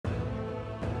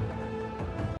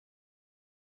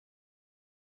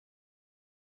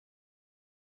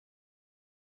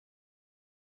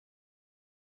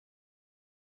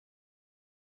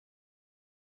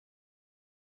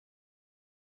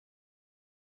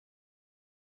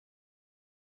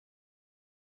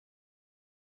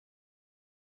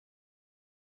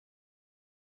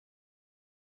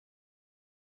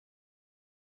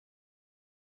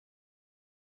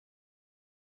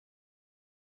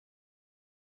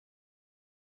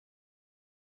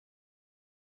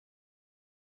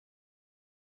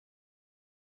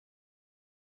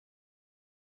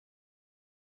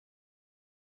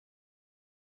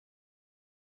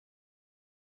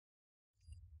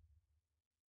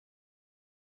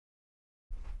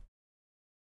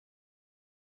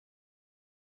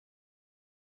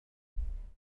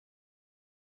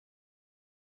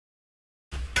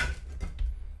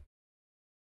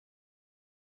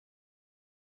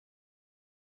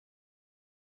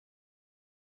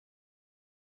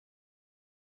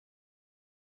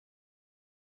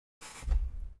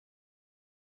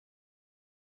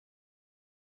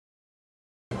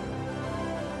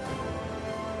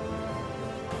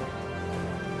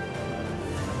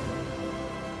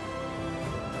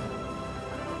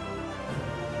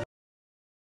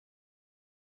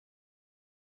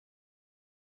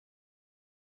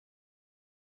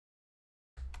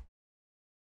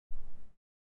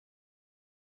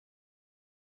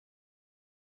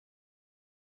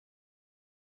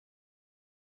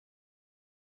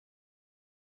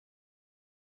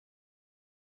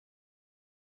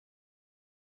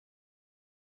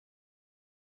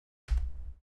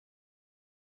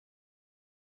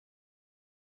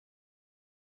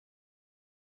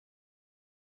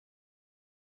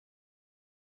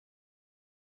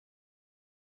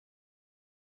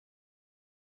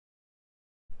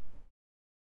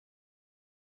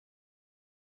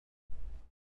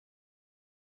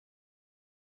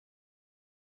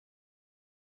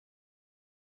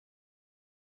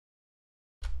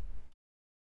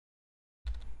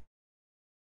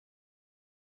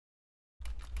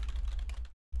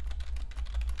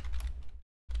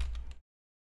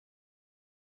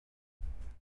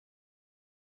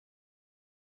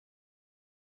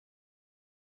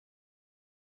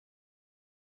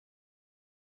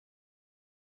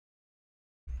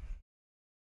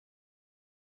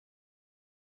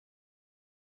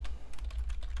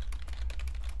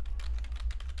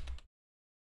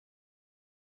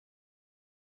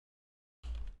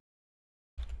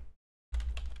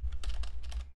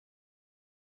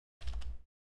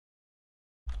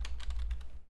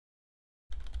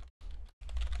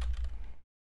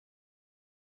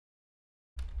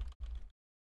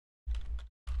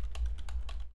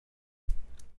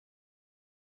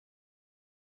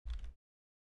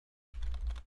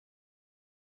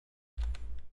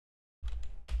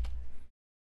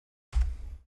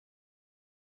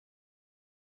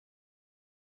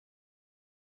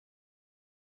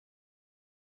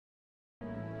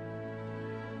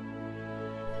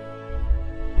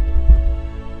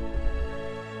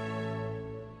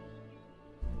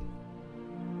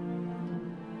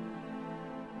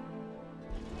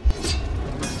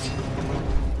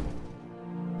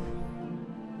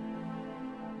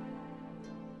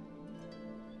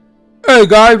Hey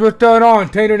guys, what's going on?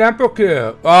 Tainted Emperor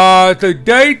here. So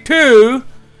day 2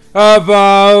 of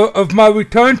my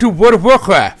return to World of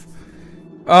Warcraft.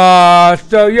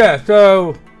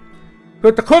 So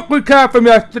with the quick recap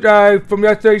from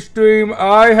yesterday's stream,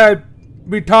 I had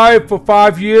retired for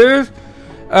 5 years,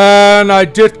 and I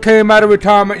just came out of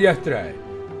retirement yesterday.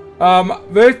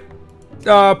 This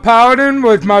Paladin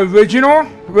was my original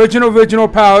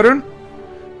Paladin.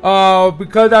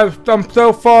 Because I'm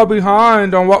so far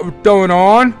behind on what was going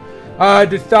on, I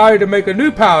decided to make a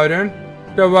new Paladin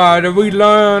to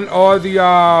relearn all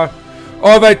the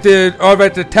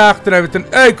tasks and everything.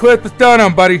 Hey Chris, what's going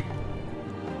on, buddy?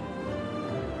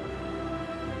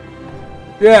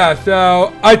 Yeah,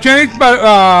 so I changed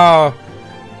my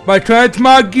my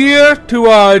transmog gear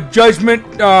to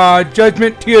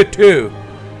Judgment Tier 2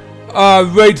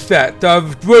 raid set. It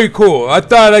was really cool. I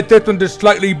thought I liked this one just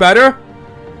slightly better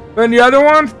than the other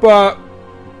ones, but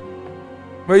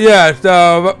yeah,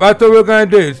 so that's what we're gonna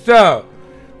do. So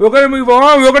we're gonna move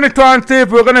on. We're gonna try and see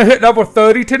if we're gonna hit level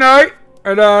 30 tonight,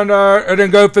 and then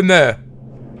go from there.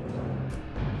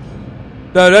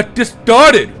 So let's just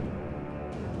started.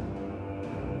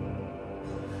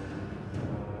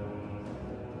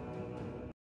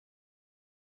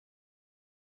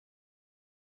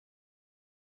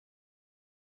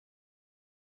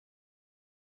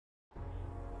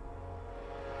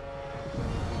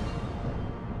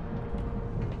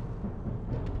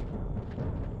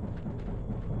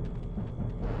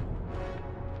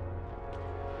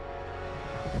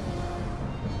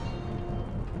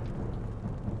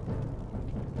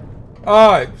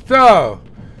 Alright, so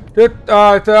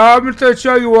I'm going to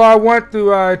show you where I went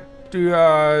to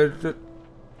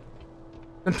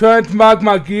transmog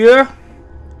my gear.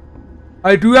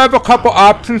 I do have a couple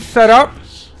options set up,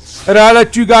 and I'll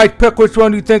let you guys pick which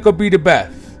one you think will be the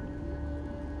best.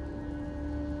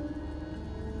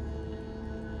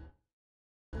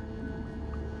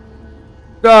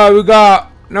 So we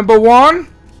got number 1.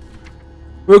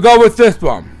 We'll go with this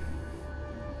one.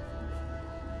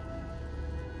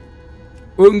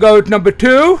 We can go with number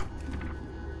 2,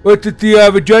 which is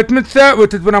the Judgment set,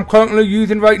 which is what I'm currently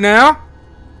using right now.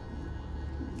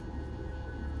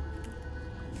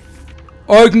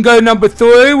 Or you can go to number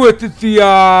 3, which is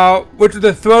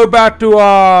the throwback to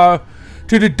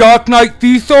the Dark Knight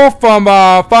Cecil from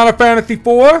Final Fantasy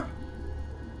IV.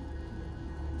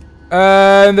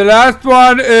 And the last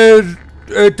one is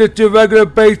just your regular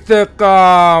basic.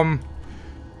 So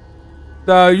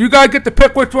you guys get to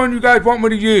pick which one you guys want me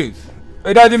to use.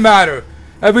 It doesn't matter.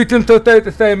 Everything still stays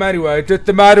the same anyway. It's just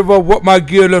a matter of what my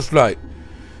gear looks like.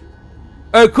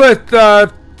 Hey Chris,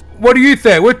 what do you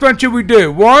think? Which one should we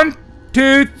do? 1,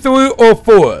 2, 3, or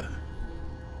 4?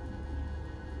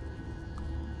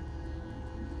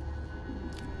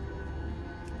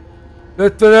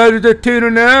 Let's let it tune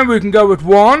in there. We can go with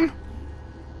 1.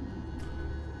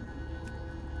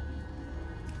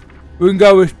 We can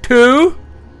go with 2.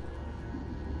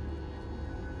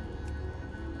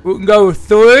 We can go with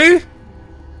 3,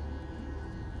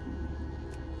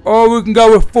 or we can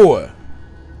go with 4.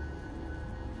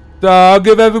 So I'll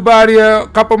give everybody a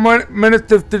couple minutes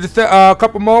to decide, a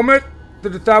couple moments to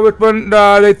decide which one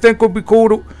they think would be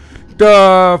cool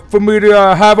for me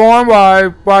to have on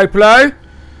while I play,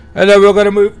 and then we're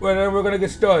gonna move. And then we're gonna get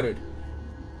started.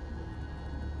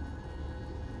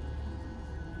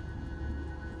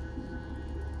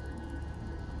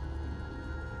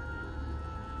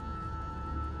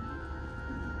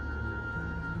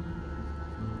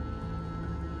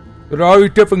 With all these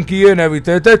different gear and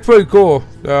everything, that's pretty cool.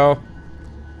 So,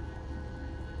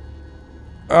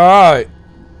 alright.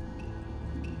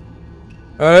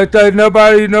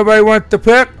 Nobody wants to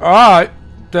pick. Alright,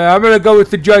 so I'm gonna go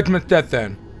with the Judgment set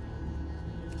then.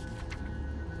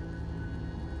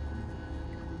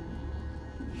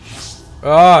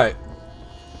 Alright.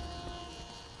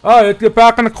 Alright, let's get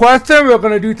back on the question. We're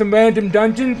gonna do some random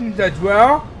dungeons as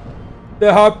well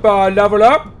to help level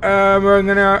up, and we're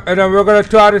gonna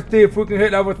try to see if we can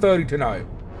hit level 30 tonight.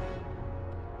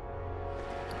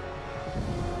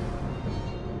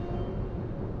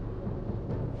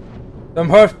 Some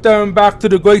Hearthstone back to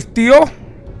the Great Steel.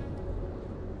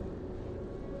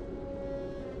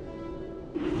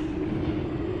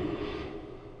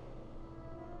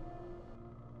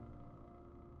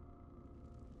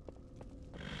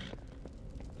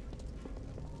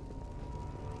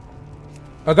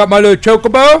 I got my little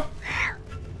chocobo.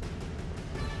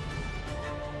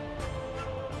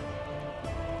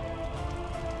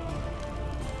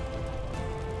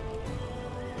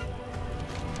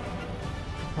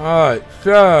 Alright,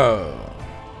 so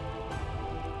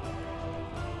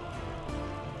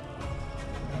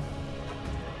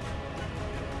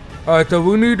Alright, so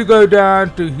we need to go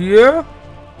down to here.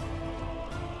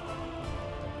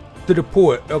 To the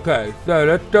port. Okay, so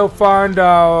let's go find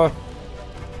our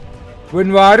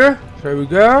Wind Rider. There we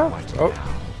go. Oh,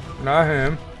 not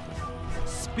him.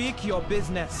 Speak your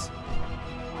business.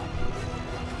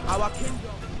 Our kingdom.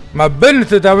 My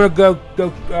business is I'm gonna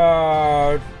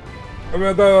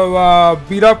go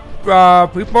beat up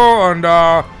people and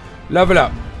level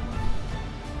up.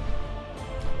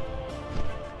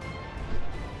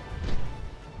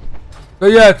 So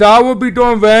yes, I will be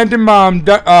doing random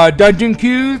dungeon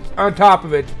queues on top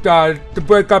of it to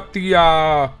break up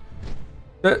the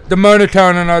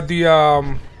monotone of the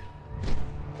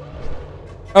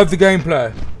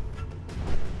gameplay.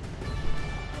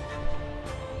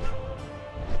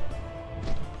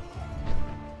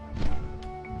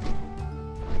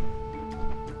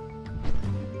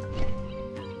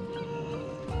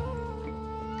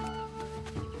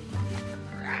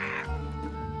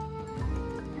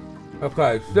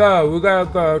 Okay, so we gotta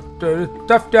go to the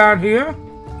stuff down here.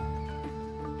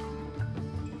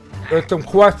 There's some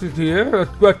questions here.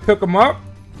 Let's pick them up.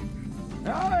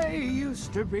 I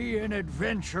used to be an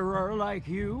adventurer like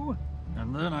you,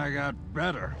 and then I got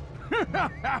better.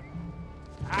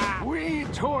 We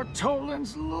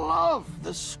Tortolans love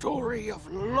the story of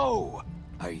Lo,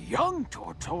 a young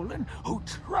Tortolan who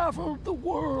traveled the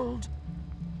world.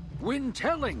 When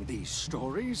telling these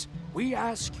stories, we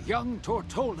ask young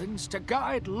Tortolans to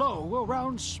guide Lo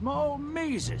around small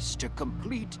mazes to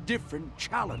complete different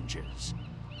challenges.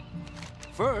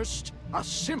 First, a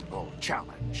simple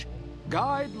challenge.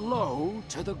 Guide Lo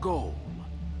to the goal.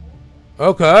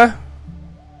 Okay.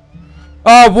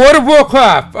 World of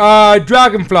Warcraft,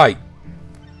 Dragonflight.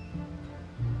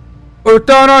 What's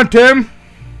going on, Tim?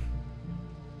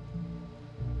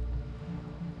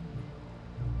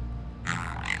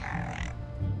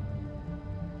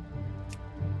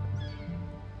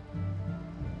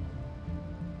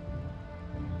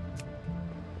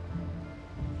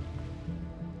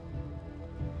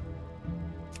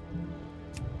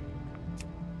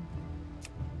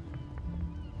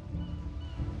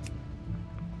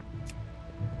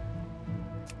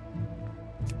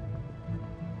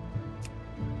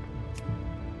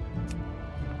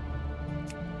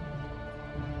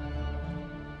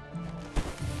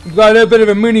 We've got a little bit of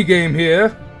a mini game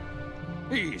here.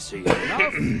 Easy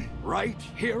enough, right,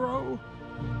 hero?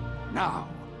 Now,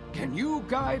 can you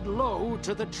guide Lo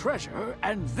to the treasure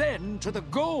and then to the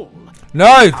goal?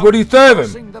 Nice. What are you serving?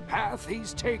 Crossing the path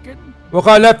he's taken? What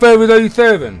kind of leftovers are you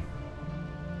serving?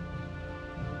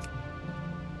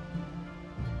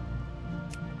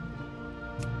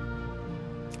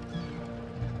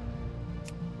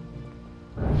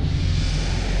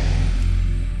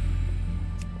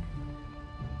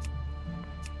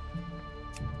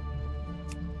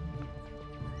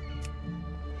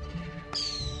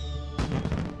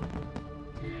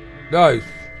 Nice.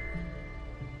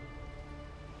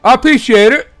 I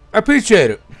appreciate it. I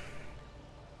appreciate it.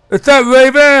 It's that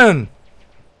Raven.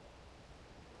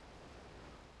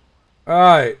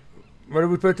 Alright. What are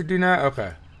we supposed to do now?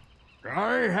 Okay.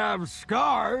 I have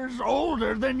scars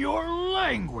older than your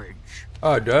language.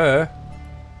 Oh, duh.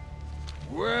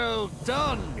 Well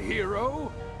done,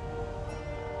 hero.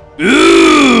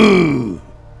 Ooh.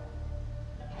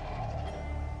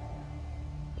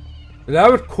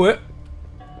 That was quick.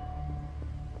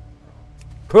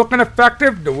 Quick and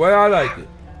effective the way I like it.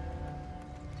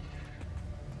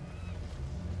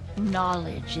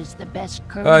 Knowledge is the best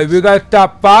currency. Alright, we gotta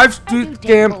stop 5 street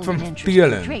scams from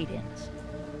stealing.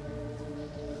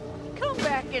 Come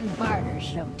back and barter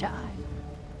sometime.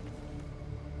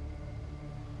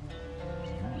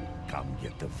 Come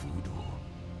get the voodoo.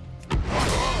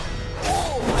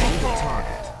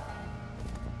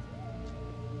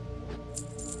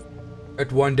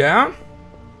 That's one down.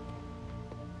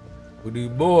 With these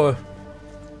boys.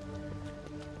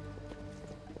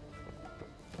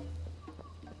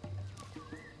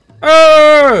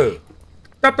 Oh!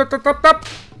 Stop, stop, stop, stop, stop.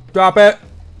 Drop it.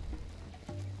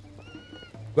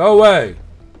 Go away.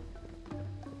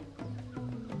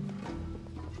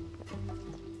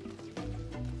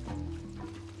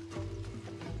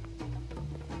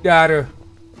 Got her.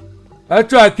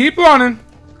 That's right. Keep running.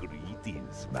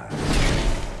 Greetings, man.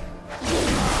 It's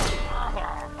too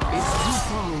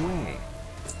far away.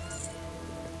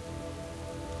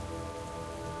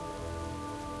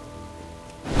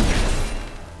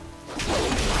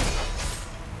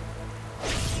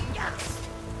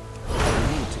 I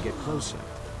need to get closer.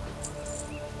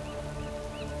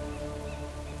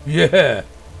 Yeah.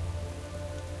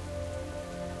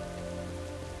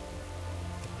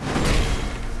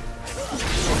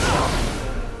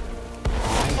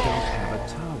 I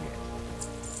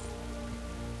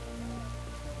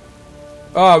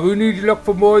Oh, we need to look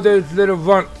for more of those little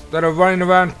runts that are running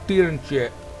around stealing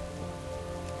shit.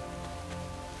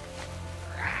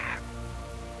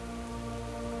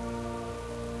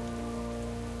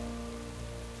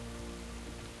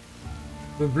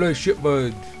 The blue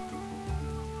shitbirds.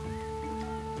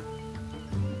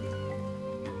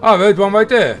 Oh, there's one right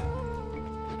there.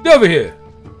 Get over here.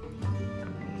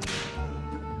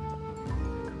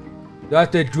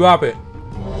 That's it, drop it.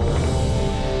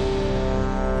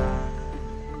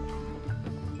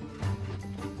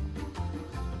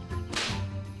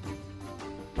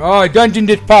 Oh, a dungeon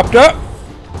just popped up.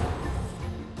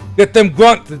 Get them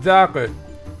grunts, exactly.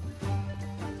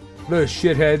 Little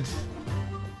shitheads.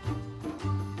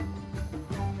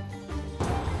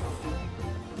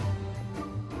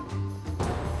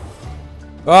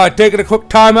 Alright, taking a quick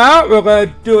time out. We're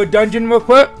gonna do a dungeon real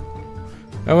quick.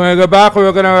 And when we go back,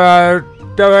 we're gonna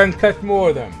go ahead and catch more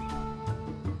of them.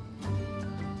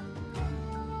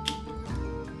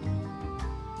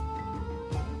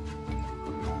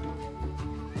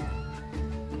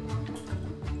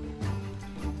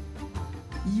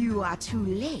 You are too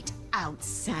late,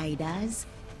 outsiders.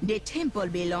 The temple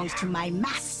belongs to my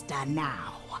master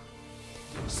now.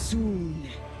 Soon,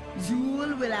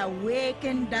 Zul will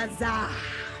awaken Dazar.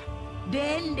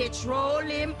 Then the Troll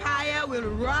Empire will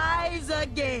rise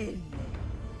again.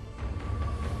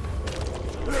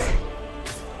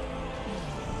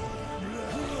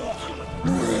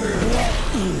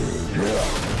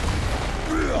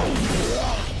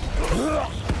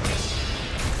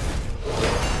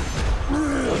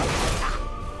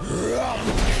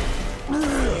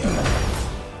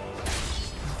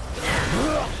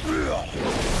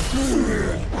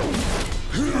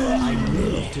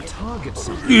 To target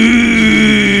something.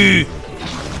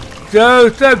 So,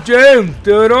 what's up, James?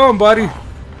 Do it on, buddy.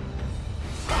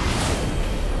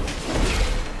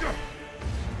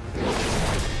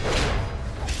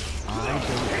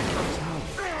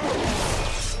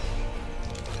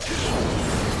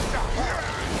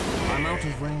 I'm out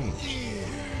of range.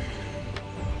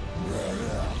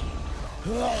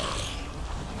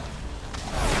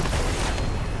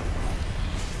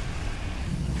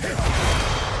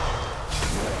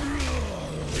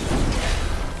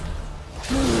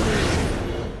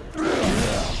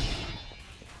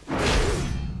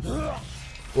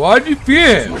 Why'd you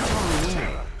fear him?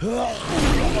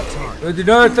 Did you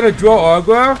know it's gonna draw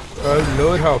aggro? Oh,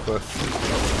 Lord help us.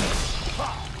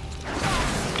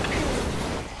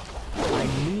 I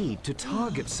need to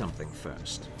target something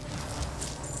first.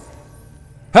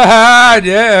 Haha,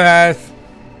 yes.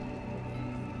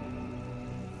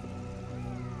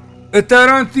 It's that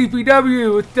on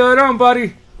CPW. It's that on,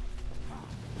 buddy.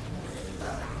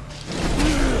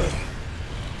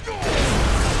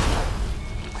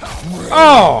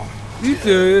 Oh, you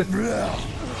serious?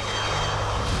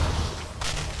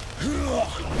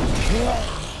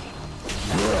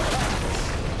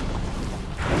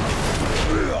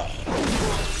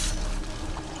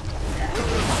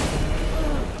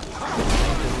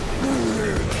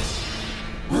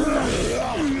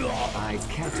 I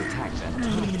can't attack that.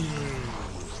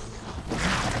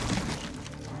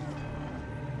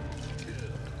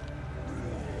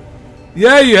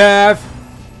 Yeah, you have.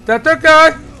 That's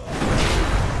okay.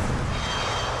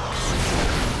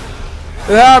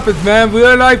 It happens, man.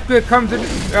 Real life that comes in.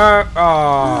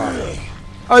 Are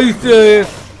you serious?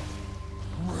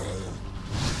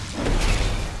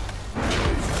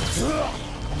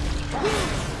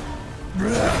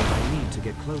 I need to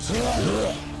get closer.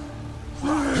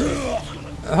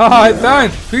 Alright,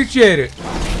 thanks. Appreciate it.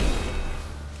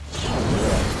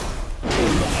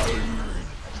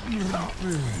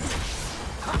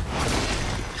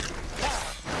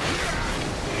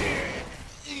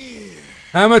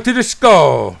 Hammer to the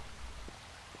skull.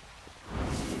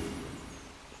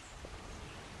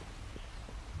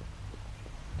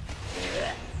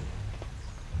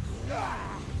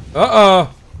 Uh-oh.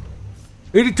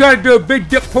 He tried to do a big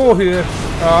dip pull here.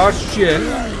 Oh, shit.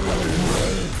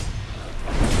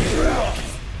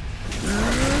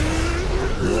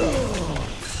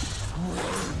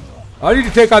 I need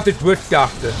to take out this witch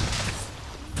doctor.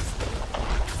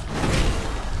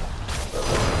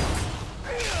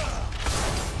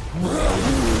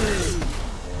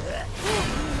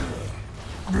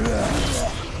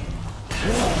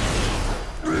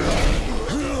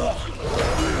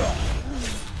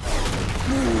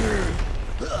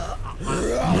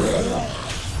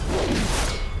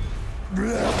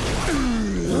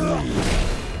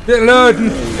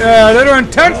 A little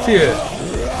intense here.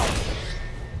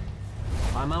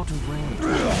 I'm out of range.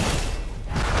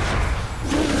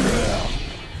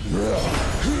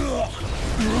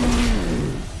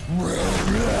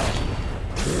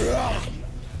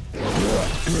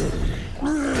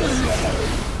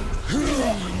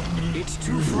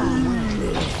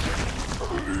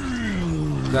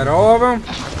 Is that all of them?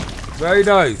 Very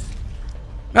nice.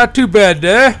 Not too bad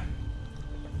there.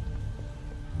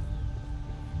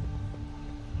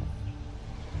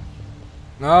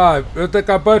 Alright, looks like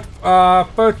our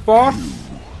first boss.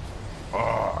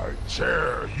 I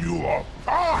tear you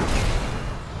apart!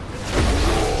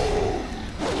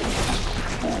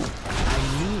 I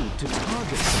need to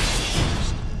target something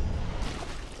first.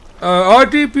 Our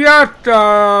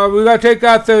DPS, we gotta take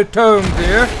out the tomes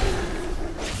here.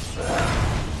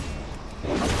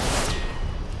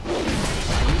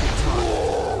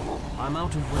 I'm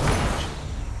out of range.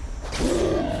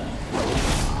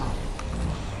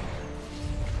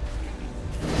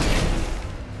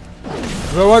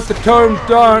 So what the totem's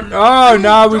done? Oh,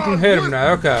 now we can hit him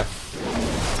now. Okay.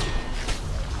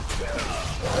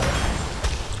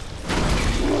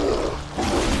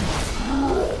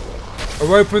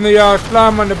 Away from the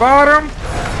slime on the bottom.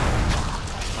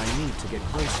 I need to get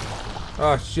closer.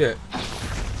 Oh shit.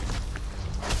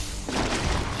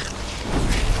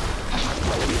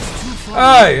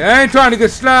 Hey, I ain't trying to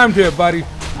get slimed here, buddy.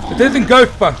 It isn't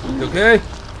Ghostbusters, okay?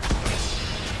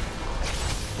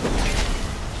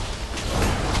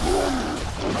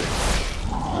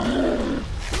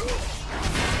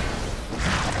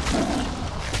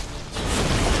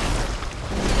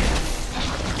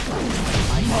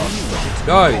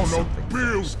 Nice.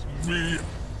 Build me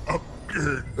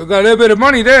again. We got a little bit of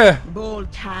money there.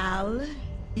 Boltal,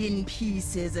 in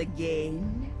pieces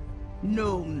again.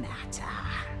 No matter.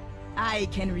 I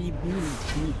can rebuild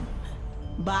him.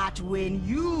 But when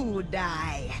you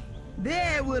die,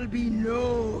 there will be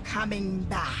no coming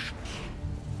back.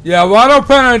 Yeah, well, I don't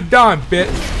plan on dying,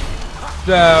 bitch.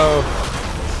 So.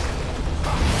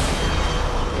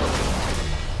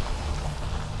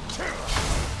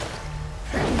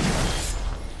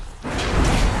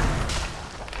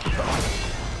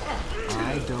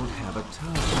 I don't have a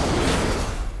time.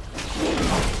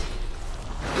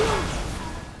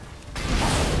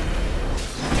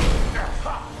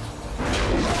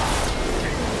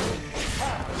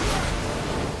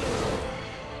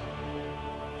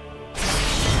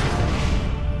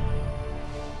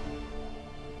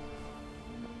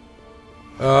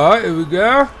 Alright, here we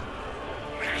go.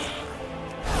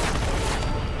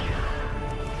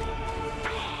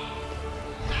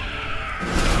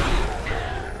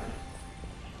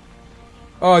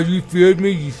 Oh, you feared me,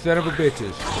 you son of a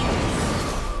bitches.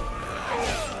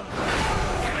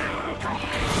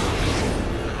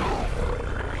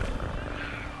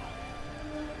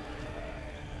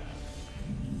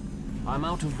 I'm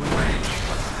out of range.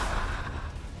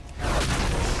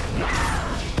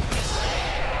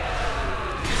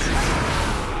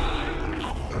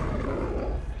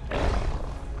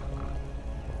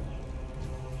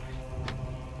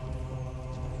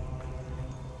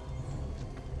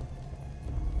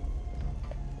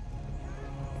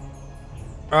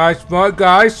 Alright, smart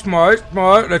guys, smart.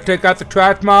 Let's take out the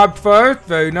trash mob first.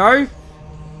 Very nice.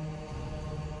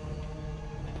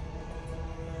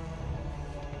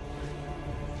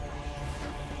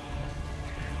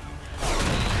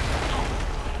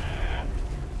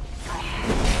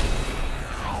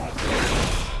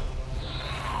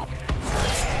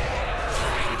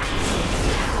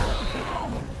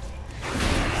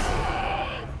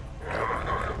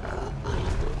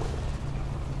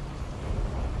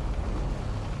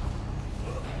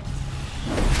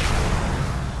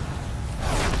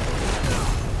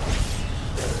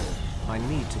 I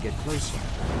need to get closer.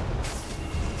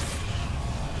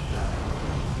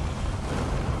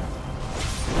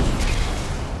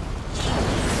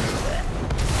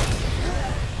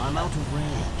 I'm out of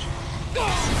range.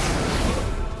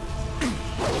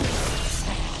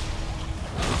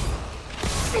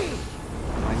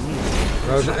 I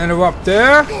need There's an interrupt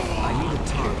there. I need a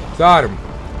target. Got him.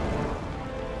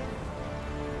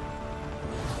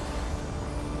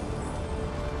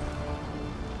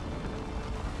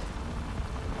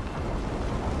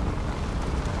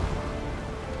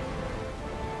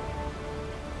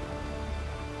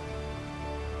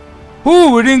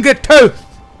 Ooh, we didn't get toast.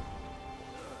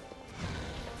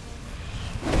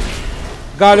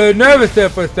 Got a little nervous there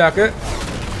for a second.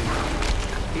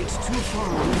 It's too far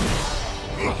away.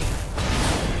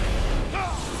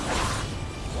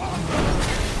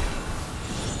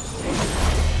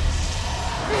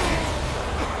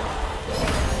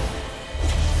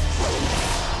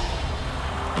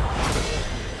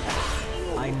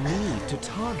 I need to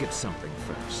target something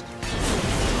first.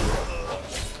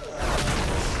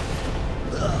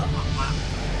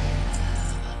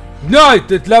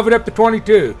 Nice, it's leveled up to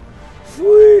 22.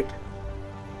 Sweet.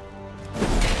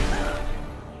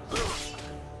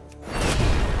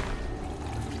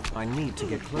 I need to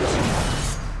get closer.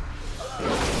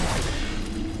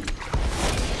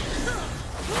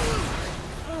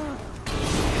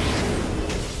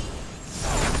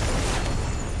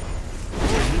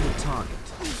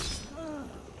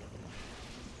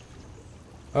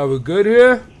 Are we good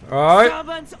here? Alright.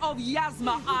 Servants of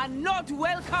Yasma are not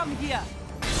welcome here.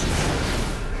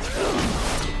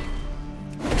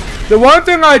 The one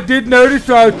thing I did notice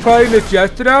when I was playing this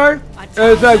yesterday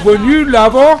is that when you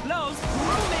level,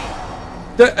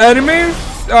 the enemies,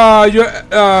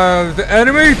 the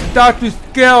enemies start to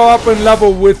scale up and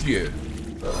level with you.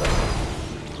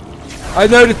 I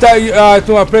noticed that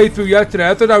when I played through yesterday.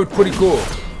 I thought that was pretty cool.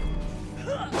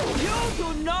 You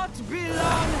do not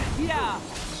belong here.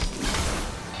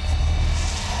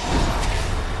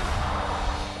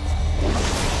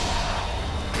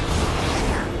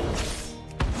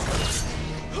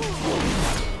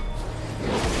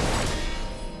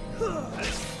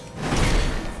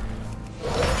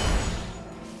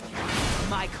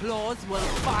 My claws will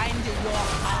find your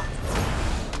heart.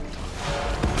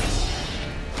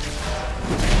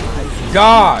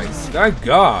 Die! Thank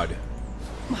God.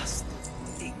 My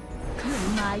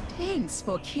thanks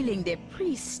for killing the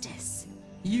priestess.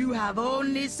 You have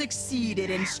only succeeded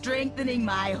in strengthening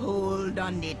my hold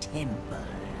on the temple.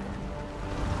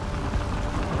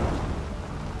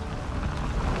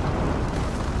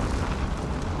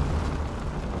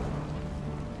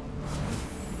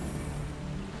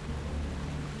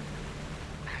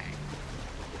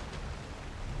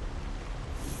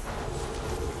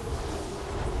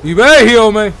 You better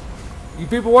heal me. You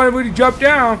people wanted me to jump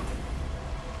down.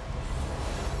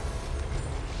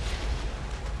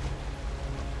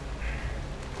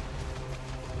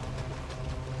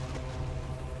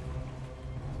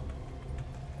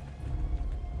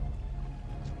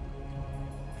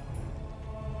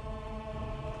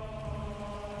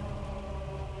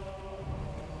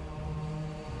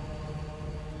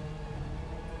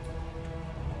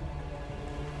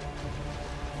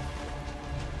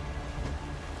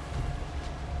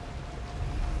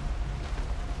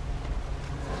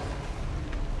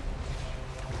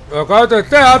 Look, I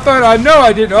thought I know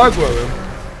I didn't argue with him.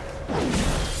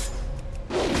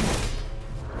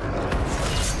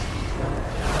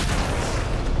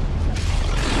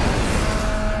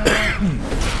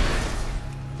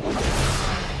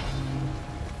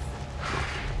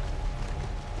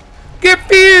 Get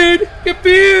feared! Get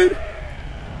feared!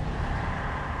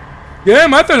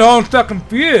 Damn, I thought I'm stuck in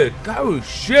feared. Oh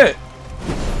shit.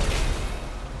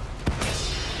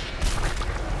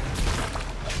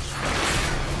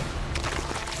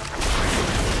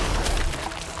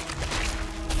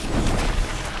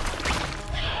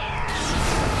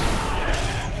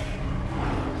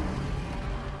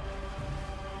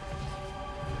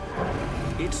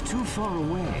 It's too far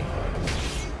away.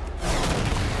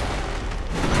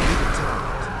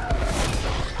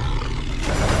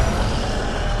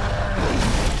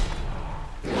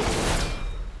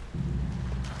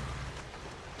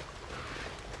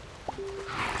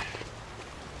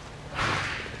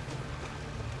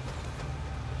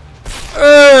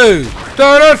 Hey!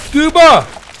 Start up, Scuba!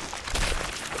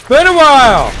 Been a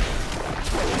while!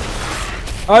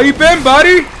 How you been,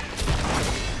 buddy?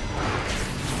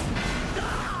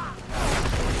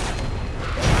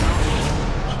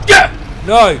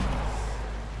 Nice.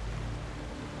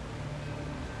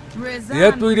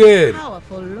 Yes, we did.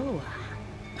 Powerful Loa.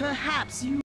 Perhaps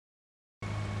you.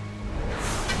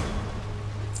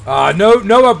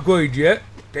 No upgrade yet.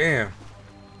 Damn.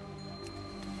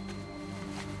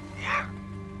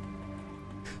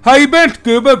 How you been,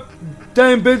 Scuba?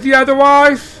 Staying busy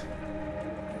otherwise?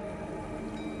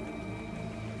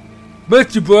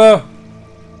 Missed you, bro.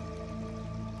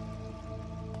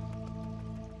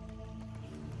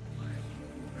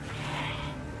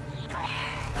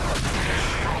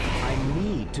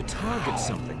 To target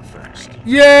something first.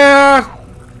 Yeah.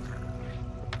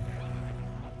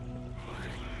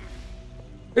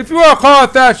 If you want to call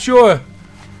it that, sure.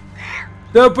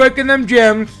 They're breaking them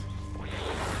gems.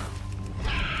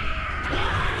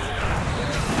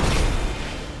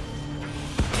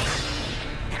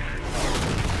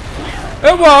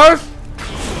 It was.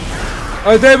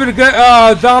 I was able to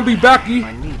get zombie Becky.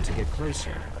 I need to get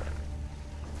closer.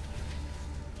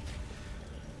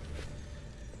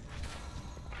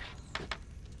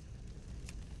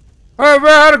 Alright, we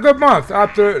had a good month,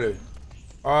 absolutely.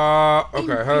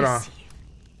 Okay, hold on.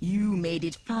 You made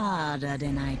it farther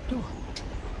than I thought,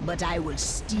 but I will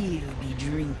still be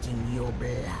drinking your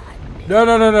blood. No,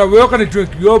 we're not gonna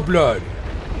drink your blood.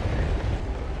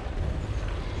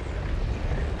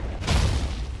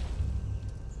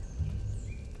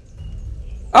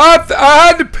 I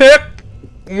had to pick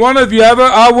one or the other.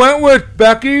 I went with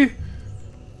Becky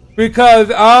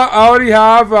because I already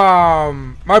have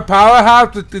my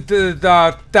powerhouse is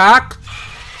stacked,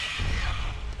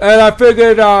 and I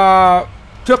figured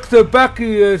Took to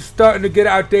Becky is starting to get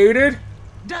outdated.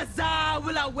 Dazar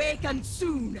will awaken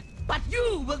soon, but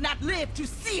you will not live to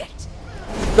see it.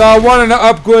 So I wanted to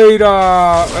upgrade,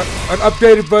 an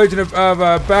updated version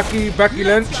of Becky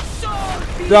Lynch.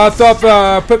 So I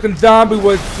thought picking zombie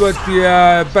was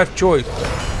the best choice.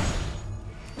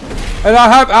 And I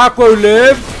have Aqua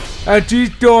live, and she's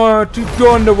doing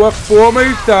the work for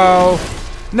me. So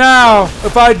now,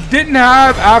 if I didn't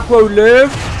have Aqua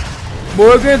live,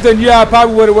 Morgan, then yeah, I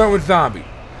probably would have went with zombie.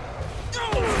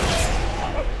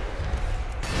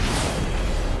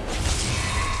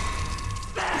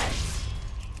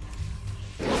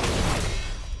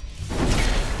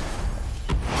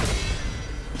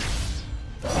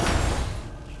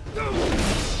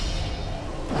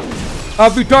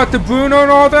 Have you talked to Bruno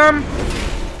and all them?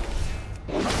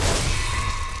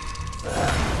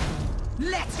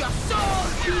 Let your soul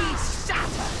be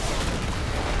shattered.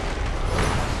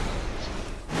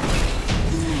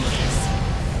 Yes,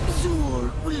 Zul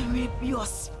will rip your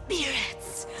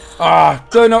spirits. Ah,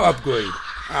 still no upgrade.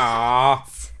 Ah.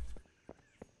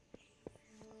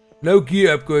 No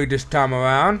gear upgrade this time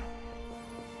around.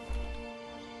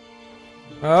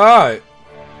 Alright.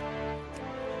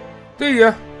 See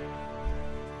ya.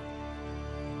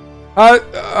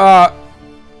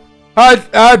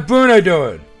 How's Bruno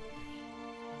doing?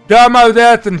 Tell him I was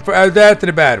asking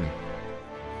about him.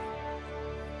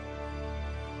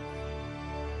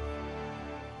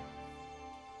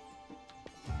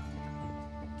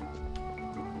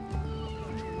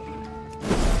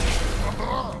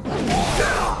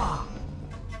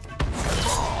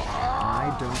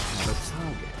 I don't have a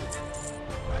target.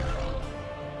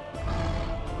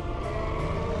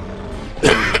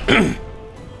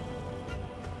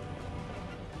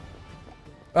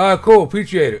 Cool,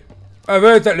 appreciate it. I've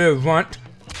heard that little runt.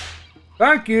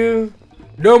 Thank you.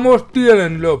 No more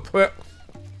stealing, little prick.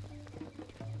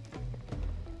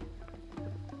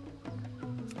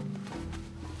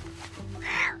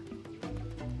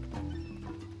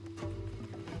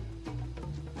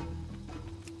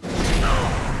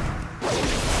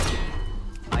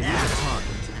 I need a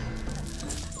target.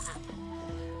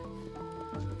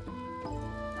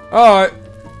 Alright.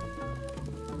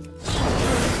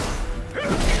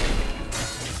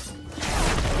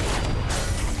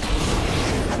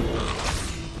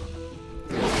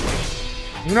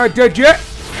 You're not dead yet?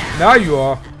 Now you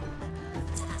are.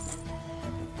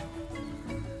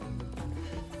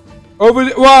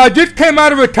 Well, I just came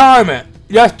out of retirement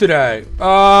yesterday.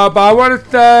 But I want to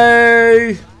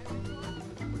say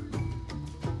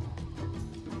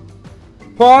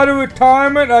prior to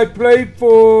retirement, I played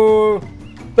for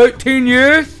 13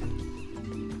 years.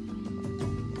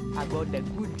 I got the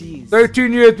goodies.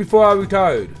 13 years before I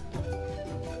retired.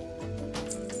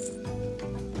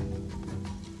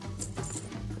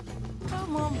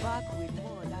 Come on back with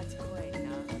more. That's great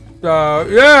now. So,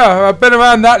 yeah, I've been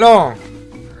around that long.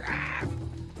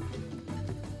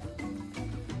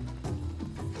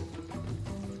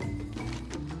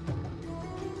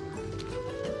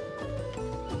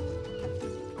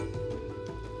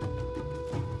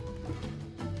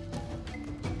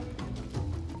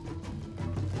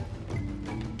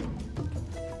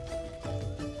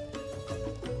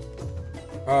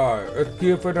 Alright, let's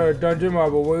gear for the dungeon while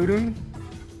we're waiting.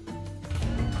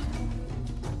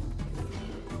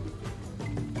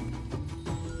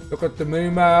 Look at the mini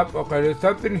map. Okay, there's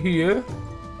something here.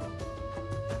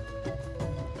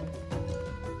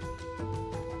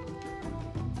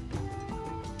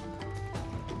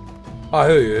 I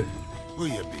hear you. Who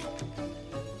you be?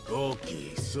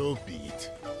 Okay, so be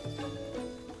it.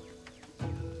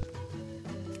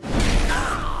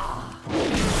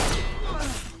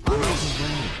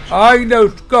 I know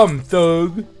scum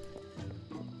thug.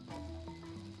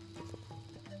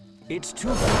 It's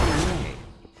too far away.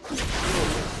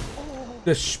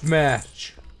 The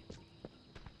smash.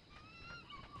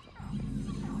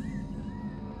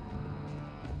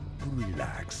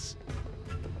 Relax.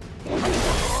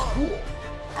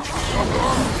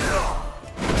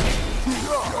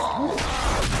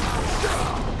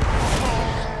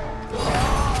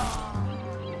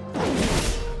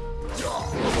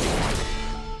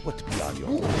 What beyond your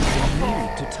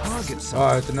need to target something?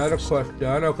 Alright, another question.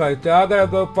 Okay, so I gotta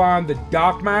go find the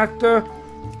Dock Master.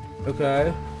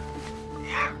 Okay.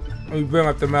 Let me bring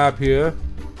up the map here.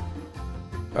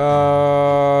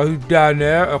 Who's down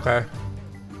there? Okay.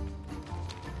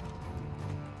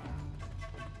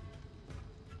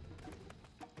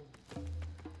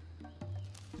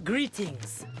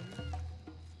 Greetings.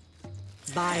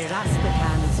 By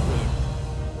Rastakan's will.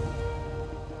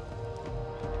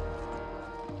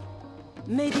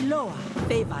 May the Loa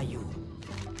favor you.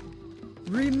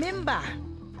 Remember,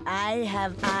 I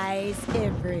have eyes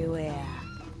everywhere.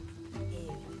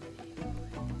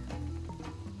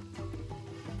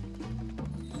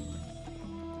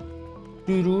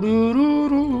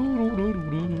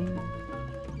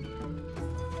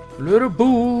 Little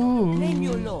boo. Name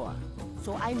your lore,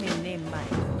 so I may name mine.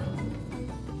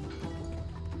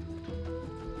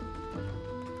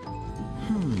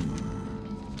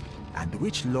 And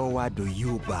which lower do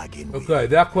you bargain with? Okay,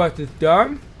 that quest is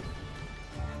done.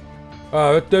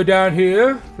 Let's go down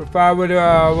here. If I would,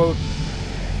 Alright,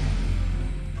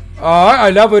 I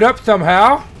leveled up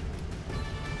somehow.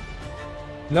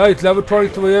 Nice, level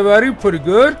 23 already, pretty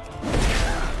good.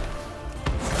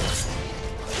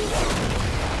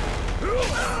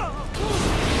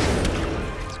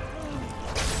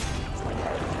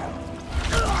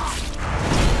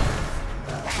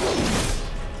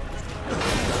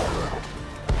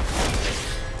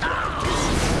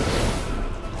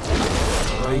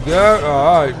 There you go.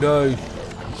 Alright, nice.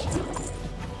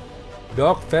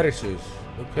 Dark fetishes.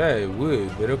 Okay,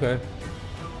 weird, but okay.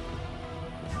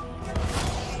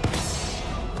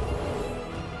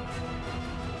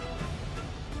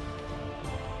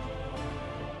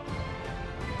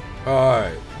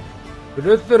 Alright. So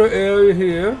this little area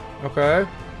here, okay.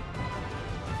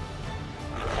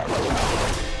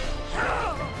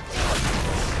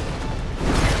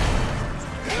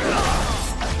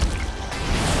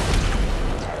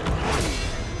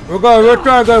 We're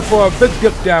trying to go for a big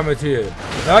dip damage here.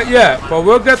 Not yet, but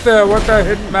we'll get there once I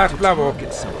hit max level.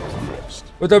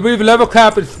 With I believe level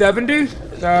cap is 70,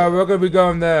 so we're gonna be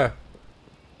going there.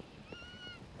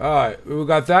 Alright, we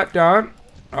got that done.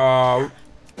 Oh,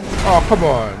 come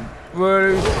on.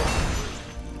 Really?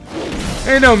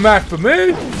 Ain't no match for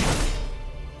me.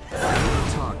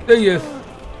 See ya.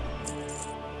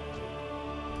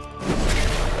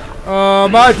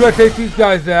 Might as well take these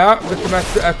guys out. Get some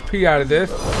extra XP out of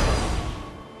this.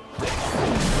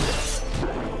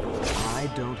 I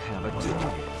don't have a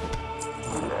target.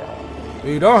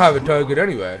 You don't have a target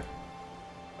anyway.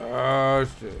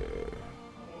 Let's see.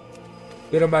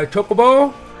 Get on my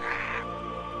chocobo.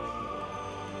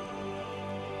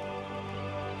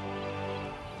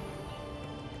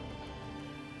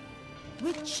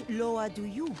 Which lore do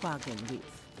you bargain with?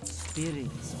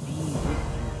 Spirits be with you.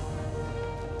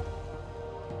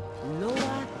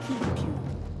 Lore keep you.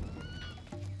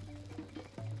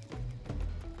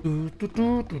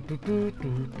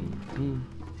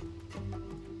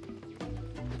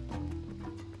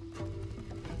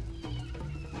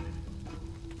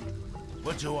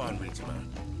 What you want, rich man?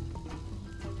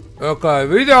 Okay,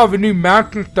 we have a new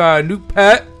mountain style, new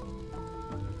pet.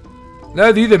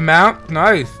 No, these are mounts,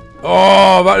 nice.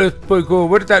 Oh, that looks pretty cool.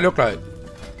 What does that look like?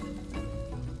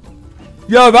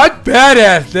 Yo, that's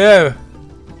badass there.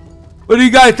 What do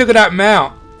you guys think of that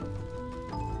mount?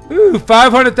 Ooh,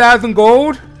 500,000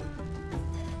 gold.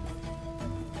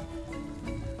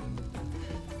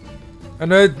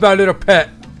 And there's my little pet.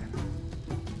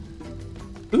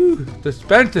 Ooh, it's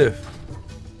expensive.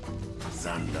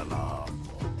 Zandala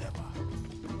forever.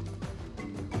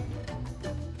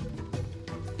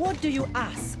 What do you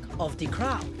ask of the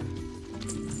crown?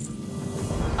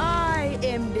 I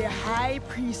am the High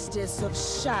Priestess of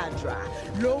Shadra,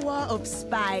 lower of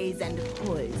spies and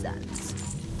poisons.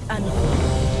 And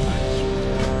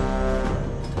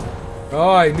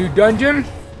Alright, new dungeon.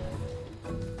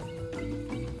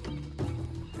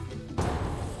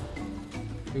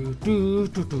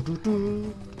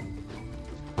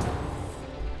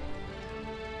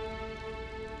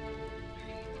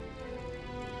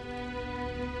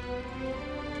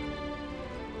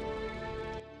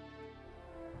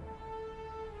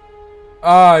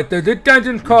 Alright, this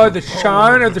dungeon's called the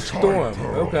Shine of the Storm.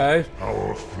 Okay.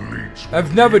 Our fleets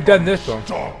I've never done this one.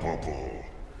 unstoppable.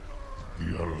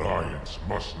 The Alliance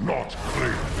must not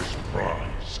claim this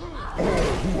prize. All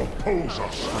who oppose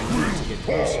us will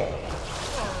fall.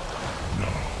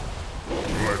 Now,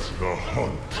 let the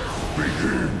hunt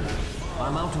begin.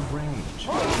 I'm out of range.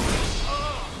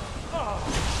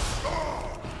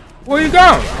 Where you going?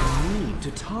 I need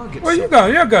to target Where you something.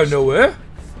 going? You don't go nowhere.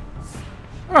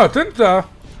 I don't think so.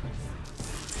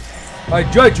 I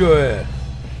judge you here.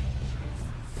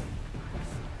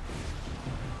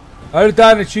 I just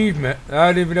got an achievement. I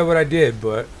don't even know what I did,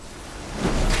 but.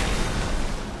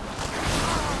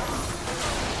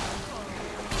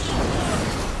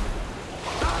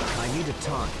 I need a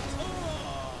target.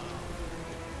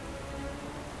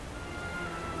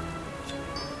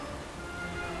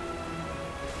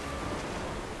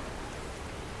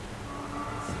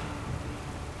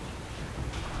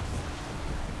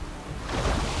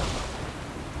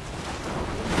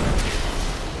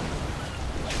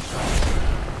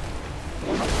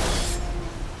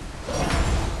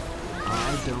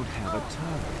 don't have a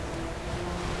target.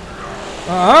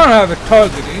 I don't have a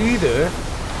target either.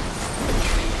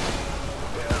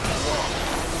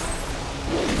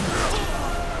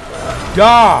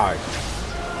 Die!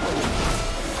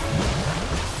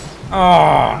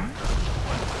 Ah!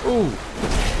 Ooh!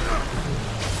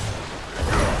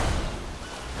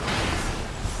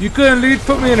 You couldn't at least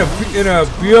put me in a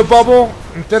beer bubble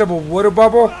instead of a water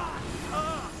bubble.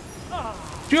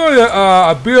 Surely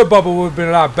a beer bubble would have been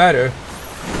a lot better.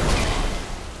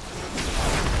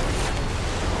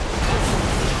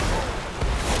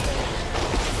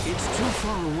 It's too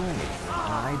far away.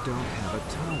 I don't have a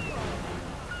target.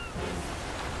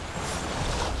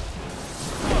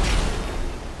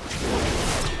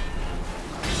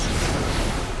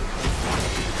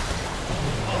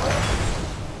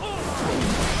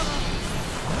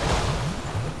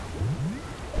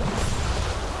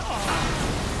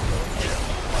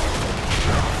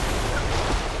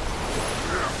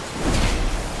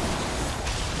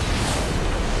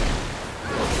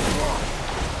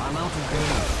 I'm out of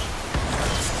range.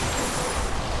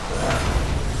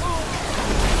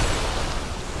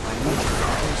 I need to get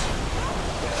closer.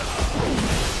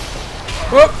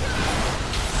 Whoop.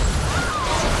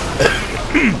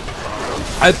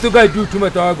 I think I do too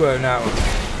much aggro now.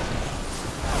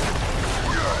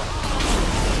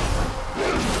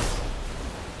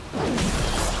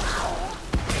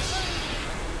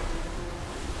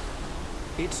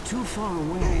 It's too far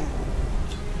away.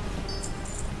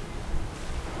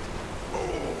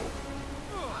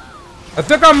 I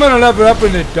think I'm gonna level up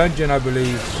in the dungeon, I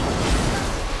believe.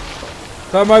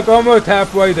 So I'm like almost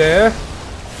halfway there.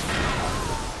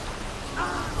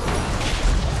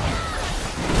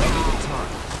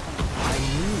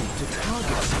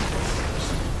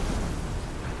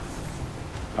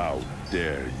 How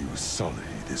dare you sully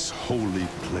this holy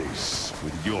place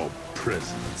with your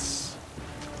presence?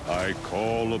 I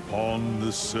call upon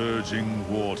the surging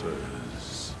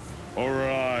waters.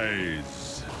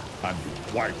 Arise and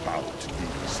wipe out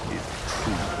these intruders.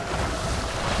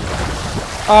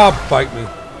 Ah, bite me.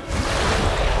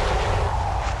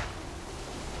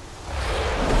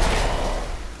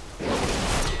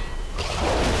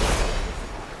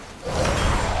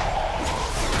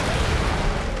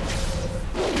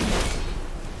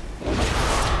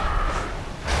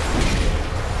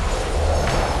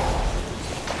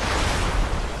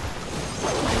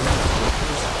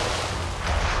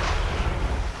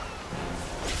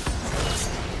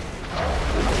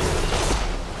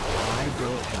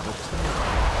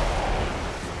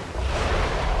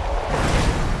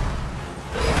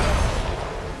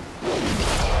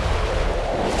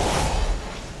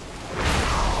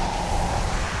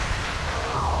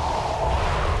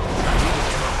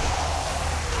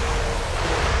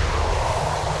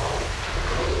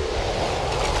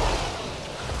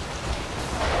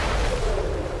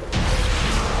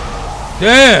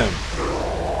 Damn!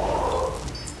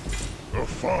 A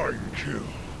fine kill.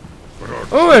 But our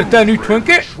Oh, is that a new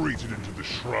trinket? retreated into the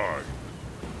shrine.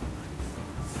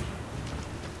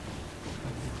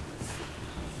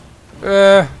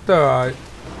 It's alright.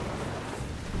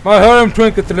 My Harlem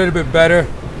trinket's a little bit better.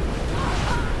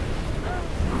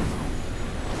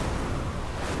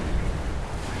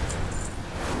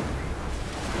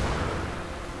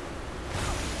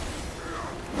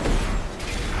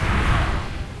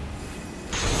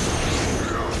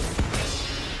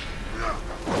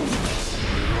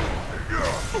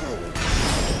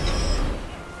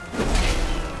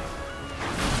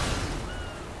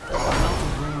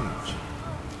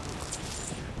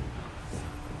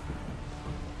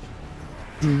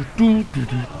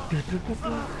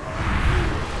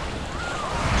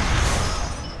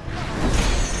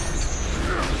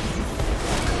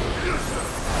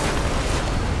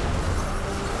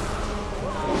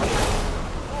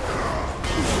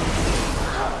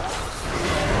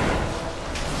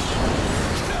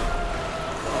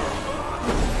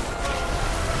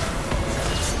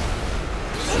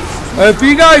 If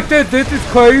you guys think this is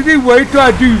crazy, wait till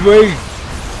I do raids.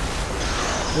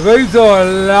 The raids are a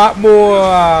lot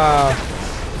more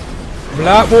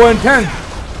intense.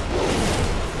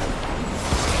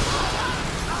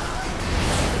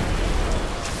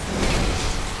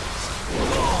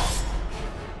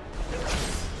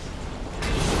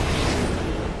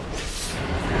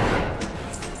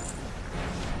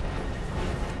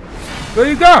 Where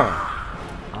you going?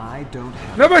 I don't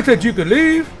have. Nobody said you could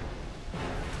leave.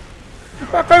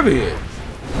 Get back over here.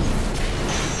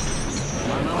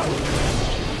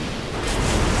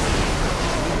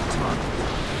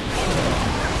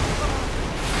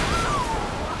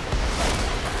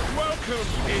 Welcome,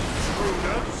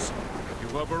 intruders. You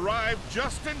You have arrived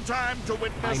just in time to I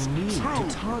witness need true to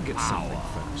target power. something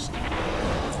first.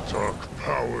 Dark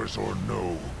powers or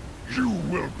no, you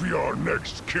will be our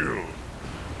next kill.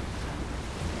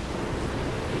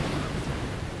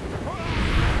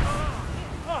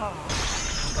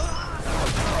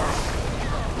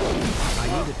 I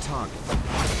need a target.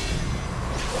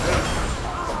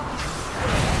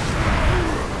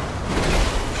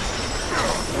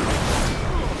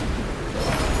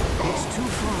 It's too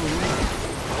far away.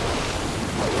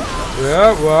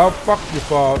 Yeah, well, fuck you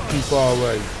too far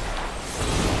away.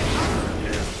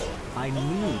 I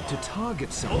need to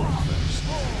target someone first.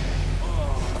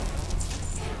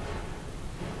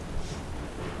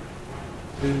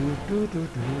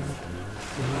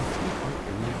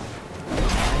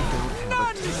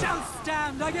 None shall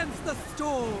stand against the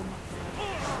storm.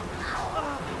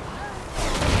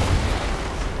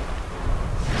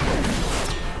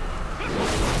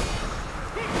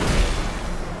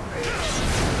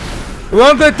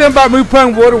 One good thing about me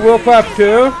playing World of Warcraft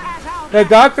 2,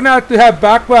 that I can actually have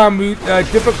background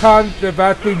different kinds of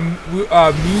actually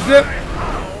music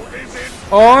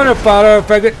on if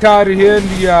I get tired of hearing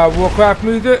the Warcraft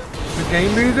music, the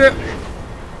game music.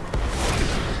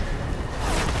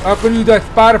 I can use that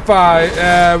Spotify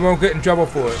and won't get in trouble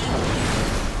for it.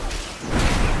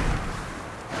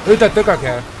 At least I think I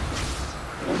can.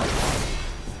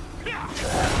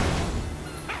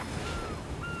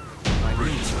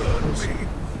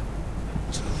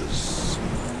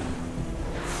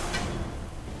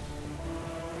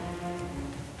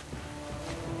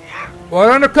 What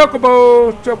on the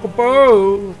chocobo?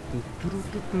 Chocobo.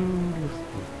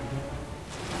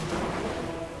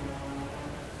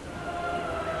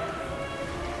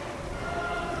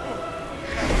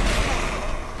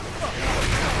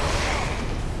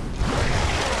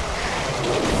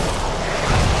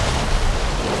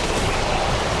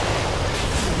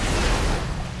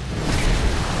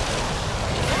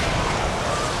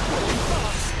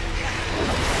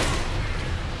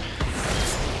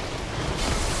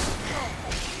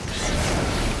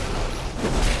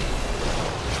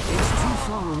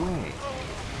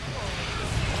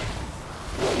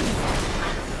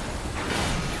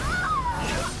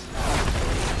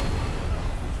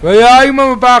 Well, yeah, I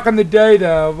remember back in the day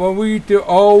though, when we used to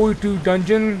always do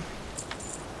dungeon.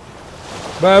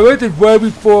 But this is way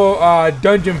before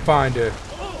Dungeon Finder.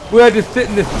 We had to sit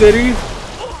in the city.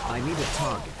 I need a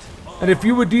target. And if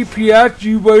you were DPS,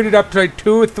 you waited up to like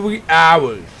 2 or 3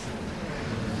 hours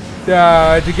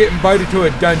to get invited to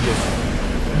a dungeon.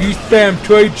 You spam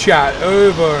trade chat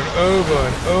over and over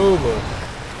and over.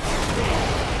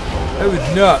 That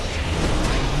was nuts.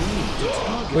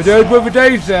 But those were the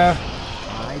days there.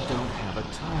 I don't have a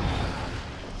target.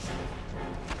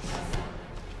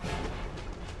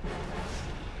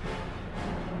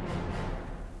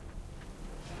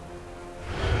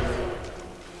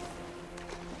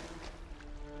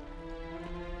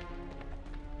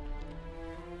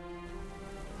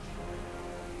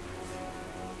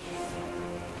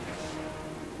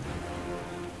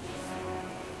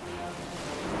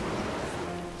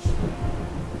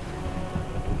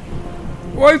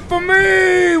 Wait for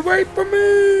me! Wait for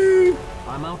me!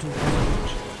 I'm out of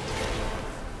range.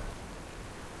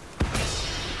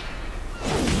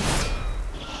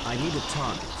 I need a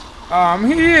target. I'm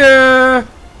here!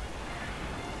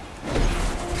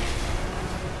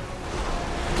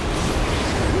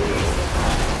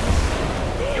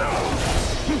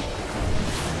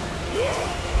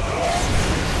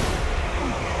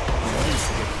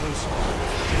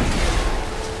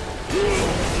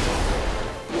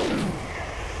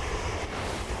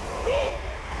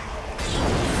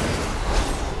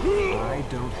 I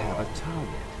don't have a target.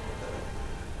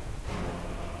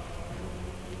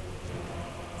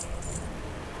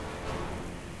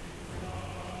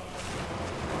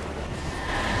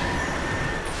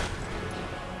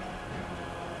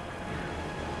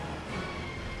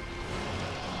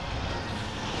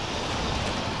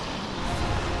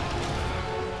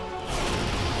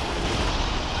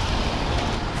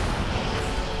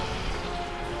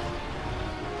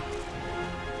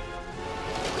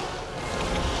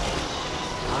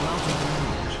 I'm out of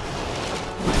range.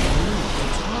 I need to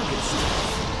target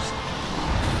something first.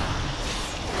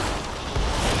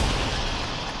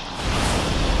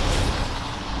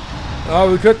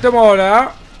 Oh, we took them all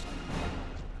out.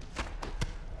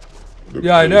 The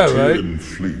Yeah, I know, right? Protean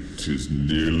fleet is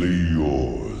nearly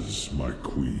yours, my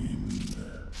queen.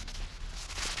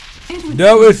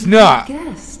 No, it's not.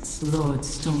 Guests, Lord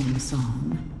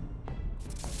Stormsong.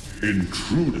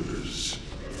 Intruders,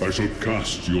 I shall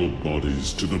cast your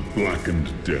bodies to the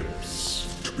blackened depths,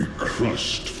 to be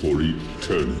crushed for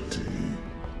eternity.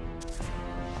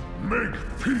 Make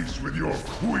peace with your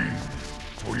queen,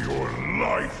 for your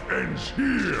life ends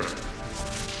here.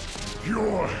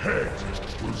 Your head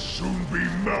will soon be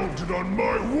mounted on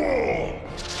my wall.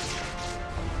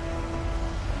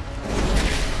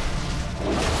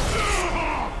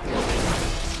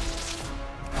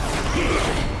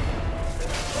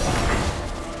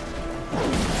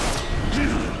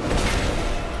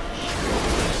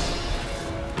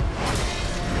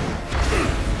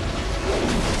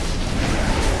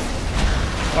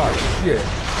 Oh, shit.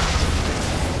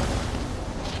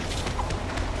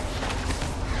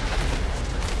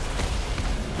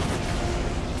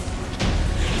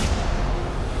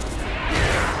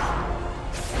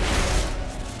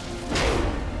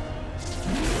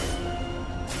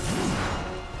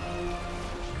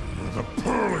 The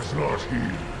pearl is not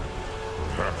here.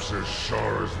 Perhaps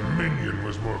Ashara's minion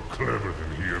was more clever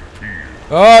than he appeared.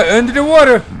 Alright, into the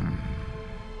water.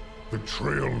 The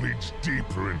trail leads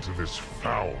deeper into this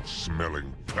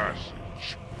foul-smelling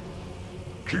passage.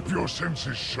 Keep your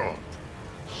senses sharp.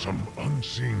 Some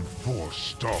unseen force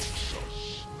stalks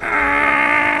us.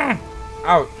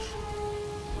 Ouch.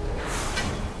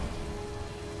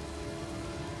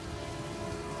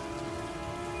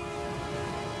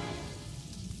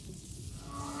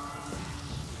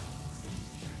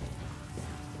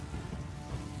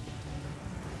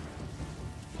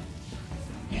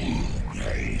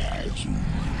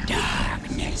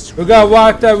 We gotta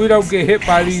watch that we don't get hit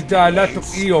by these electric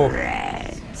eel.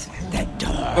 Man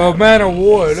of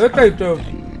War.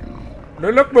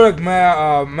 They look like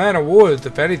Man of Wars,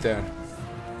 if anything.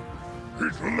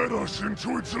 It led us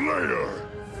into its lair.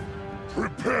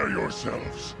 Prepare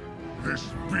yourselves. This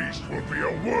beast will be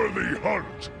a worthy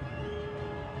hunt.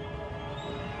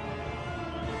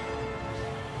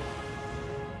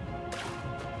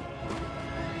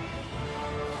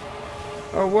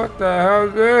 Oh, what the hell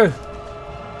is this?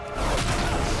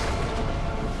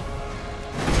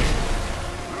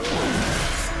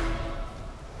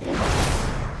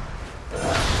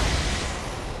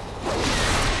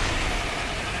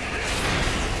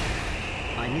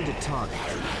 I need a target.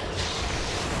 I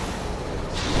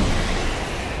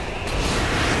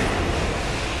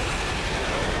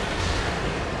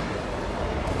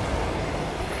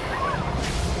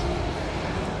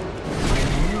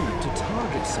need to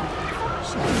target something.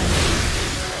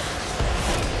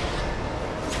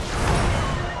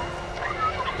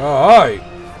 Alright.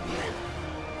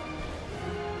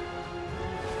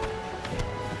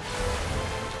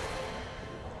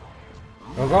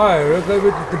 Okay, let's go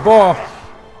with the ball.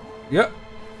 Yep.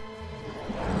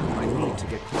 I need to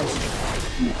get closer.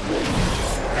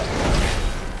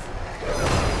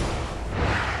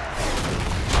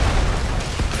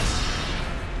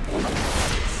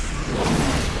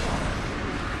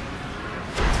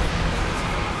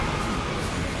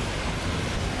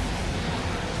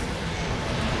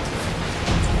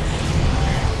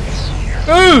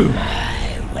 Ooh!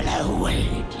 I will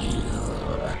await you.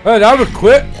 Hey, that was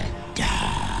quick.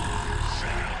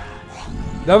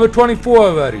 Level 24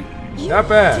 already. Not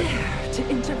bad. Dare to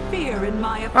interfere in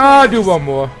my affairs. I'll do one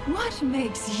more. What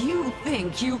makes you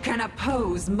think you can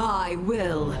oppose my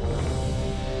will? It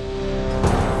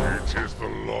is the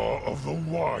law of the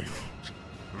wild.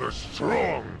 The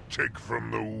strong take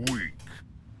from the weak.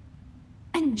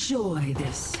 Enjoy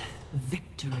this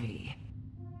victory.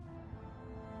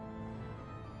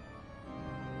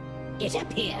 It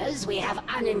appears we have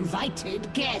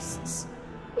uninvited guests.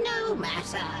 No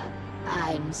matter.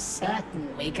 I'm certain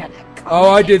we can accommodate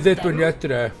Oh, I did this them. one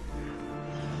yesterday.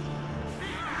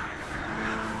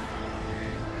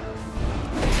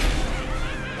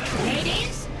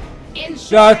 Ladies,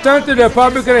 Yeah, I think that they're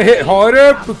probably gonna hit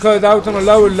harder because I was on a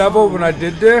lower level when I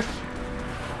did this.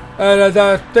 And as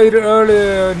I stated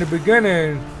earlier in the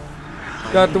beginning,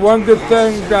 that the one good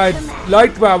thing that I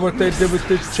liked about what they did with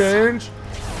this change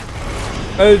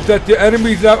is that the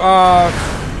enemies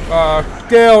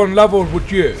scale and levels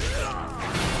with you.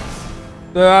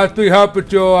 That actually helps with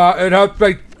your, it helps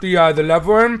like the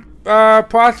leveling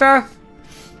process,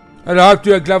 and it helps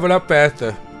you like, level up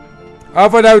faster. I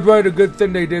thought that was one of the good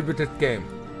things they did with this game.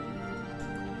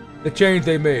 The change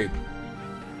they made.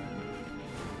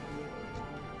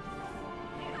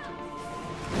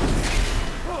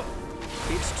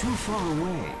 It's too far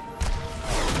away.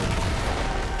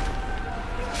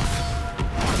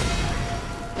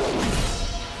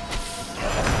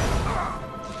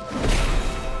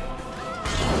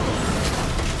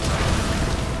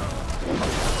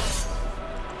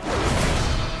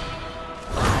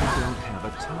 I don't have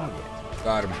a target.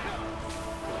 Got him.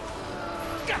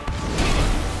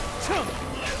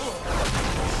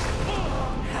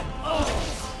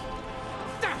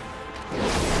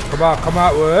 Come on, come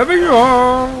out wherever you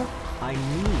are. I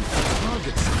need to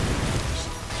target something first.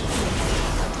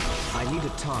 I need a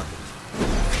target.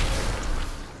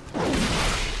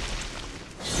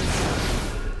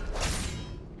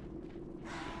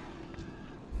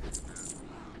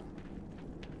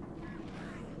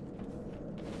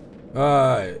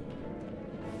 Alright.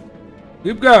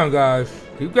 Keep going, guys.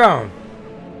 Keep going.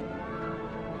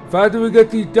 The faster we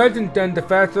get these dungeons done, the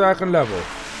faster I can level.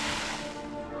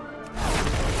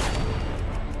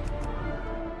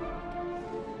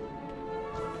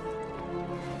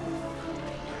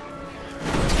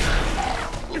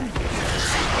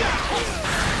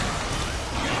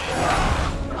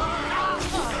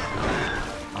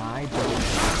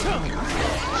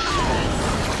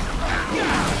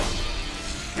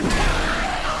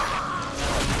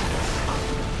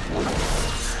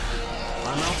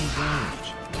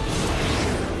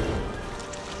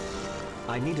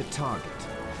 I need a target.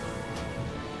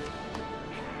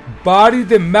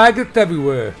 Bodies and maggots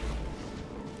everywhere.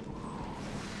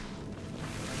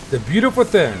 The beautiful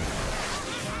thing.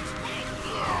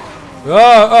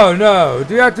 Oh no.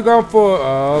 Do you have to go for?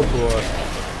 Oh boy.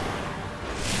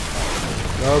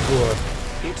 Oh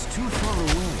boy. It's too far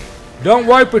away. Don't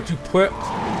wipe it, you prick.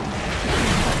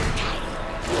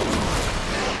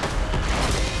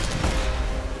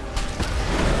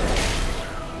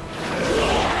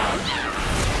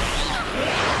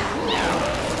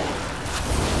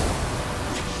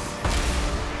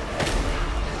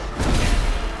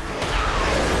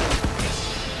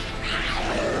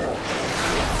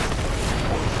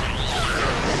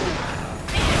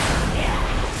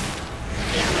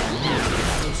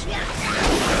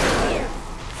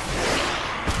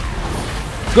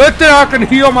 Good thing I can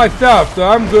heal myself, so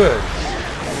I'm good.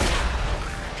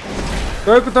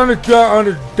 Focus on the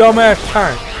dumbass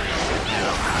tank.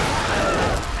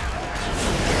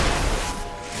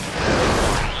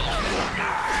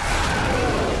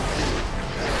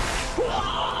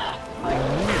 I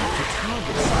need to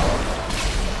target something.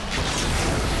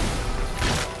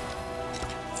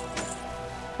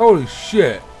 Holy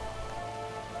shit.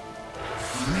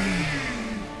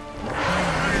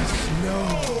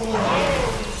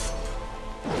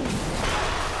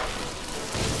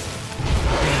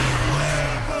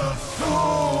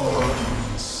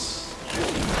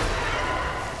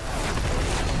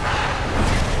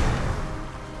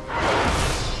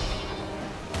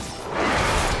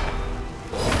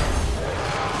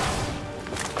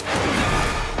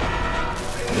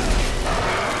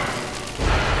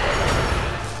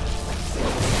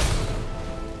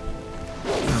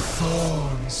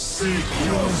 Seek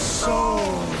your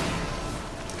soul.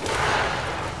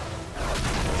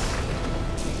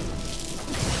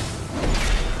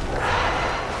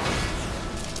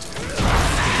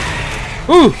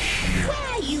 Ooh!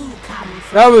 Where you come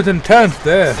from? That was intense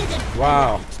there.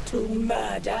 Wow. To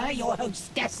murder your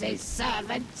hostess's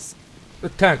servants? The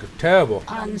tank is terrible.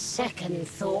 On second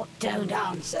thought, don't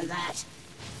answer that.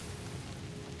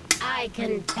 I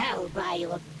can tell by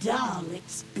your dull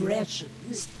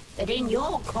expressions that in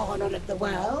your corner of the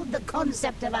world, the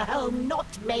concept of a home not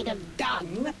made of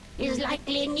dung is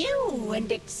likely new and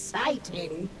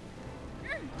exciting.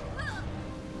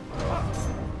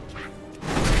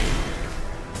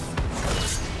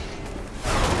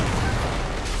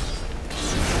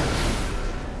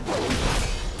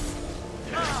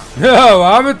 No,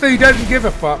 obviously he doesn't give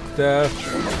a fuck there.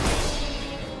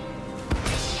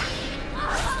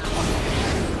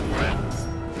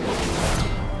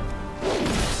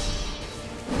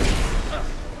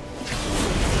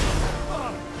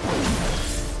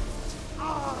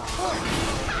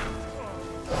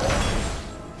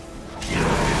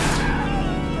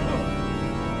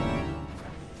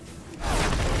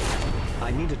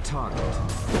 I need a target.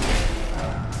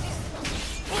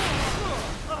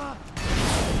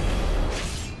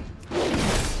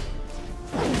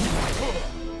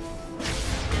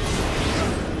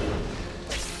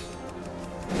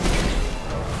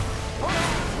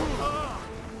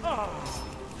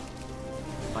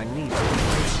 I need a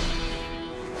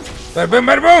Bada boom,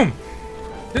 bada boom!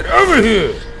 Get over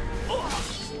here!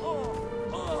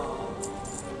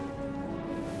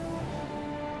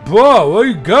 Bro, where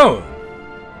you going?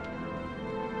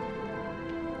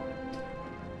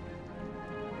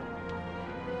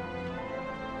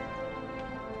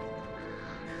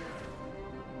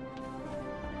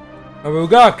 I mean, we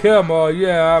gotta kill them all,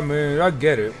 yeah, I mean, I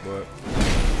get it, but...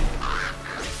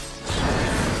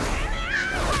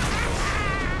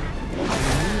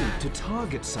 to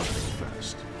target something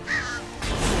first.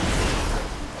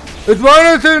 It's one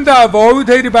of the things that I've always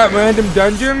hated about random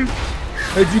dungeons.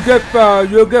 Is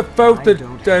you'll get folks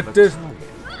that just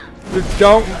just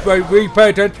don't like really pay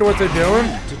attention to what they're doing.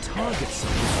 To target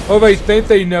something. Or they think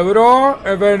they know it all,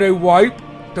 and then they wipe,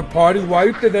 the party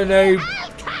wiped, and then they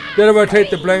don't take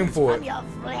the blame for it. Your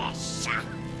flesh.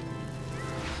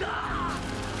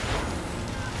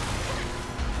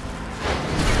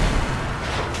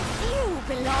 You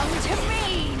belong to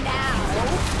me now.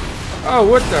 Oh,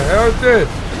 what the hell is this?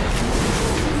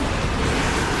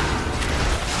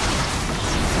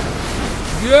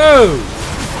 Yo!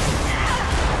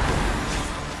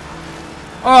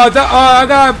 Oh,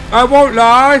 I won't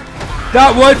lie,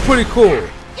 that was pretty cool.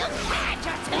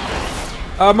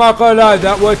 I'm not gonna lie,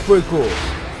 that was pretty cool.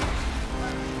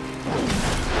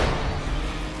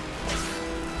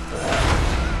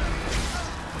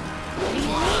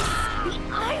 Release the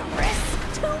iris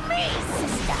to me,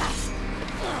 sister.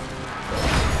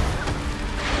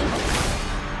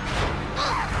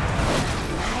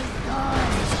 My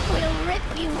thorns will rip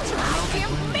you to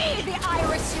Give me the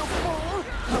iris, you fool!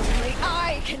 Only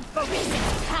I can focus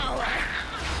its power.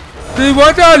 See,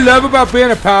 what I love about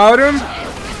being a paladin,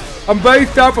 I'm very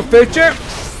self-efficient,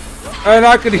 and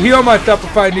I can heal myself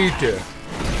if I need to.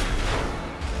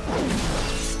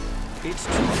 It's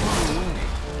too far away.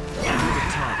 Near the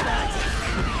target.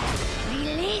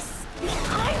 Release the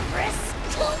iris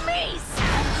to me,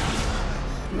 son.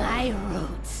 My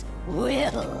roots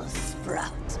will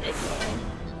sprout again.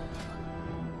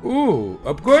 Ooh,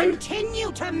 upgrade?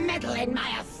 Continue to meddle in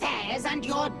my affairs, and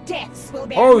your deaths will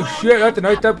be. Oh shit, that's a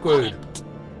nice upgrade.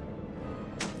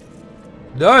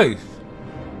 Nice.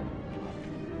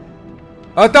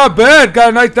 That's not bad. Got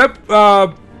a nice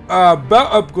belt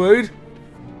upgrade.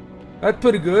 That's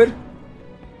pretty good.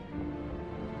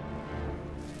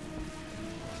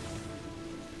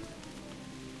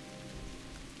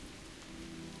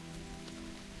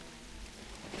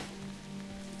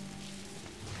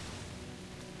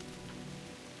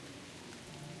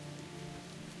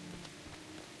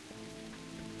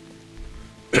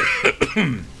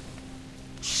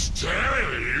 Stay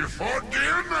for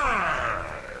dinner!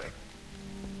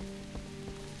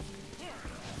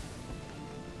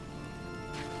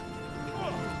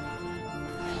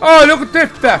 Oh, look at this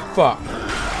fat fuck.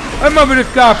 I remember this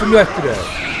guy from yesterday.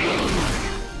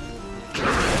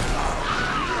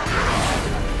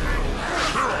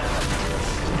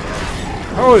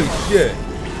 Holy shit.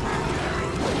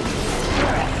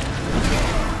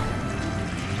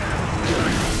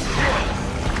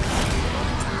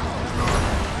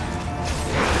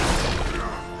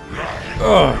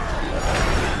 Ugh.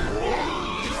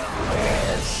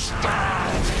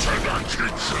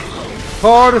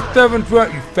 Call the 7th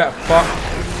rut, you fat fuck.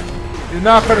 You're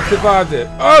not gonna survive this.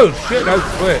 Oh shit, that was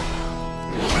quick.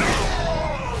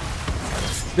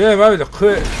 Damn, that was a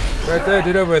crit. Right there,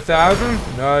 did over 1,000.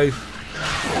 Nice.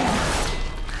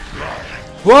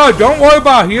 Whoa, don't worry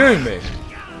about healing me.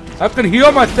 I can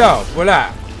heal myself.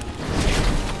 Relax.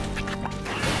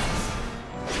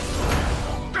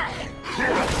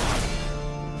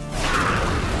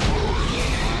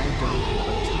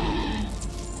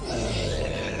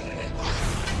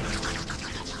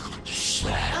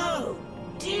 Oh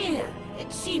dear!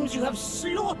 It seems you have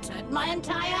slaughtered my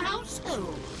entire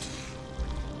household.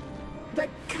 The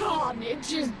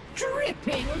carnage is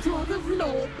dripping through the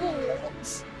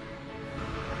floorboards.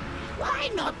 Why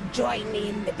not join me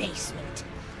in the basement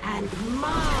and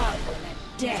marvel at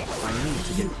death? I need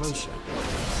to get closer.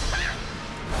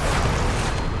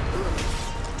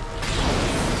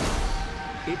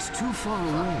 It's too far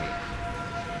away.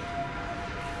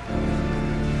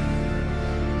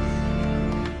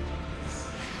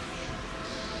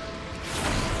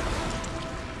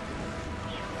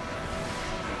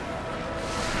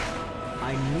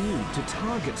 I need to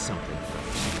target something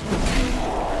first.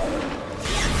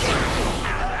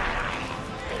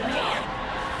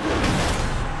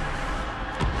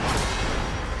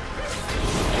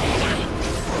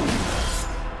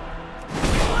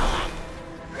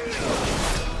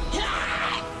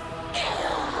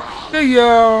 Hey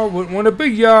y'all, wouldn't want to be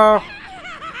y'all.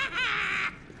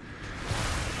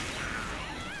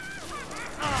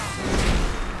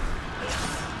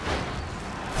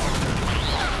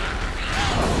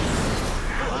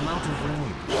 I'm out of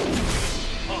range.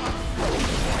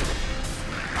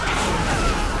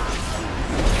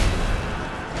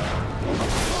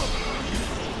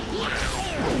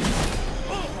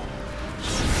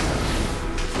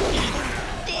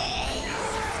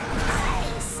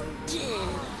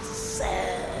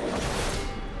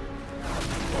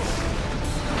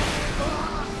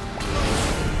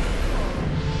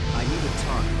 I need a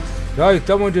target. Nice,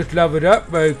 someone just leveled up.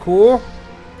 Very cool.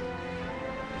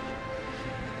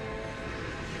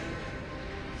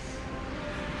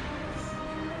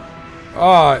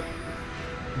 Alright.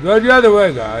 Go the other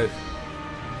way, guys.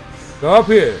 Go up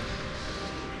here.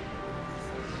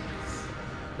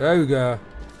 There we go.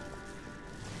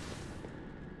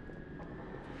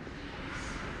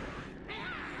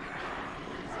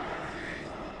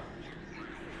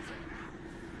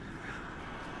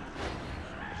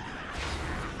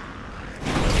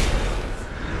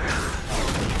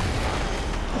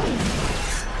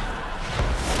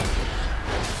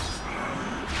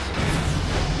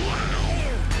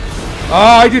 Oh,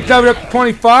 I just leveled up to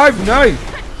 25. Nice.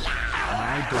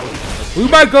 We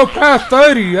might go past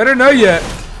 30. I don't know yet.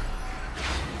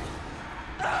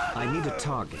 I need a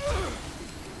target.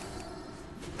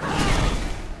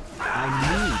 I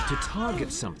need to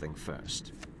target something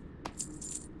first.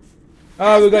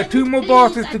 Oh, we got 2 more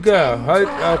bosses to go.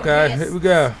 Okay, here we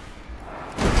go.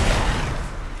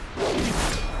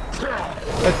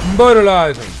 Let's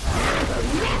brutalize him.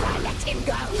 Never let him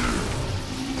go.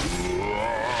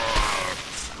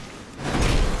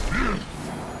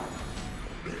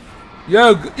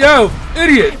 Yo,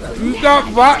 idiot! You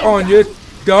got bot on you.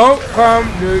 Don't come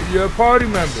near your party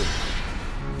members.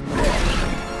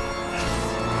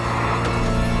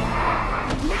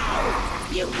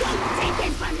 You won't take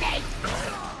it from me.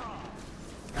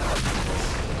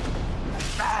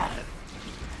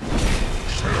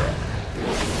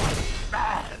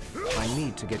 I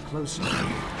need to get closer.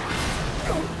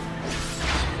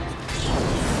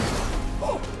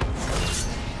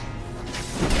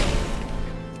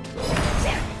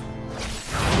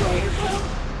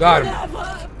 Got him.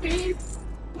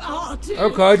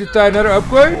 Okay, just got another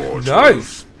upgrade.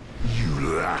 Nice.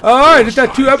 Alright, just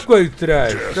got 2 upgrades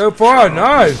today. So far,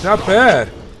 nice. Not bad.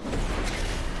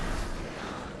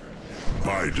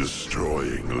 By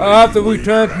destroying I'll have to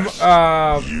return from,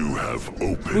 you have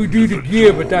opened redo the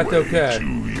gear, but that's okay.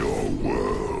 to your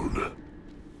world.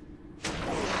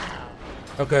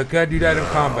 Okay, can't do that in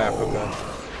combat. Okay.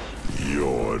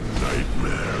 Your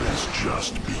nightmare is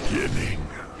just beginning.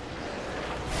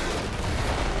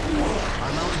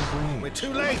 I'm out of range. We're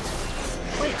too late.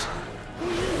 Wait.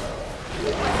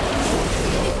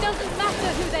 It doesn't matter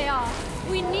who they are.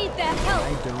 We need their help.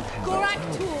 I don't have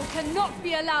Gorak Tool cannot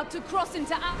be allowed to cross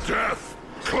into our... Death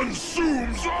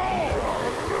consumes all!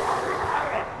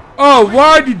 Oh,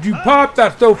 why did you pop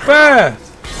that so fast?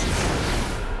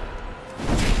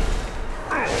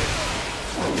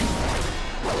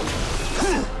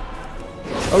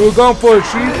 Are we going for a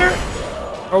achievement?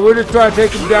 Or we're just trying to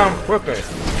take him down quicker?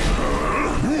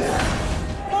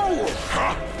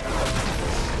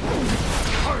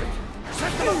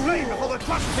 Set them aflame before the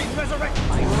trust team resurrects.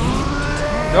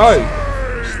 Nice.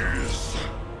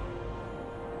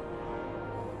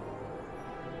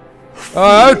 Oh,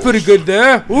 that was pretty good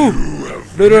there. Ooh,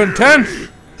 little intense.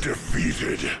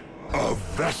 Defeated a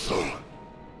vessel.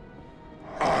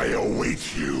 I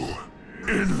await you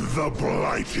in the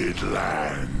Blighted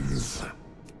Lands.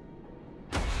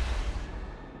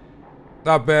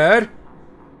 Not bad.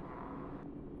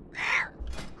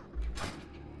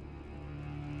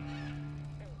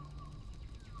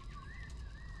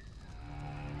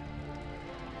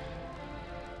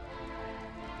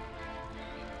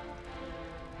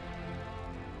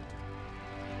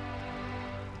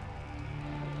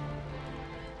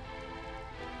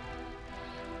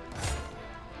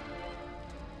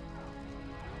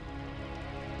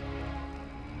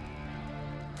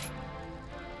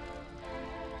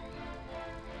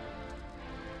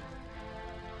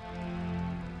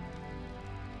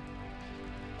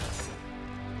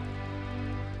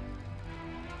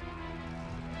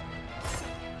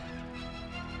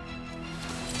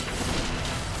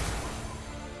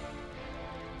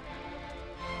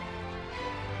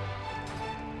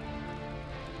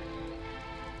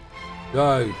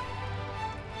 Nice.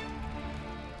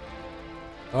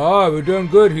 Oh, we're doing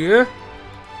good here.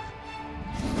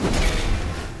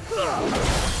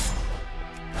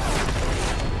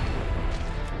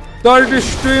 Started this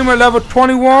stream at level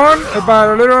 21,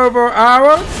 about a little over an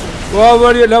hour. We're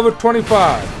already at level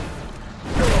 25.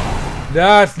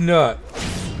 That's nuts.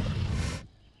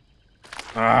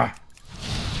 I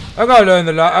gotta learn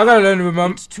the I gotta learn to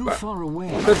remember. It's too far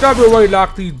away. Let's probably already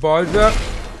lock these bars up.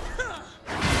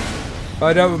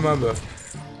 I don't remember.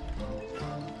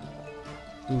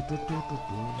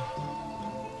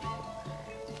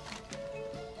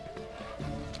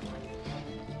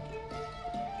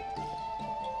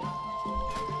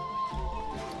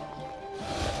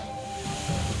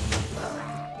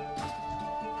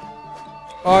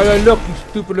 Alright, look, you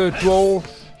stupid little trolls.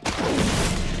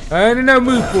 I ain't in that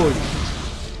mood for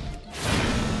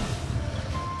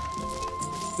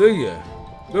you. See ya.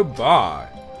 Goodbye.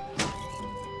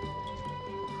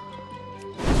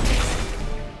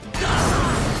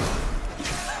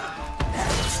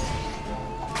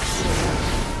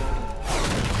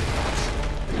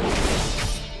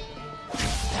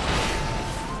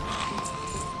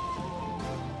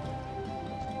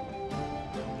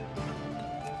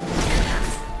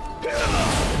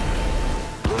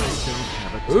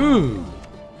 Ooh.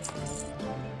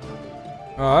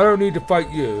 Oh, I don't need to fight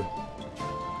you.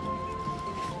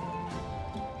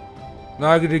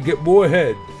 Now I get to get more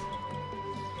heads.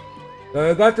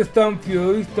 I got the Stun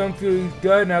Fury. Stun Fury's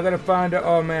dead. Now I gotta find the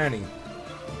Armani.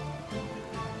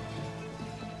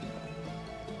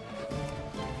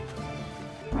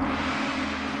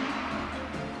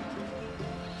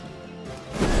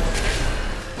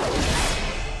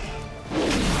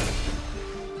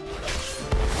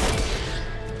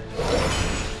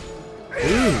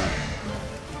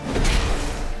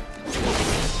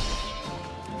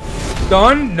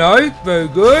 Done. Nice. Very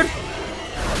good.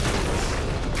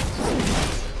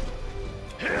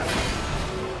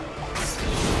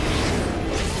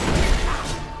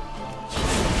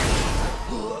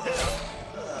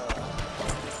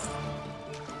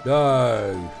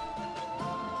 Nice.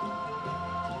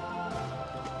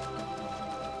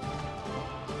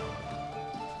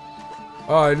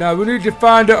 Alright, now we need to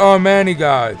find the Armani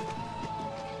guys.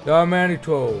 The Armani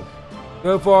trolls.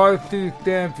 So far, let's see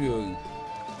Stan Fury.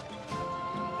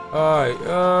 Alright,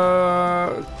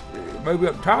 maybe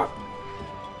up top?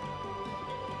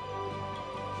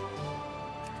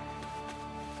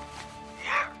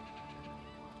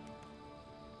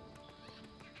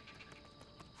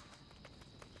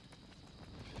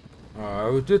 Alright, I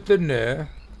was just in there.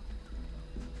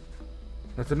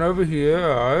 Nothing over here,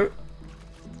 alright.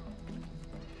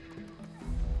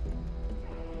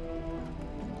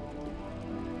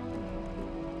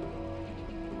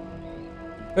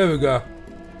 There we go.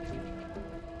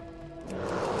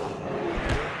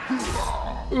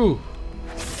 Ooh.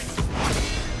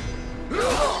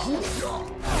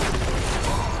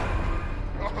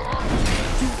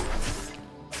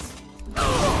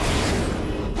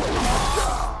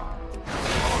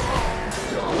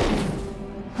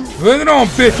 Bring it on,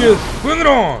 bitches! Bring it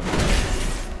on!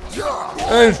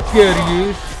 I ain't scared of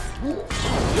you.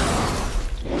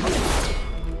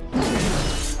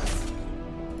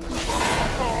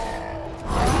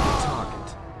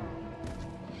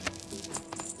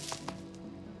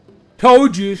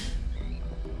 Told you.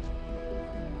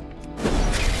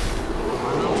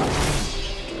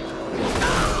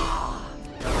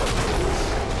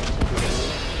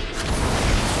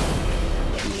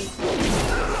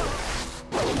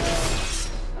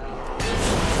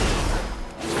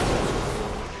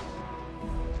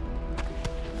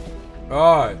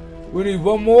 Alright, we need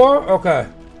one more? Okay.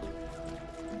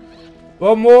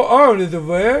 One more. Oh, there's a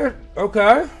rare.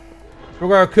 Okay. We're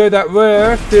gonna kill that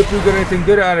rare, see if we get anything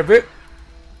good out of it.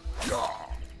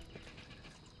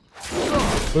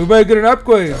 We may get an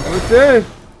upgrade. What's this?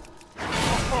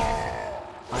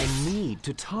 I need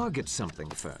to target something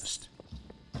first.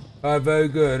 Alright, very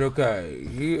good. Okay.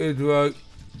 He is right.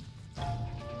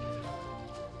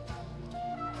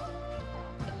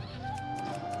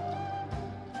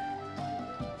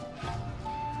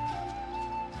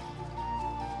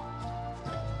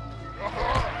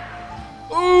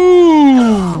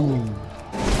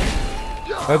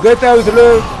 I guess that was a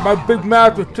little, my big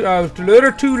mouth was a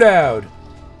little too loud.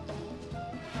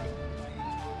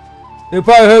 They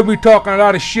probably heard me talking a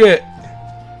lot of shit.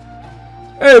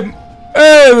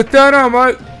 Hey, what's going on,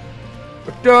 Mike?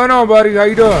 What's going on, buddy? How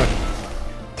you doing?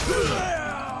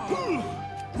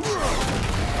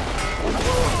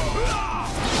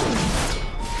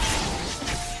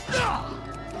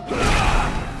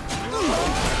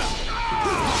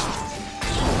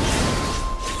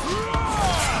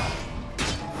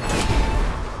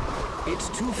 It's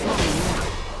too far away.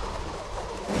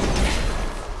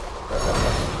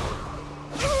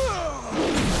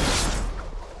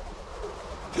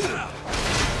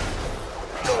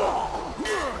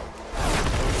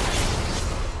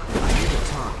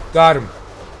 Got him.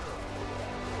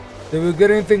 Did we get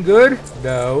anything good?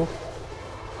 No.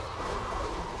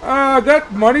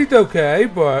 That money's okay,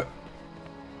 but...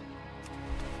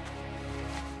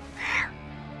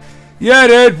 Yeah,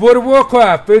 it is. World of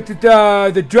Warcraft. It's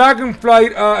the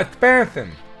Dragonflight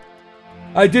expansion.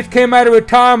 I just came out of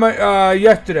retirement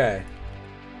yesterday.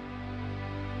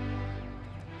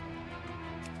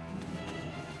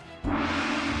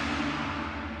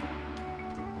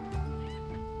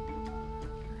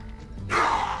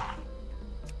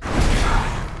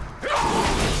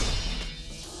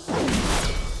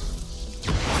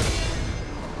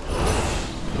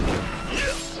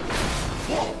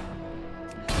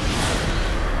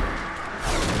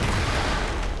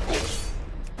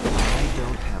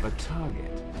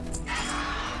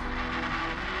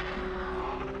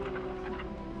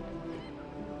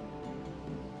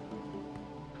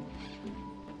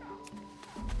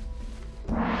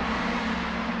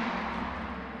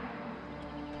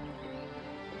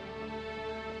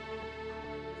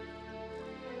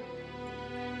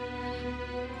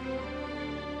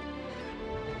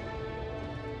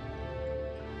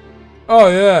 Oh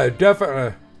yeah,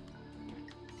 definitely.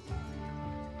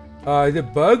 Is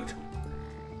it bugged?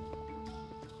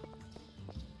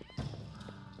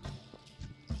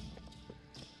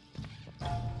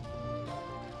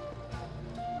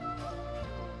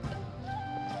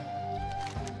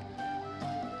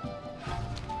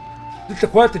 The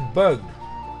quest is bugged.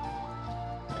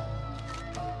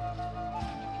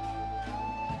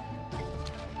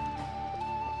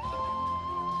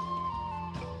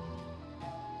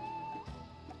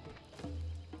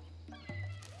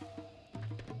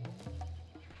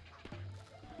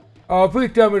 Oh,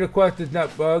 please tell me the quest is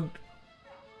not bugged.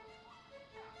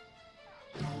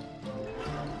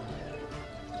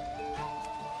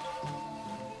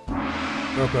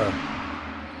 Okay.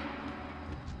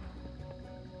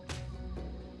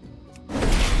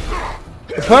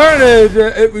 Apparently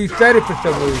it reset it for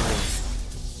some reason.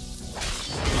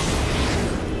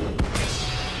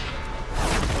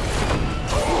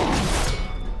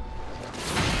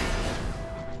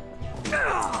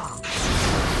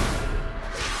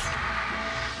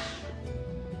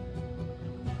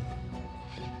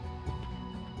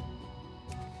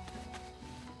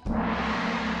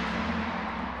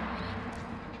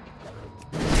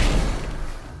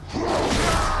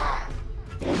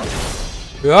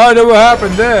 Yeah, I know what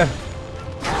happened there.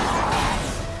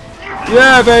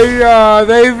 Yeah,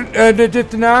 they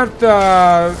just announced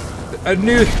a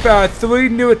new 3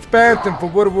 new expansions for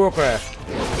World of Warcraft.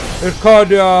 It's called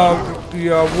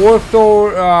the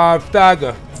Warsaw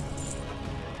Saga.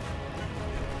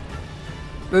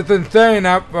 It's insane,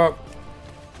 but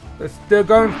it's still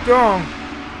going strong.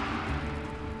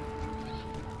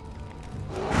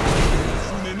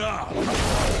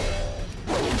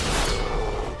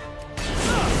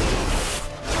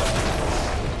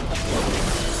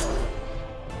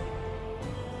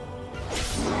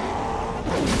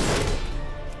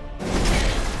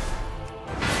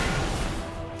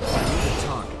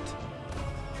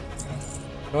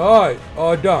 Alright,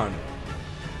 all done.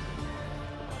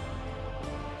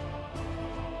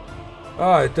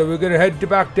 Alright, so we're gonna head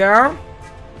back down.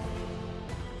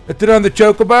 Is it on the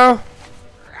chocobo?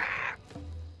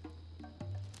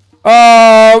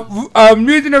 I'm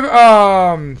using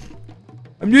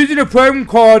a program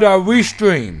called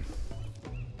Restream.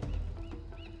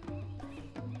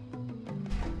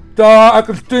 So I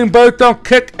can stream both on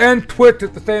Kick and Twitch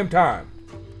at the same time.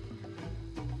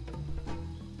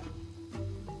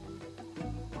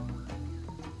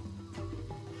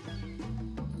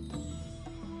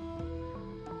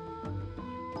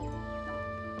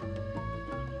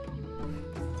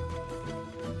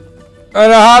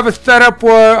 And I have a setup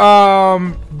where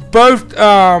both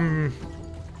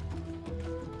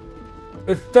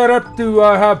it's set up to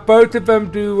have both of them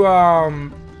do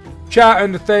chat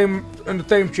in the same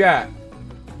chat.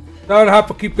 So I don't have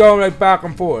to keep going like back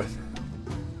and forth.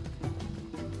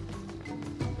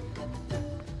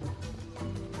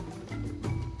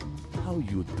 How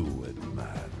you doing,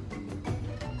 man?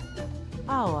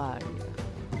 How are you?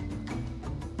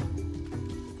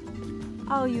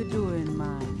 How you doing,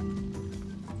 man?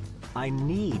 I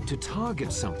need to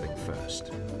target something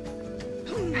first.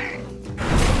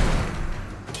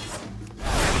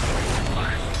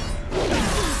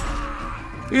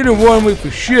 You done won me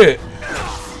for shit.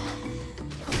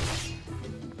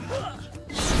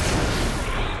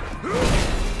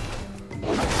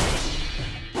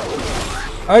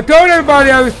 I told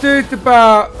everybody I was serious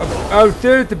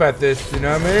about this, you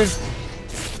know what I mean?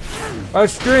 I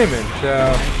was streaming,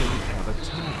 so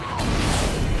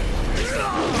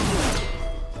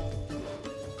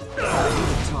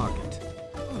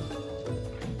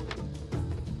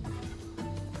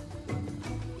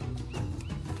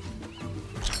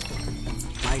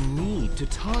to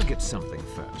target something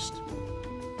first.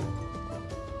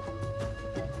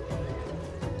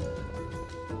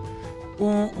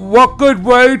 What good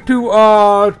way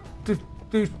to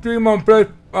stream on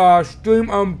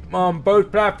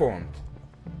both platforms?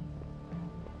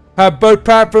 Have both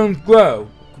platforms grow.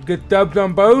 Get dubs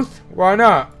on both? Why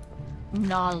not?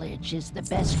 Knowledge is the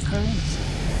best currency.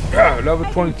 Yeah, level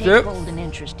I 26. think hold an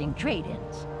interesting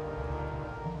trade-ins.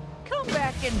 Come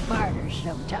back and barter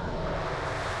sometime.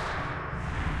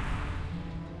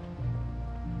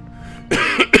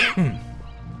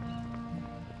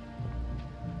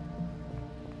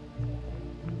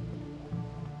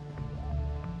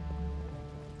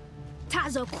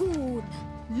 That's a cool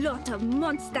lot of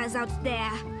monsters out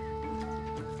there.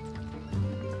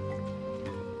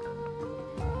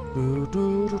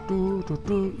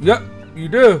 Yep, you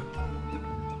do.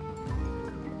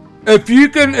 If you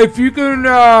can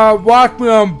watch me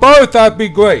on both, that'd be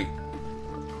great.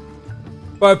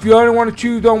 But if you only want to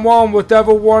choose on one,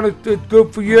 whatever one is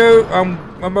good for you,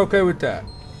 I'm okay with that.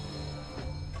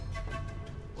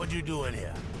 What you doing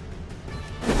here?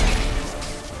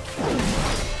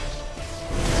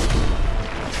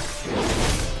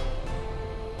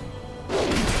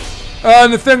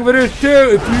 And the thing of it is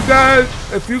too,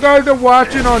 if you guys are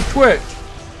watching on Twitch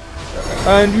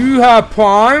and you have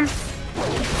Prime,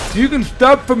 you can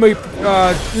sub for me.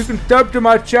 You can sub to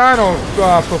my channel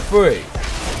for free.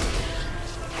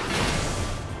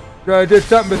 So just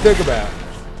something to think about.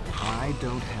 I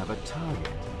don't have a target.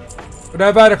 But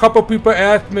I've had a couple people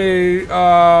ask me.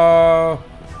 I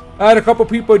had a couple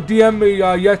people DM me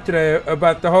yesterday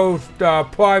about the whole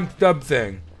Prime sub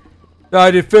thing. So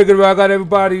I just figured I got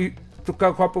everybody. Took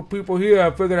a couple people here. I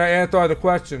figured I'd answer all the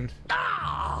questions.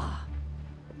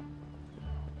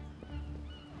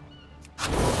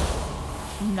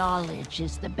 Knowledge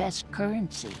is the best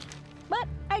currency, but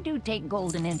I do take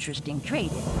gold and interest in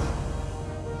trading.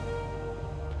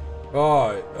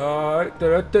 Alright,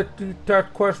 did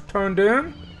that quest turned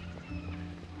in?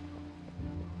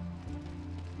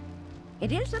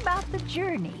 It is about the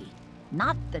journey,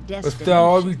 not the destination. Let's sell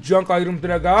all these junk items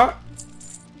that I got.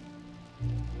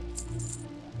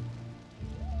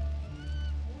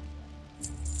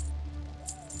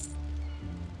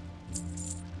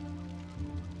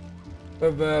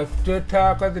 Of a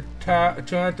attack has a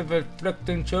chance of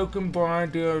inflicting choking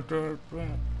blind.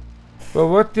 But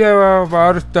what the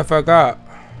other stuff I got?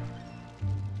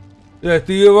 Yeah,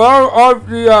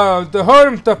 the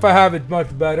hardened stuff I have is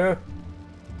much better.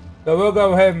 So we'll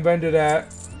go ahead and render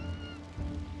that.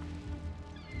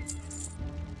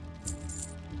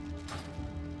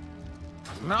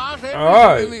 Not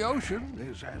everything in the ocean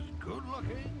is as good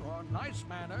looking or nice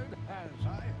mannered as I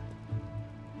am.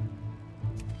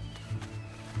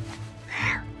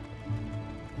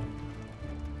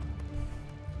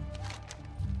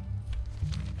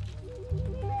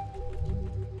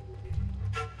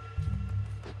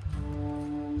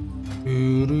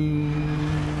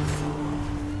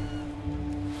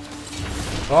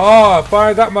 Oh, I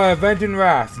finally got my Avenging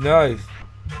Wrath. Nice.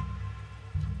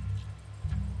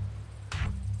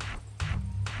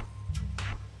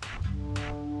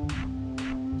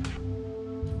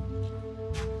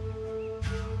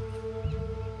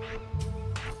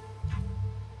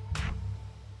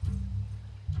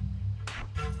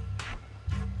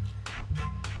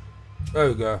 There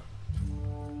we go.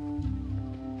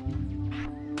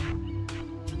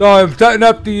 So I'm setting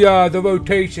up the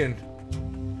rotation.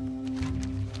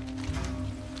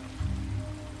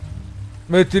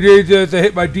 Makes it easier to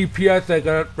hit my DPS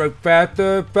like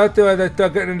faster as I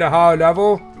start getting into higher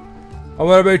level. I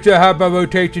want to make sure I have my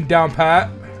rotation down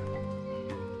pat.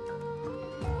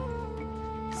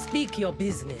 Speak your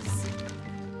business.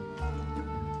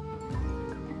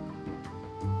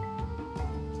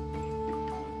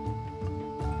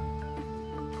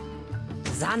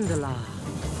 Zandala,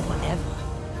 forever.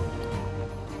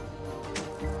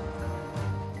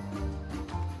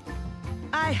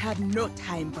 I had no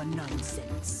time for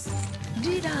nonsense.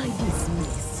 Did I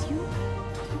dismiss you?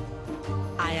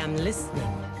 I am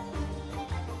listening.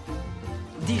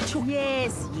 Did you?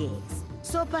 Yes, yes.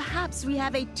 So perhaps we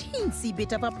have a teensy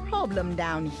bit of a problem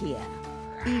down here.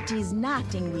 It is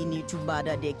nothing we need to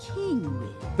bother the king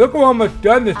with. Look how much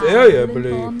done this area, I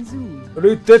believe. At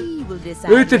least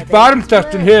this bottom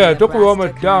section here. Look how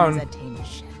much done.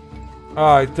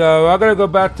 Alright, so I gotta go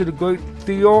back to the Great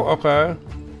Seal. Okay.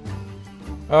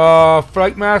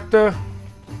 Flight Master.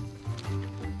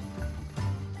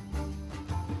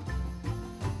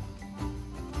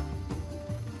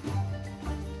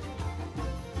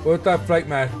 Where's that Flight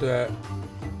Master at?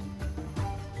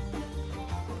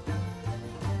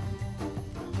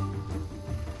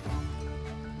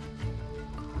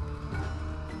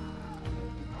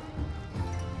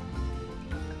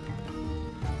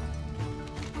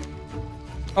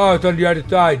 Oh, it's on the other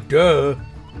side, duh.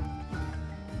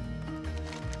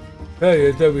 Hey,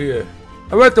 it's over here.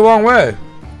 I went the wrong way.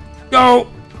 Go!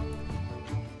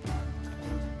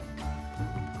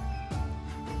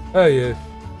 There he is.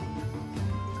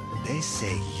 They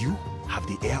say you have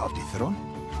the heir of the throne?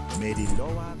 May the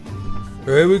lower...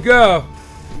 Here we go.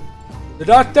 The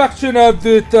last section of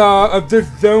this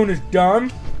zone is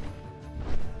done.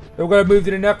 So we're gonna move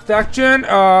to the next section.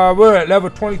 We're at level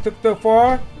 26 so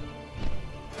far.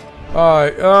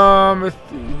 Alright, let's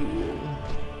see here.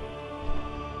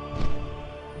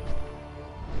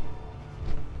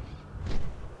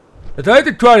 I'd like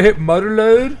to try to hit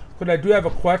Motherlode, because I do have a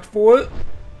quest for it.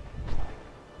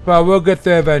 But we'll get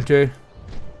there eventually.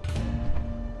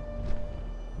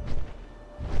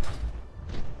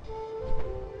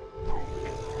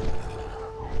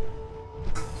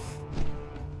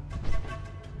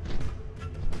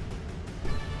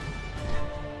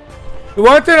 The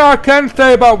one thing I can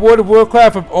say about World of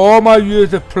Warcraft of all my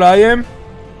years of playing,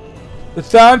 the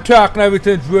soundtrack and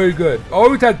everything's really good.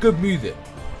 Always had good music.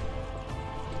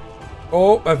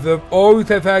 Always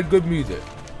have had good music.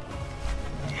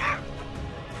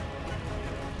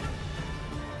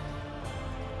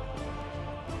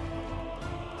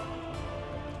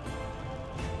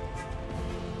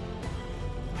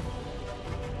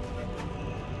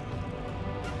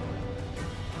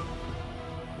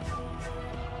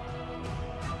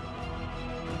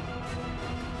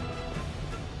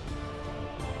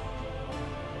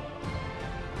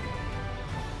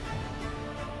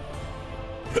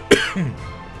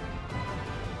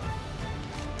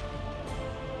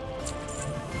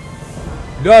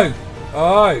 Nice.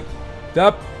 Alright.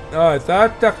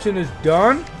 That section is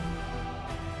done.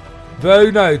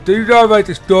 Very nice. These are like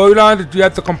the storylines that you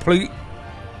have to complete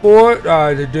for it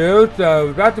to do.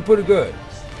 So that's pretty good.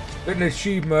 Getting an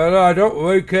achievement. I don't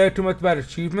really care too much about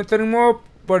achievements anymore,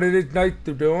 but it is nice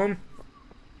to do them.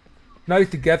 Nice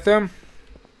to get them.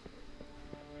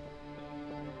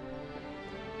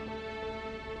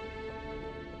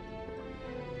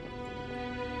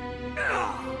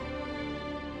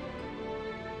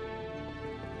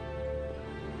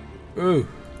 Ooh.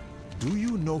 Do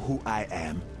you know who I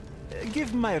am?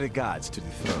 Give my regards to the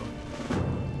throne.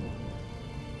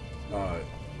 Alright.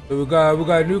 So we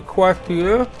got a new quest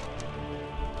here.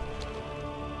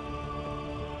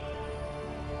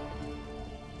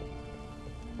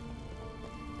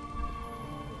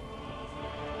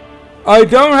 I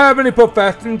don't have any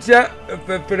professions yet.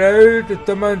 For those, if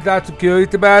someone's not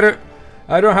curious about it,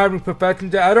 I don't have any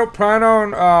professions yet. I don't plan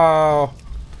on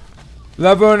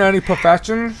leveling any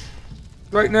professions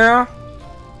right now.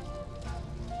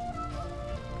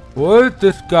 Where's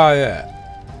this guy at?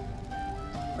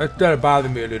 That's gotta bother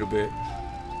me a little bit.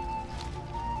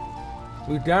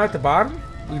 We down at the bottom?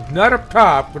 We're not up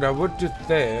top, but I was just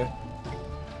there.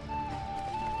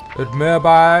 There's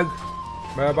mailbox,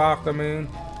 I mean.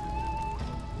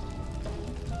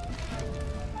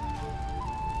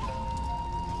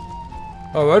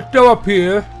 Oh, let's go up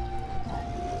here.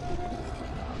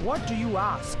 What do you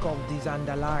ask of the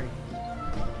Zandalari?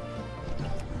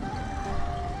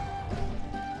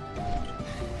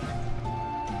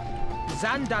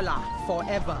 Zandala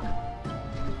forever.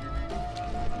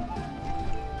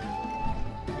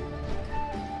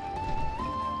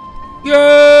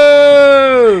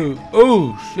 Yo!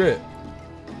 Oh shit.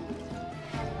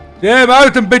 Damn, I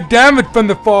was some big damage from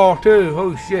the fall too.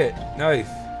 Oh shit. Nice.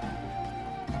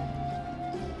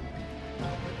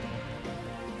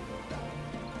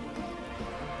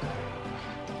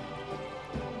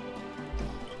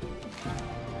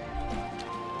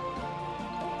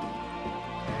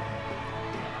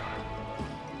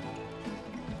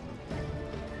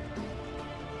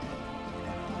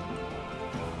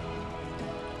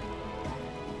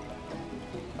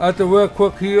 I have to work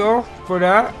quick heal for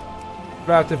that.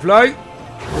 Rapid flight.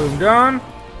 Boom down.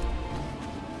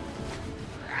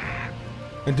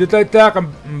 And just like that,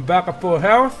 I'm back at full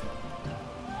health.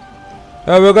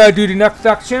 We're gonna do the next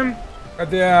section of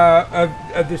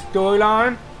the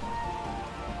storyline.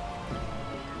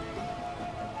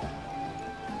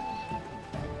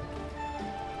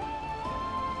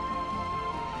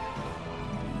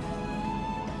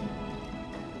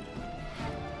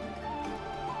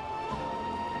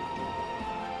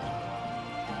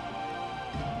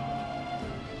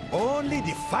 Only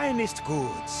the finest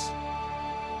goods.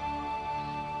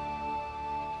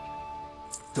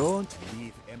 Don't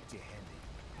leave empty-handed.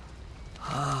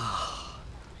 Ah,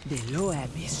 the Loab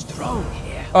is strong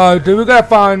here. Do we gotta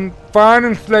find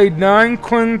and slay 9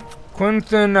 quins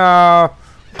and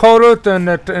Kodos and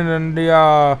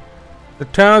the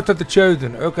towns of the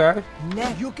chosen. Okay.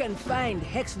 You can find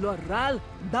Hex Lord Ral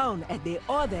down at the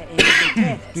other end of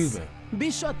the terrace.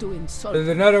 Be sure to insult. There's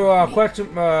another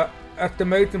question.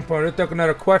 Estimation point. Let's take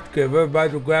another quest giver.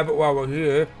 Everybody will grab it while we're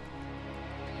here.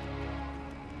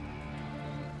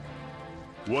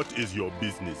 What is your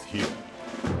business here?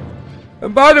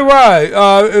 And by the way,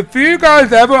 if you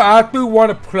guys ever actually want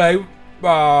to play,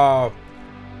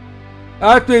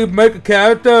 actually make a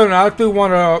character and actually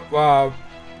want to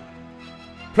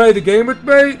play the game with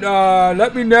me,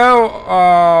 let me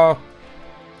know.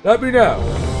 Let me know.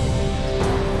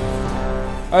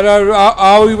 And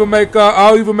I'll even make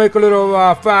a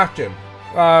little faction.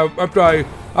 I'm sorry,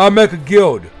 I'll make a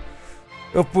guild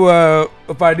if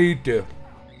I need to.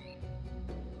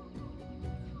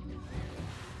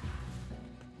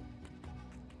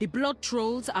 The blood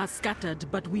trolls are scattered,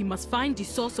 but we must find the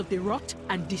source of the rot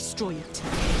and destroy it.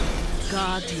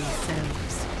 Guard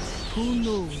yourselves. Who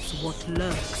knows what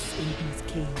lurks in these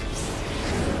caves?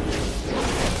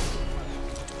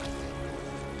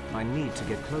 I need to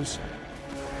get closer.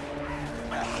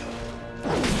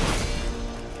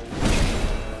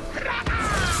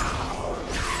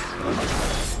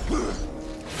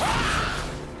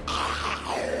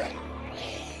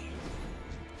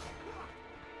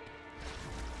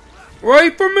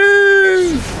 Wait for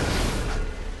me!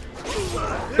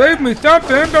 Save me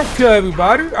something, don't kill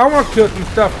everybody. I want to kill some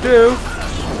stuff too.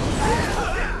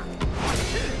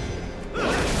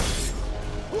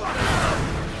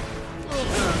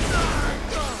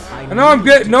 I know I'm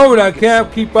getting old, I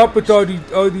can't keep up with all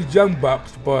these young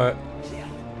bucks, but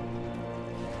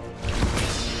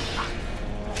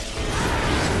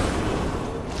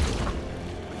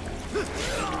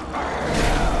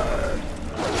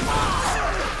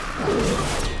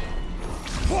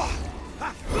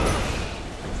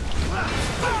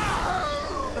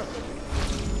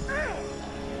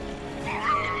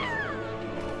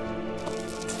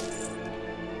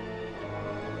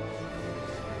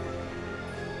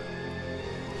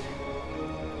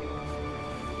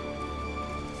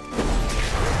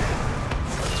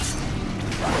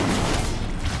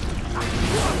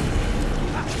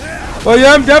well,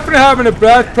 yeah, I'm definitely having a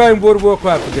blast playing World of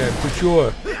Warcraft again, for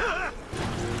sure.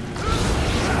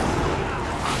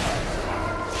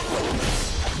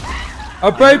 I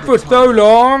played for so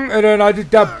long, and then I just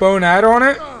got burned out on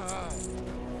it.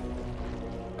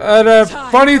 And the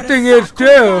funny thing is,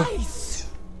 too,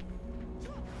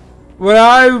 when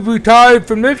I retired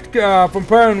from this, from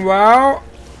playing WoW,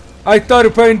 I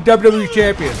started playing WWE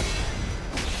Champion.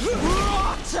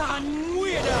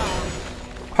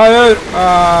 Chaotic,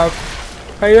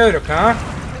 huh?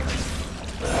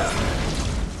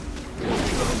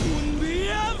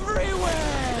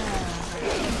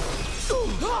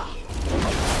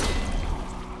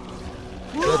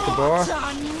 That's the bar.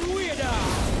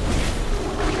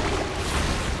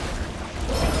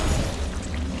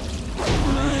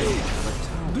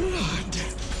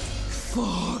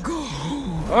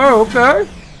 Oh, okay.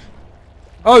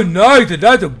 Oh, nice.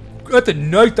 That's a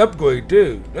nice upgrade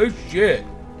too. No shit.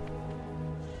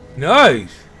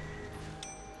 Nice.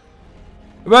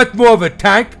 That's more of a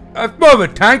tank. That's more of a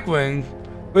tank wing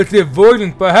with the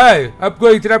avoidance. But hey,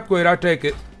 upgrade's an upgrade. I'll take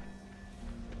it.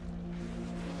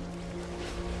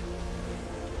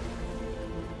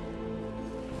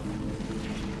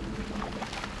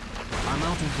 I'm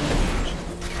out of range.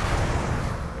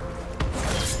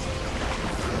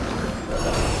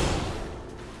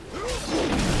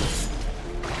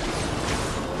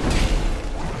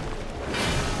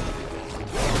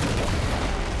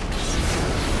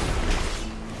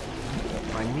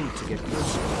 I need to get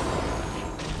closer.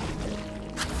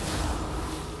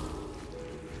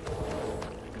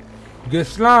 Get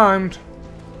slimed.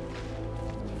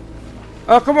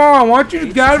 Oh, come on. Why don't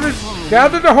you gather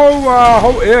the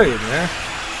whole area, man?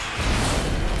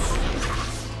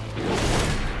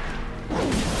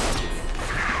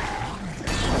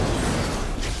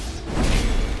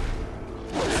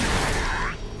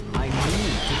 I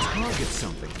need to target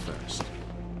something first.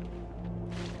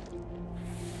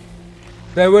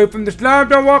 Stay away from the slime,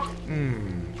 don't walk.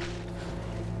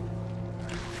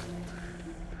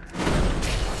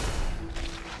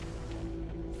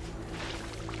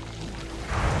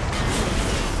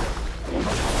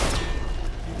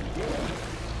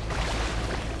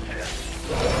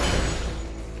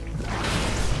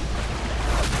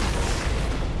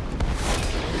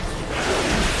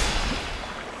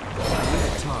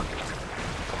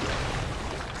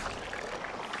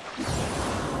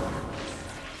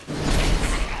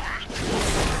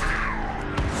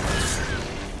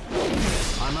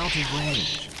 I'm out of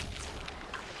range.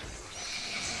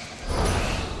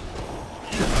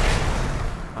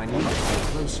 I need to get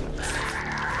closer.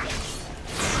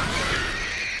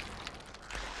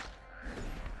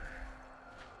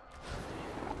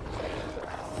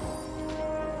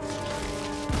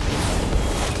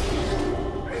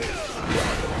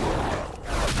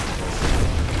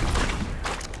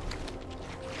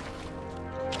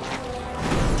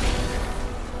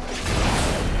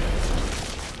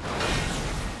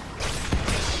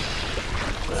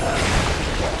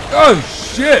 Oh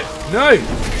shit! Nice.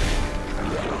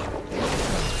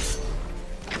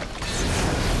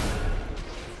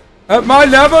 At my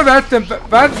level, that's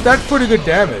pretty good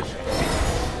damage.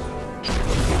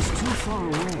 It's too far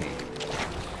away.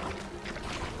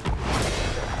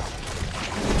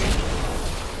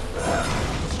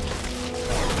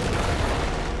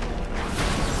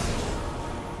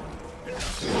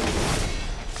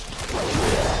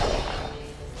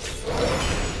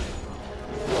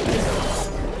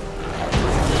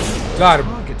 Got him.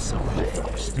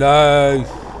 Nice.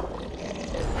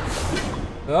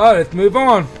 Alright, let's move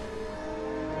on.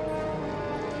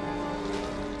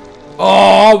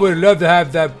 Oh, I would love to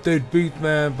have that dude beat,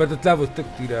 man, but it's level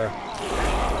 60 there.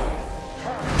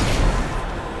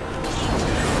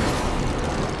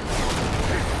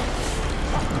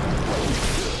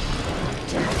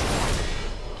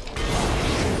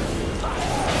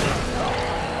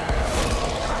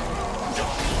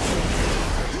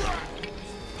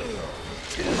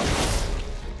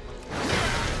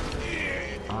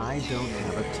 I don't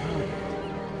have a target.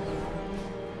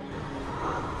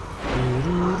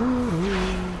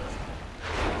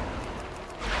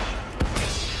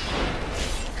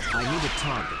 I need a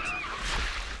target.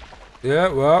 Yeah,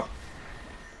 well,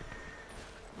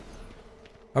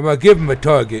 I'm gonna give him a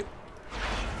target.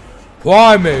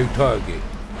 Primary target.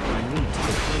 I need to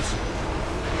replace it.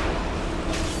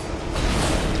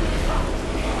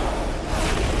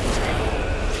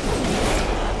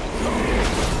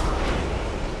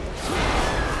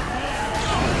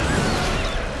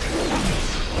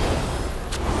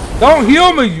 Don't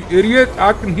heal me, you idiot!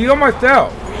 I can heal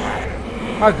myself.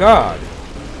 My God.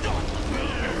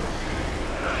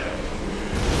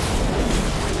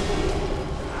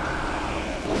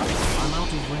 I'm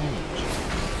out of range.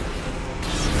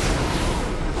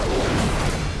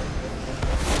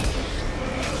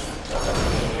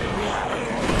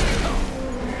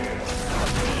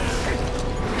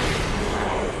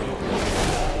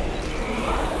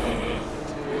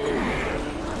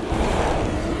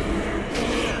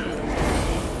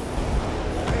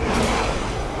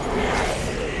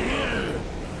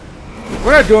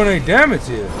 We're not doing any damage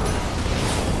here.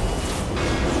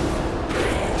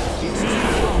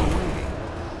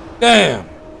 Damn.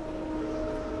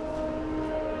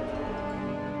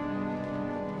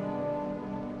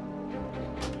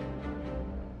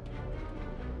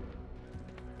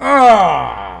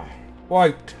 Ah,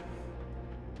 wiped.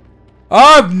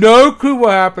 I have no clue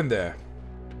what happened there.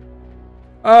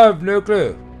 I have no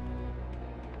clue.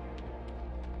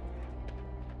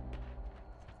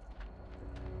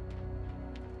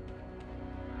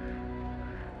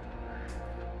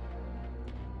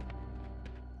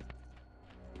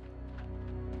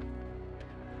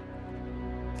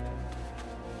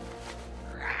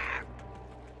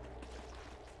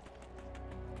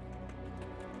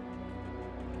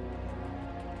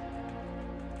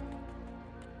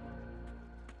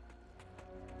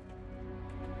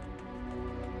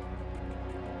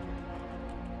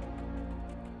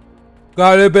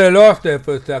 Got a little bit lost there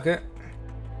for a second.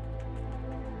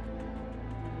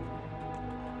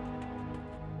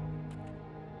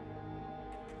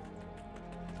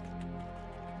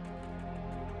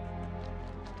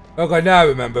 Okay, now I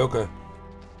remember, okay.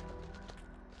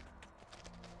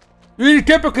 Really,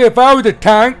 typically, if I was a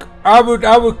tank, I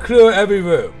would clear every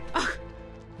room.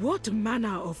 What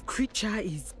manner of creature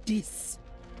is this?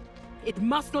 It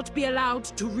must not be allowed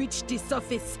to reach the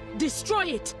surface. Destroy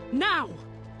it, now!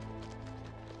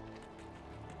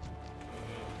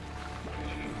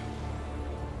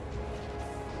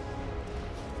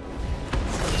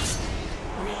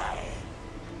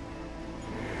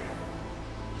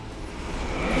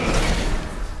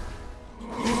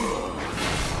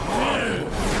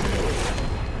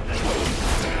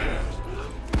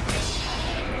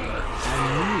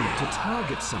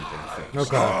 Target something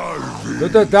first. Okay.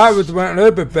 Looked like that went a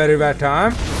little bit better that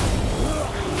time.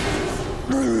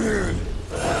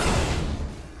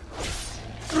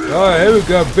 Oh, here we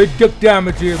go. Big dick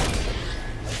damage here.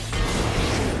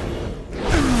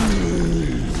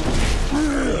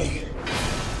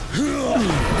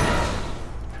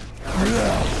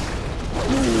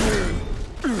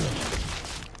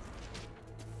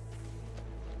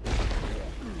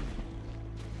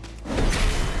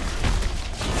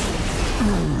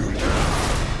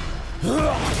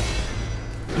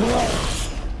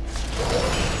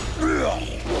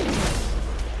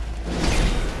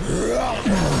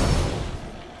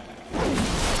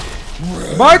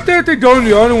 I think they're doing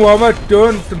the only one that's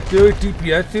doing some serious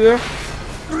DPS here.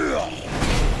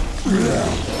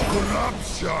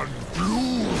 Corruption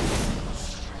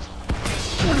blooms.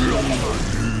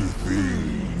 Living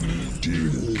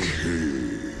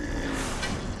decay.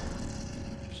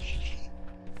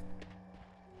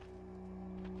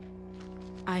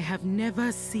 I have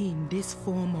never seen this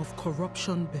form of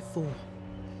corruption before.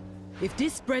 If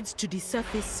this spreads to the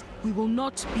surface, we will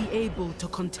not be able to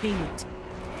contain it.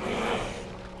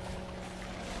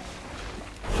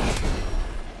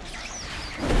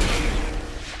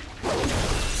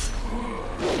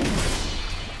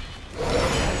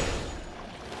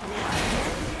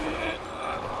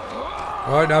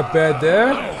 Alright, not bad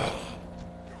there.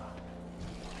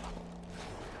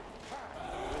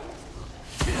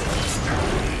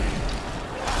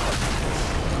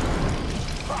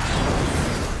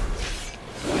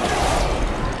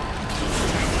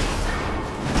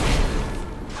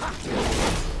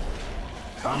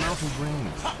 I'm out of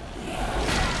range.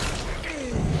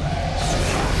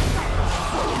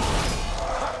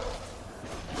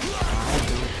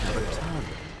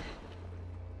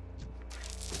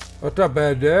 What's up,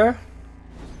 bad there?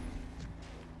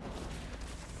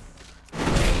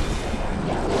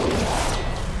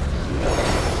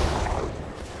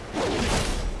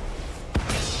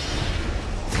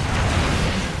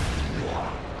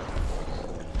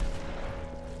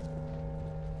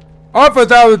 I thought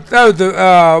that was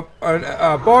a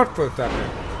boss for a second.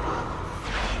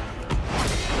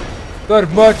 Thought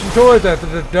as much towards that,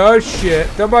 that it does shit.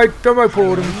 Somebody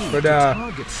pulled him, but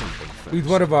he's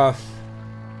one of us.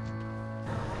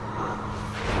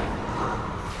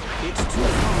 It's too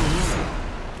far away.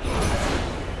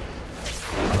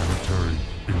 Planetary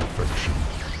infection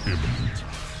imminent.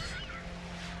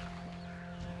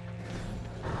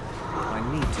 I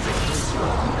need to get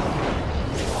closer.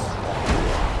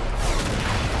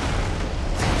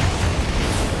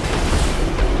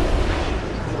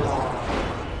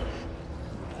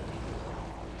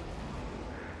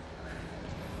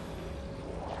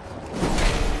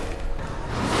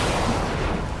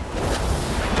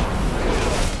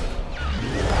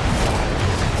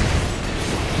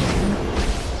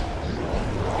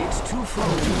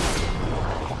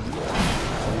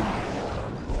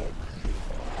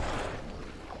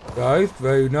 Nice,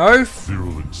 very nice.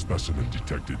 Virulent specimen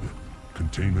detected.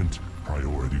 Containment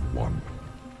priority 1.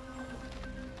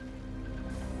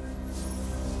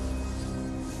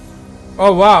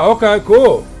 Oh wow, okay,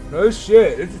 cool. No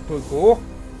shit, this is pretty cool.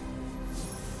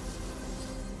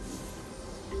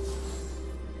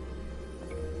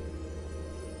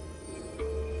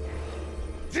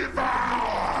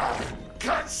 Devour!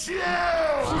 Consume!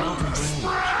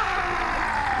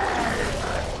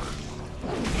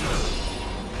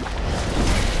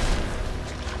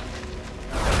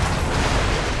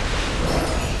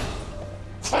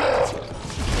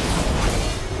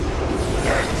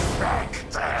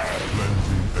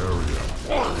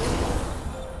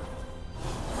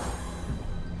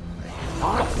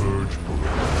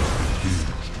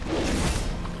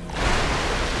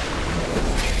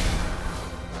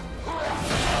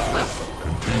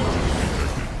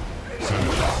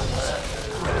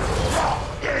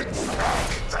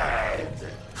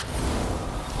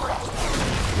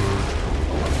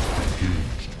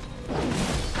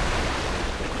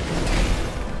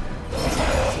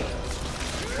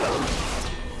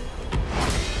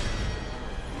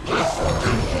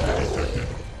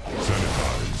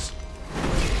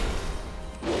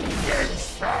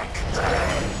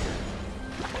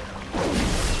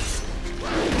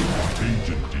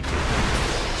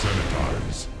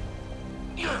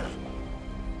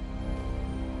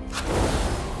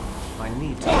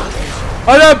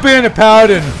 I love being a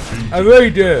paladin. I really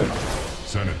do.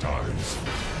 Sanitize.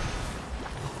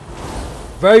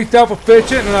 Very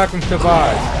self-efficient and I can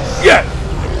survive. Yeah!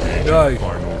 Nice.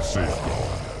 Final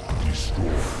safeguard. Destroy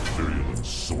virulent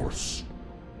source.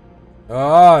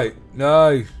 Alright,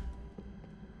 nice.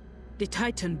 The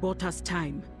Titan bought us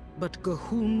time, but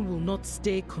Gahun will not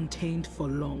stay contained for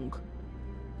long.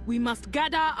 We must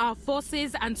gather our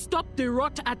forces and stop the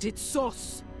rot at its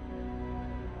source.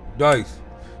 Nice.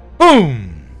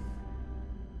 Boom!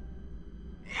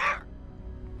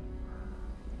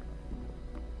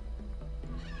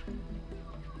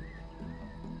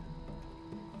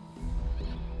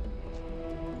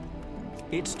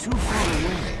 It's too far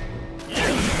away.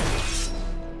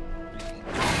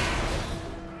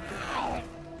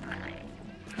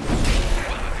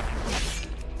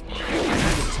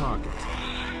 Target.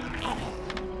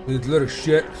 These little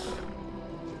shits.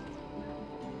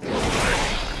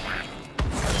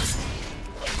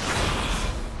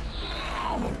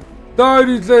 So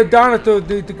these dinosaurs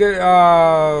need to get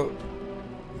are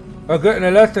getting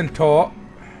a lesson taught.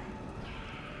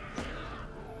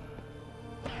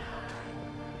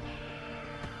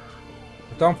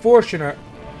 It's unfortunate.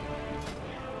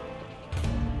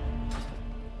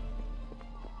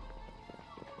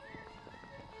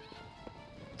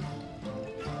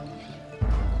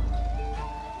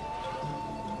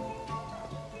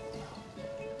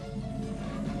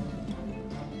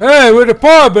 Hey, we're the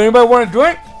pub. Anybody want a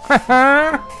drink?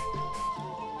 I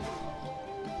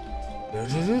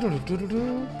need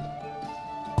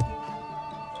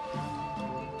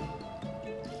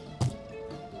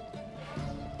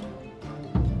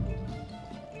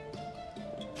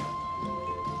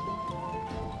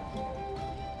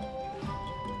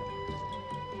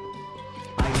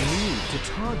to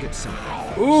target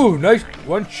something. Ooh, nice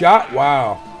one shot.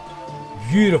 Wow.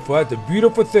 Beautiful. That's a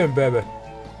beautiful thing, baby.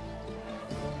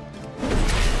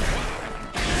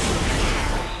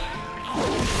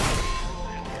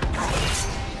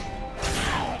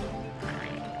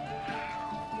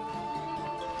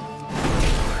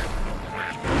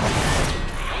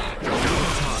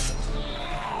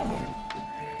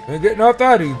 Ain't getting off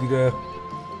that easy there.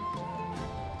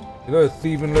 You little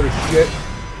thieving little shit.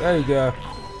 There you go.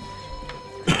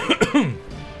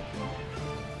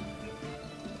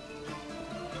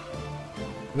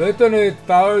 Let's only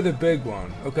follow the big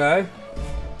one, okay?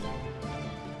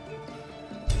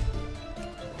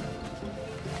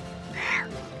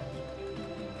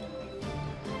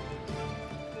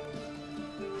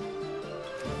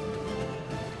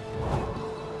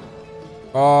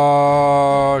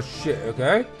 Oh shit,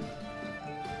 okay.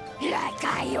 Like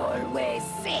I always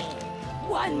say,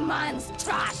 one man's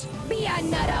trash be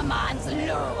another man's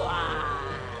lure.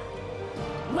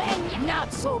 When you're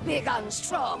not so big and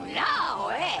strong now,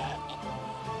 eh?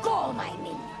 Go, my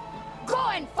minion. Go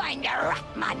and find the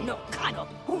rat man Nokano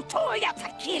who told you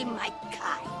to kill my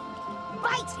kind.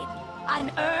 Fight him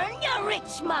and earn your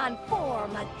rich man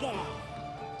form again.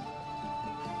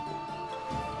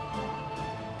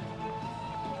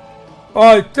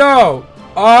 Alright, so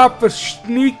I have to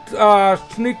sneak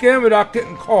in without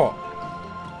getting caught.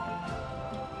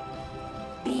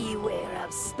 Beware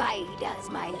of spiders,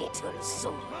 my little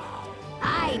soul.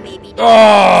 I may be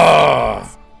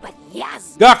but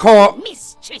Yasmin, got caught.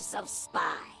 Mistress of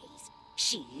spies.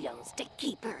 She loves to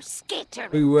keep her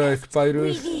skittering Beware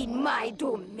spiders. within my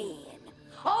domain,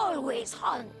 always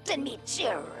haunting me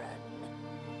children.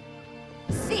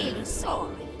 Silly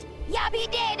sorry, ya be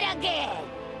dead again.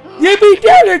 You be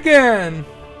dead again!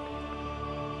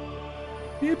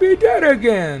 You be dead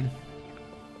again!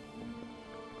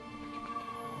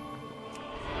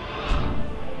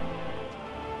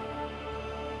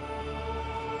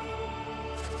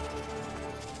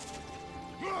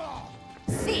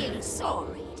 Silly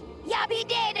sorry, ya be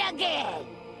dead again.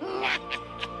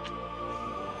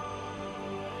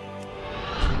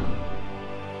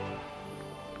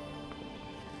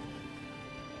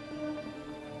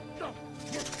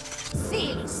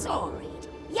 Silly sorry,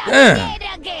 ya be dead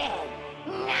again.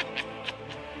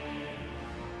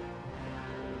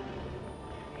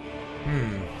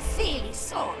 Silly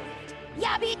sorry,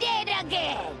 ya be dead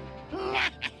again.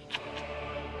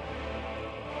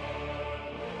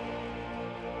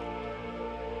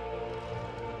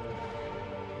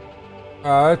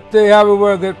 Let's see how we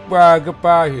will get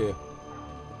by here.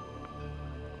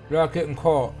 Without getting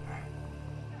caught.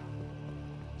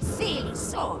 Silly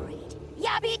sorry,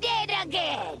 ya be dead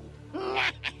again.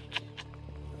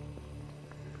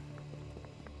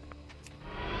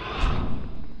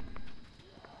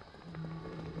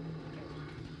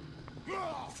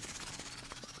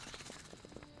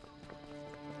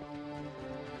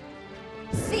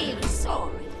 Silly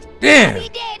sorry, damn. ya be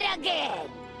dead again.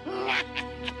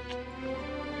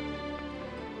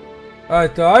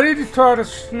 Alright, so I need to try to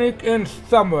sneak in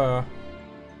somewhere.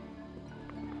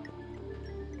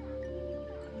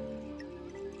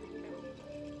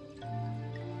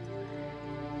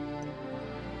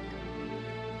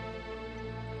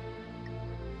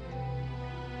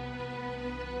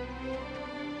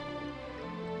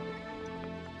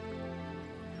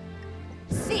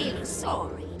 Silly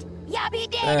sorry, ya be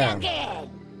dead Damn. again.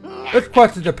 This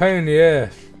quest is a pain in the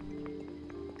ass.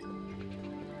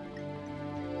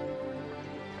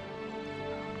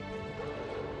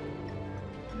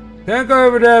 Can't go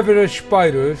over there for the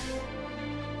spiders.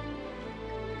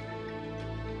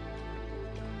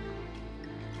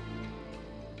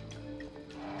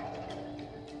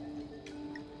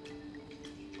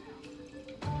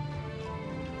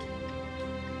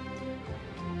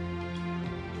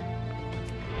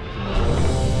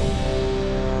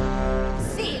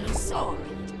 Silly sorry,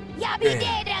 ya be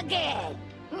dead again.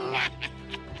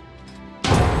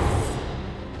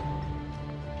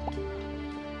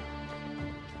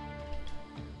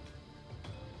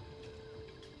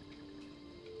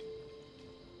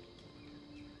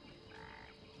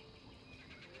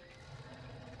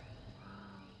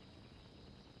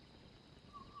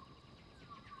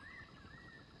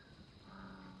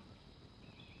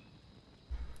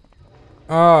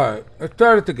 Alright, let's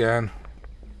start it again.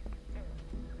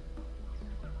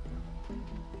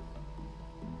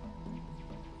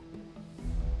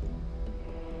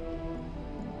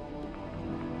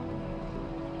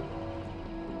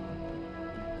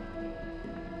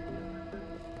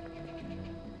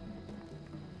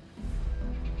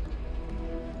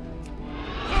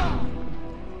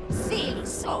 Silly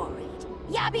sorry,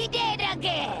 ya be dead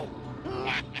again.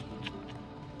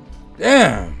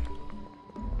 Damn.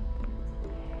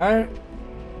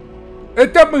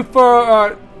 It took me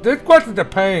for, this quest is a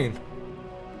pain.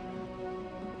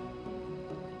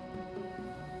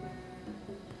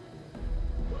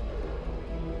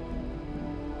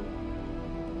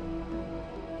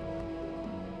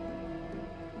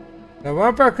 Now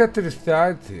what if I get to the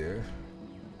sides here?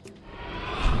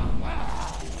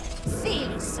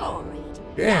 Silly sorry.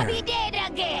 Damn. I'll be dead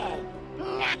again.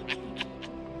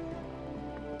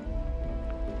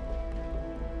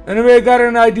 Anybody got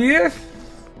any ideas?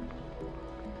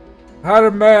 How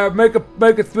to make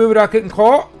it through without getting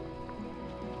caught?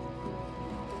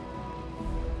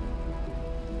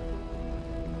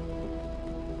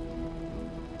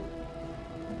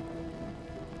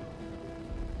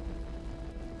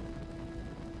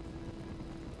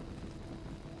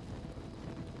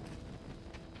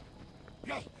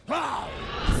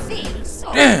 Silly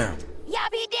sorry. Damn. You'll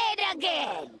be dead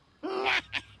again.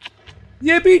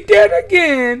 You be dead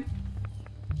again.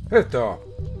 Pissed off.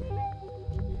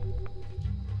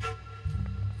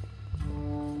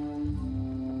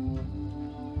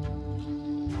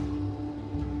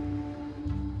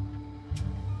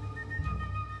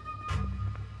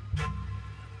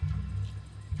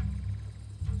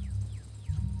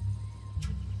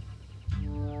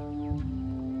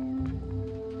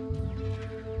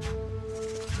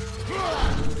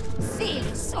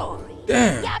 Silly sorry.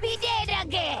 Damn. You'll be dead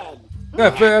again.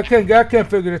 Yeah, I can't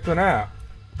figure this one out.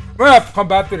 We'll have to come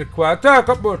back to this quest. Try a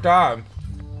couple more times.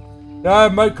 I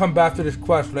might come back to this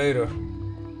quest later.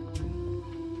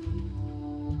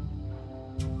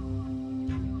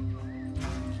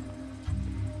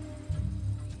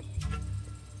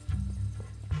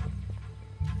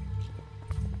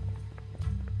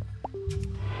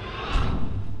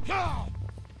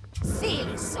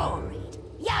 Silly sorry.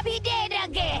 You'll be dead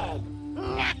again.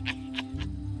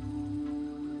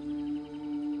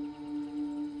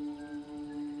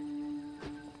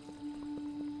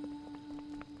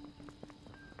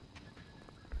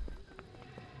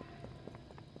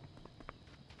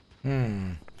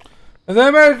 Has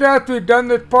anybody actually done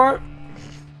this part?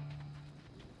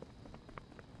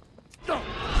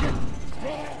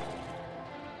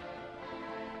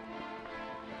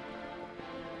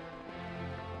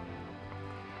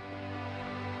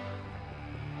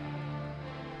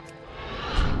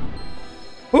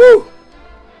 Woo!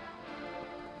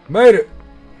 Made it.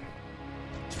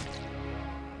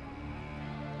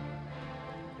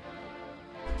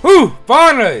 Whew!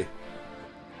 Finally!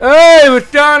 Hey,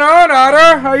 what's going on,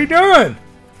 Otter? How you doing?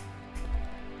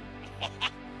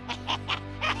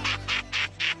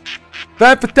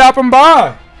 Thanks for stopping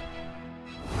by.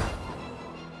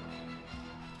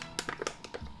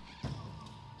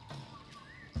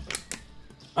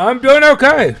 I'm doing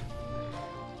okay.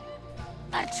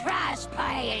 A trash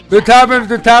pile.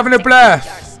 Just having a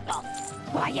blast.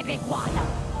 Why you big water?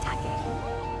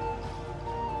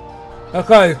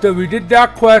 Okay, so we did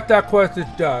that quest. That quest is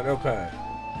done. Okay.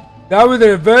 That was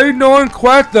a very annoying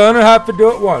quest. I only have to do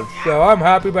it once, so I'm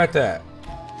happy about that.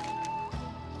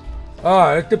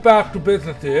 Alright, let's get back to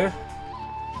business here.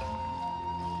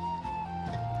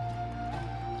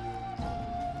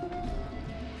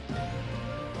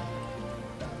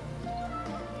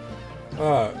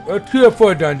 Alright, let's queue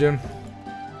for a dungeon.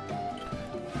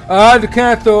 I had to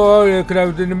cancel earlier because I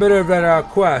was in the middle of that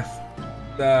quest.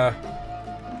 The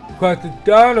quest is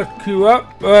done. Let's queue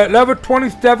up. We're at level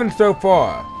 27 so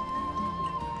far.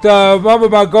 So remember,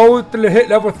 my goal is to hit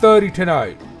level 30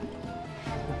 tonight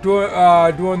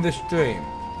during this stream.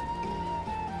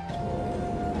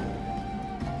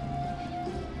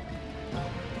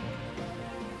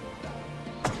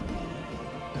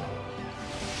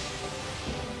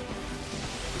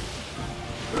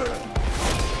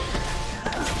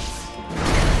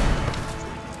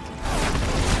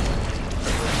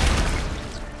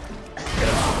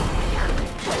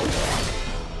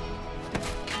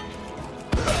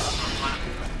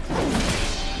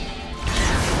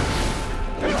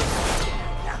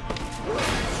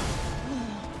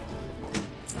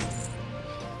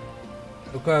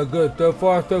 Okay, good. So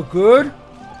far, so good.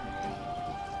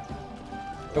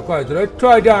 Okay, so let's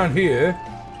try down here.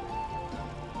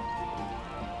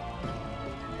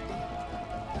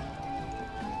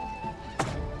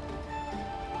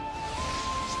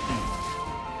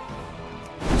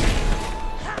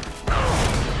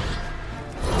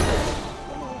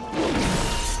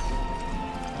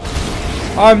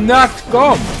 I'm not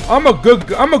scum. I'm a good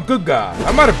guy.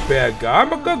 I'm not a bad guy.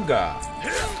 I'm a good guy.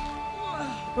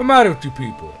 What's the matter with you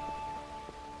people?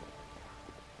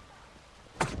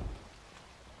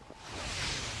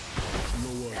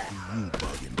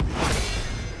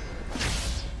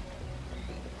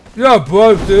 Yo,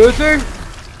 bro, seriously?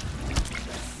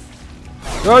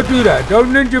 Don't do that.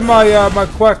 Don't ninja my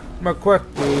quest,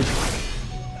 dude.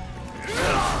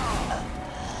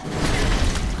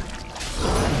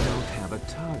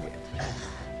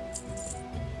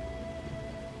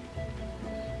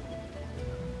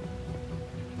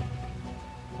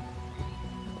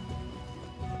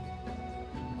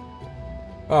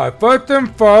 Alright, first thing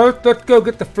first, let's go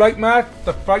get the flight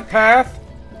path.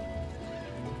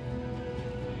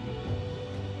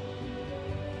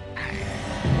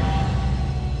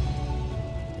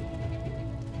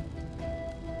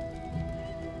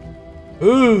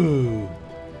 Ooh.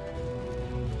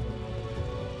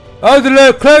 I was a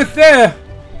little close there.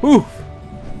 Oof.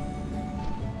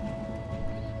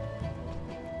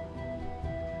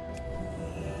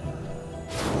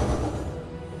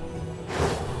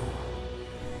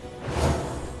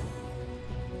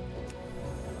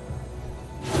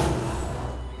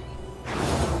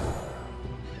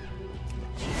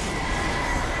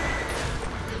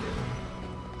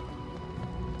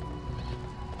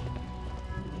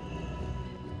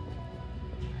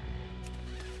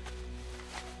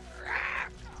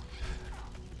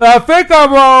 I think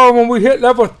when we hit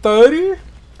level 30,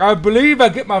 I believe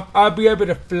I'll be able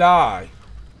to fly.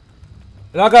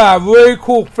 And I got a really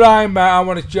cool flying mount I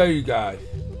want to show you guys.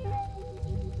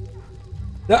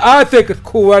 Now, I think it's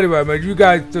cool anyway, man. You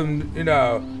guys can, you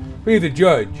know, be the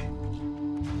judge.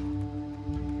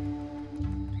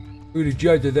 Be the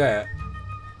judge of that.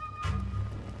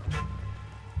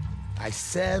 I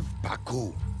serve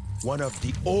Baku, one of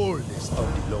the oldest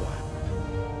of the Loa.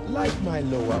 Like my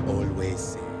Loa always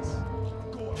says.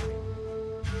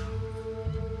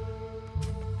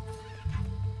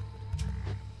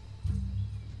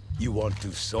 You want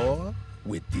to soar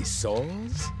with the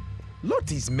souls?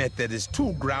 Lotte's method is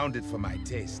too grounded for my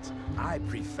taste. I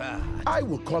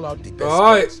will call out the best.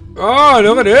 Alright. Oh,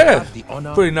 look at this.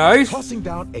 Pretty nice. Tossing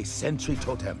down a sentry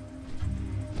totem.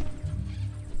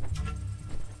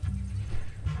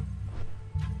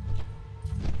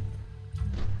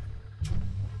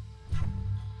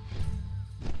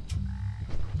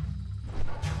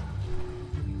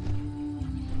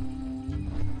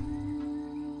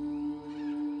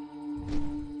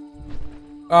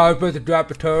 I was supposed to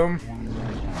drop a tome.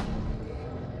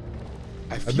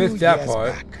 I missed that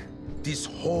part. Back, this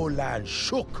whole land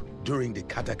shook during the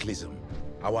cataclysm.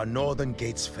 Our northern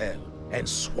gates fell, and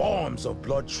swarms of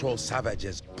blood troll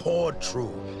savages poured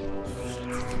through.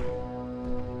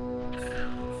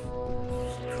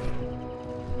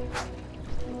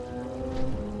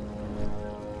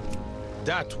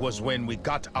 That was when we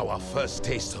got our first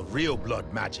taste of real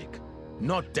blood magic.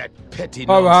 Not that petty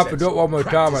nonsense I'll have to do it one more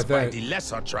time, I by think. the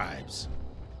lesser tribes.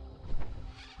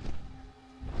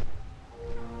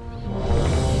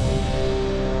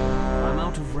 I'm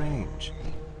out of range.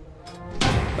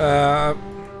 The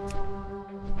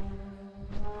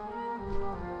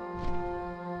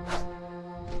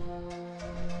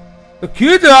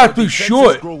kids are actually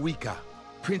short. Grow weaker.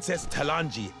 Princess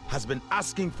Talanji has been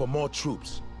asking for more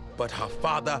troops, but her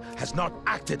father has not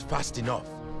acted fast enough.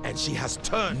 And she has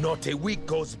turned. Not a week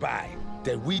goes by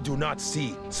that we do not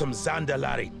see some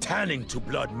Zandalari turning to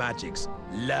blood magics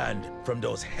learned from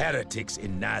those heretics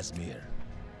in Nazmir.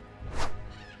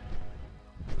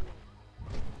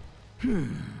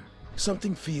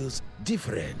 Something feels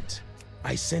different.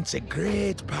 I sense a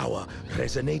great power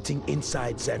resonating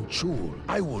inside Zanchul.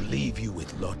 I will leave you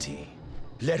with Lottie.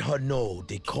 Let her know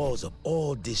the cause of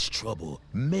all this trouble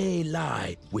may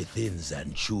lie within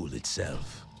Zanchul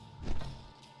itself.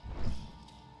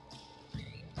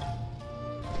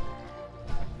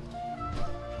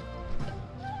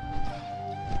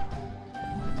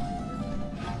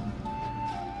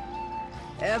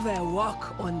 Ever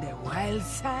walk on the wild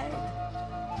side?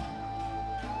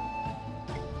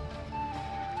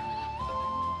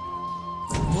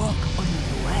 Walk on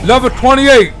the wild Level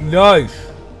 28, nice.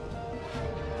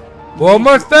 Well,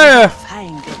 almost there.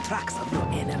 Find the tracks of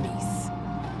your enemies.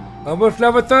 Almost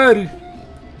level 30.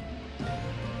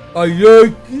 A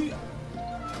Yankee.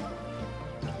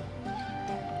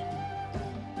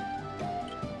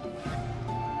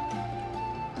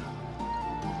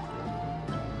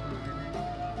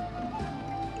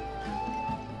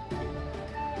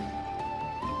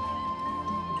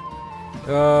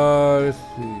 Let's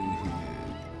see here.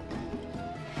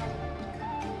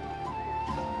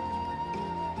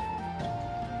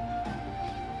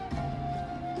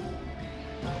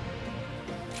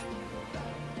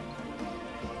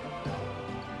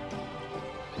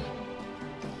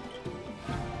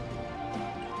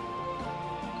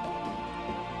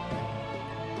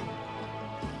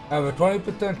 I have a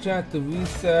 20% chance to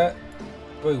reset.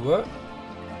 Wait, what?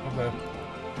 Okay.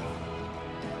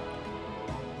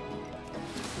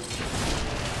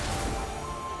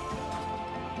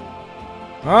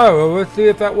 Alright, well, let's see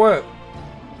if that worked.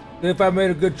 See if I made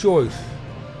a good choice.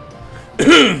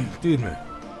 Excuse me.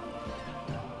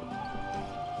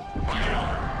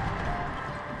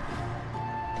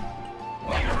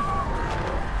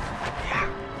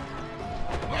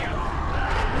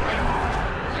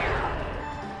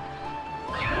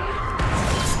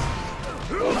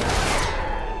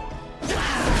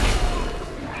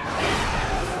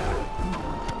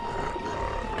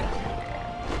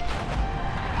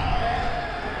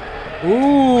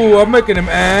 Ooh, I'm making him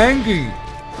angry.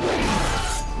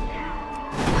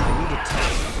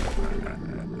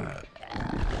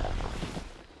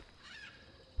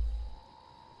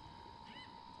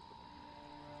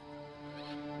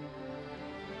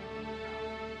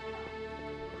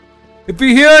 If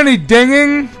you hear any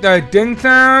dinging, that ding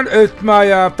sound, it's my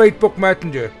Facebook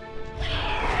Messenger.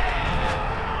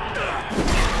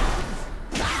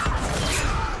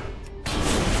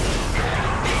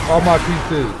 On my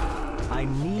PC. I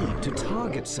need to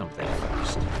target something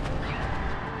first.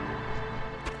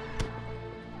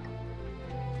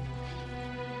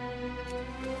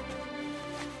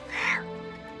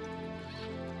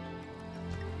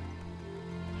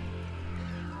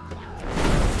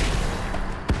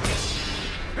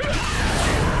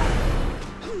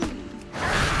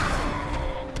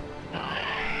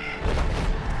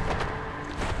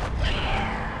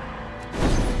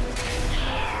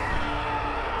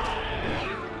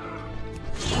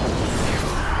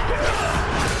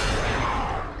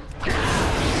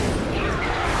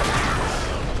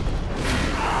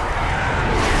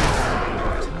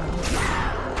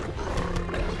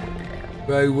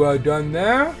 Very well done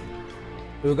there.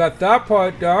 We got that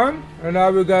part done, and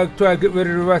now we gotta try to get rid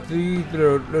of the rest of these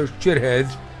little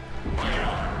shitheads.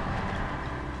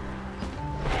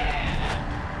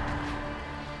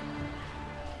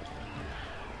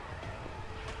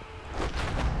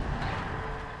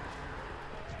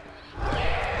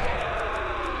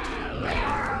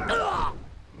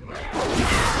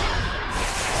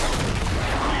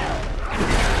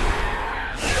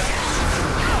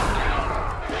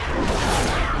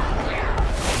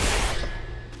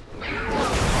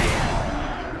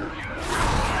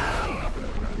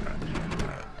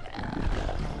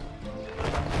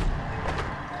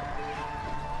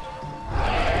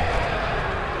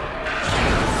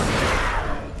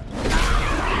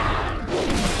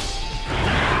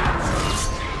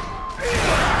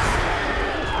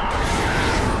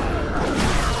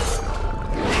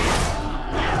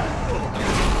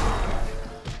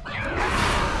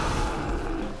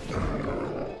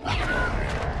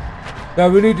 Now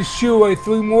we need to shoo away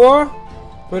 3 more,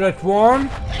 but that's 1,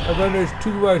 and then there's 2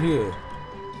 right here.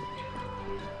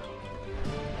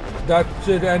 That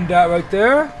should end that right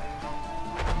there.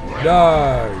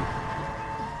 Nice.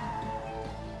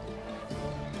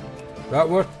 That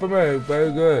worked for me,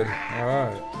 very good.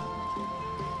 Alright.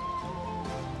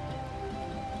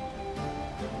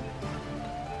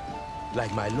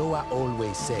 Like my Loa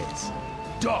always says,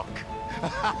 duck!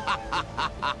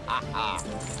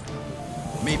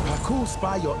 May parkour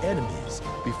spy your enemies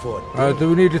before. Alright, so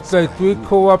we need to say 3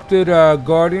 co-opted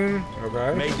guardian.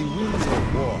 Okay. May the winds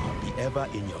of war be ever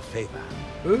in your favor.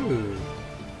 Ooh.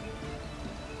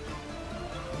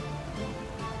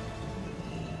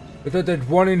 I thought there's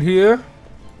 1 in here.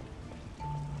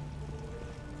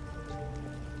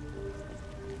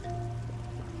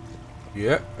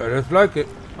 Yeah, I just like it.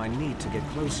 I need to get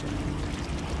closer.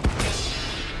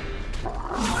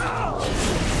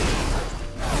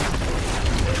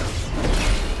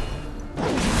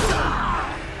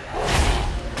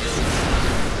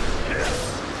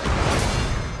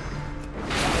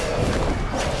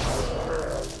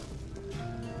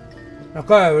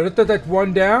 Okay, well, let's put that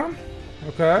 1 down.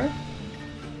 Okay.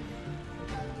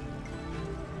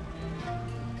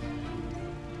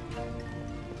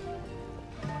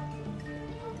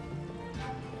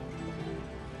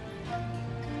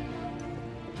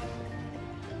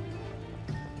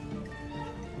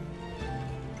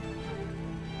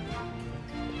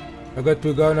 I got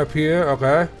 2 going up here.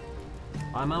 Okay.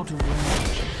 I'm out of range.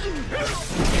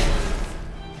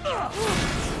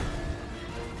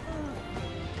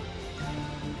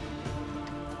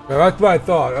 Yeah, that's what I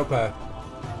thought. Okay.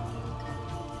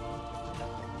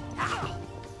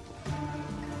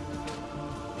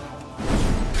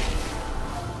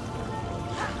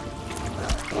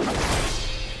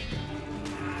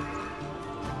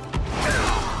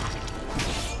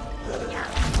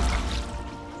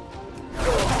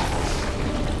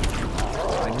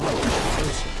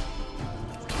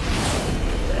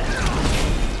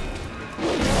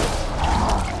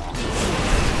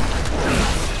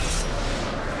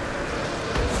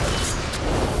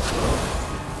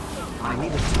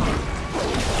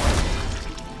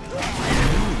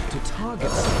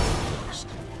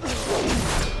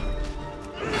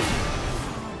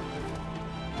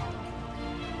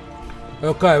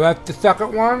 Okay, that's the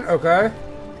second one. Okay.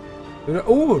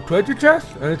 Ooh, treasure chest?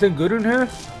 Anything good in here?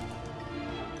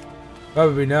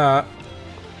 Probably not.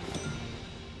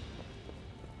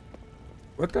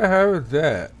 What the hell is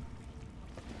that?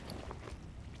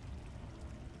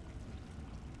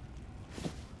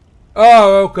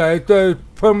 Oh, okay. So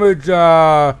plumage,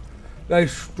 like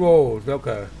strolls.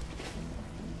 Okay.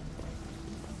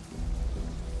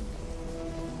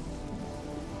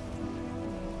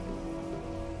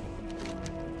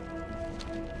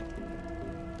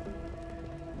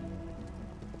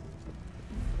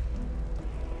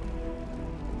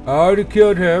 I already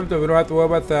killed him, so we don't have to worry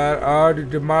about that. I already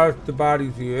demolished the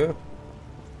bodies here.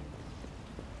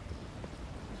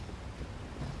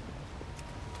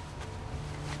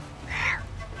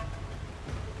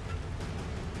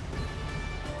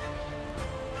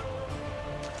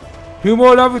 Few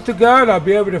more levels to go and I'll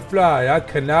be able to fly. I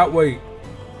cannot wait.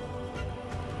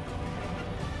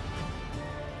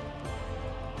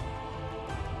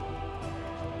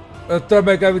 That'll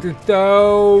make everything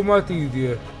so much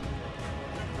easier.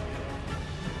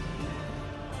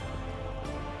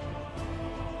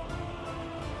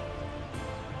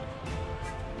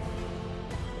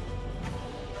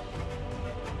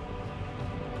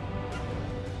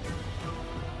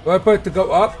 Was I supposed to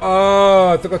go up? Oh,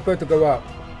 I think I was supposed to go up,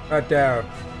 not down.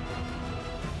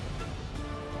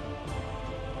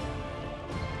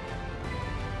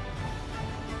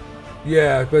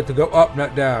 Yeah, I was supposed to go up,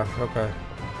 not down. Okay.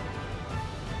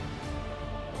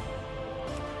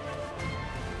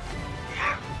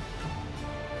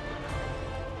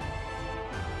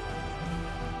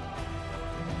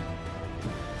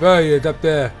 There he is, up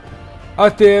there.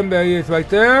 I see him, there he is right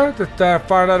there. Just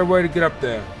find out a way to get up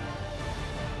there.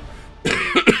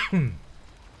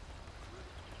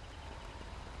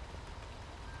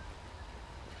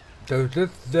 So this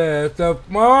there, so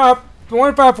I wonder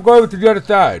if I have to go over to the other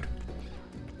side.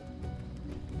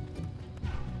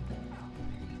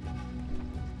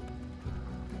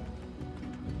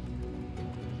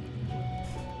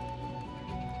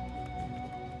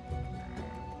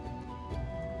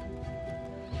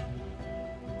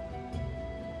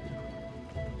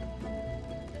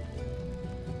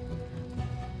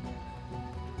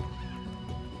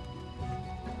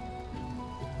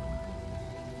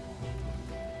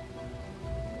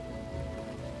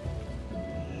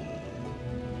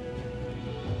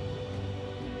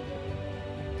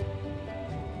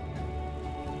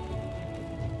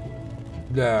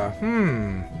 Yeah,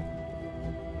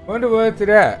 wonder where it's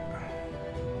at.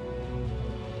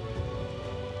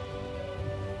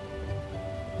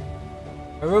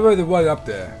 I remember there was up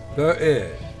there. There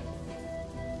is.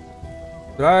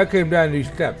 So I came down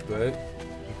these steps, right?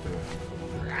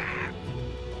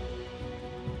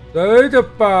 There is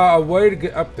a way to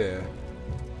get up there.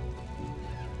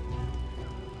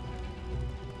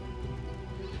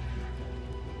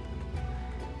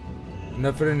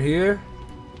 Nothing in here?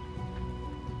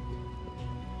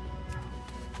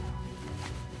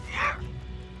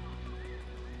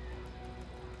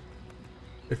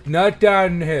 It's not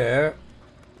down here,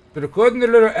 but according to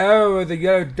the little arrow where the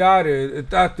yellow dot is,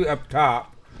 it's actually up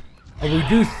top. And we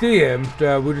do see him,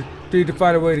 so we just need to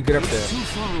find a way to get up there. Too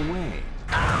far away.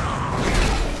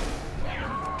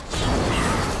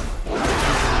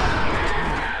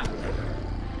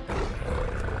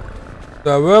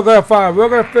 So we're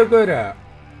gonna figure it out.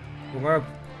 We're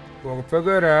gonna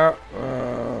figure it out.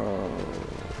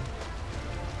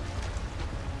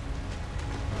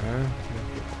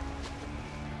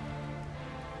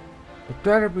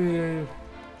 That'll be.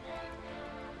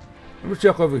 Let me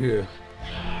check over here.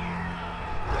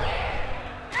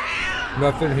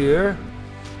 Nothing here.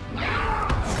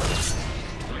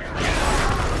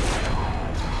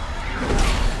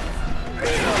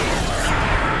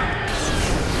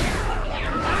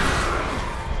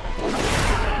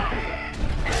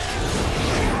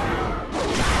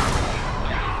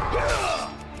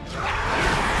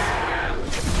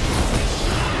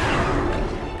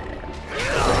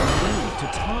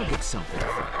 Something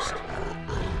first.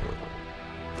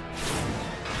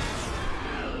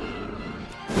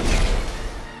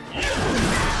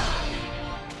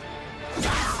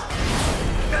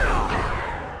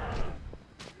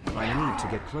 I need to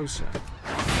get closer.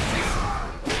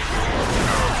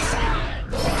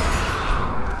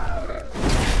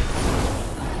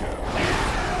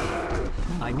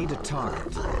 I need a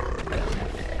target.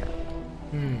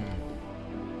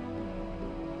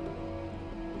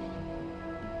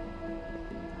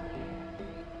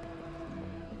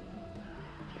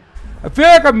 I feel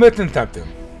like I'm missing something.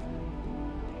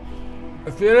 I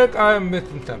feel like I'm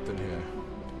missing something here.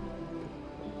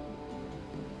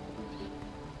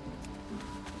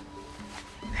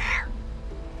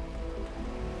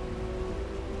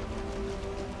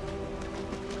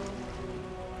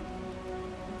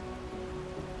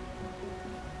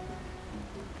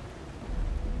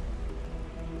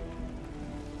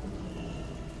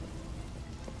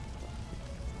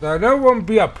 I know it won't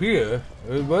be up here.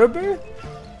 Will it be?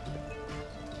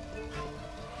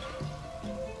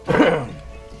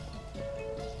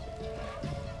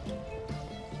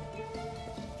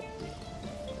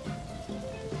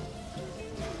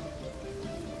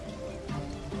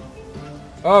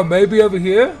 Oh, maybe over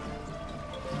here?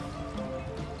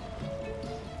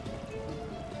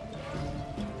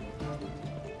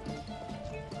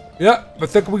 Yep, I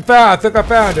think I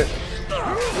found it.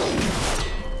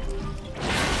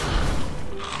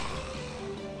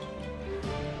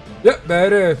 Yep, there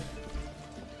it is.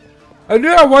 I knew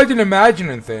I wasn't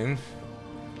imagining things.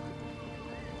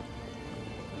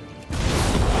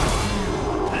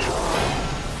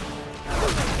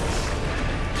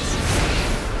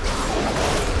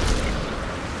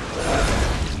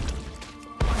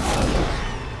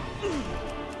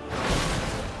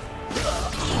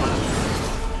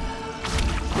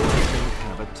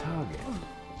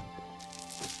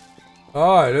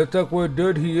 Alright, looks like we're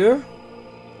good here.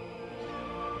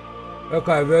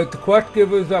 Okay, the quest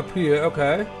giver's up here,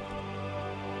 okay.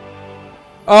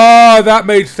 Oh, that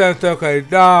made sense, okay.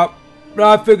 Now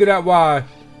I figured out why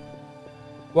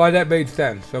that made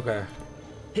sense, okay.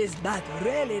 Is that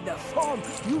really the form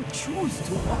you choose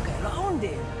to walk around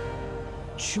in?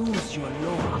 Choose your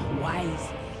lore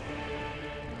wisely.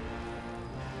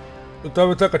 It's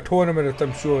almost like a tournament of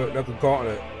some sort, like a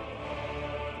gauntlet.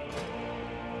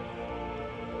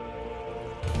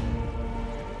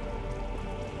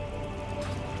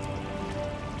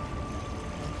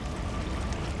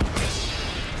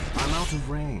 Of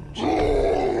range.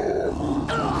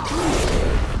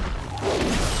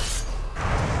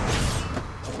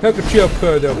 Take a chill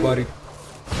pill there, buddy.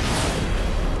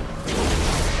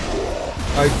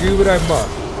 I do what I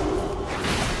must.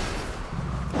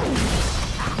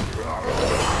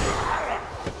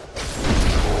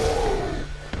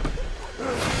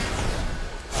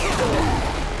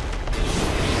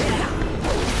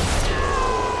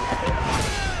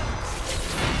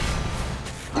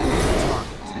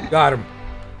 Got him.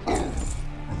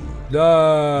 You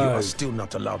are still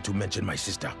not allowed to mention my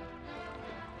sister.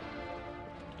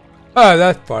 Oh,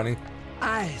 that's funny.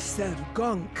 I serve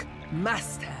Gonk,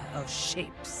 master of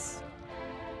shapes.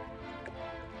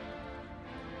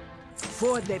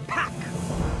 For the pack.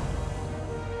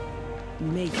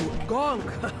 Make you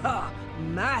Gonk,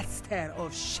 master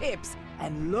of shapes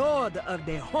and lord of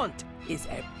the hunt, is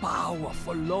a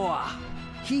powerful lore.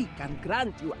 He can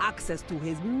grant you access to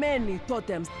his many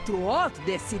totems throughout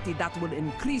the city that will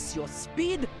increase your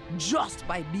speed just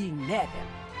by being near them.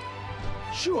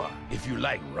 Sure, if you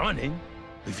like running.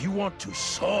 If you want to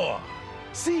soar.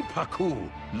 See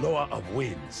Paku, Loa of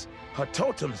Winds. Her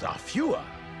totems are fewer,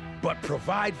 but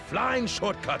provide flying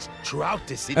shortcuts throughout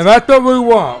the city. And that's what we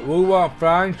want. We want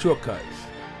flying shortcuts.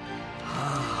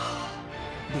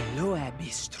 The Loa be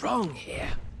strong here.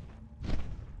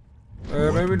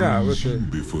 Maybe not. What's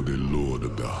it? Before the Lord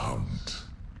of the Hunt.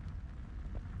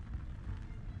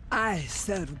 I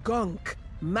serve Gonk,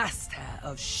 master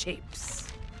of shapes.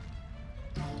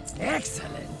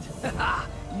 Excellent!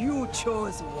 You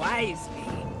chose wisely.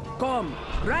 Come,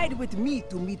 ride with me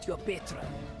to meet your patron.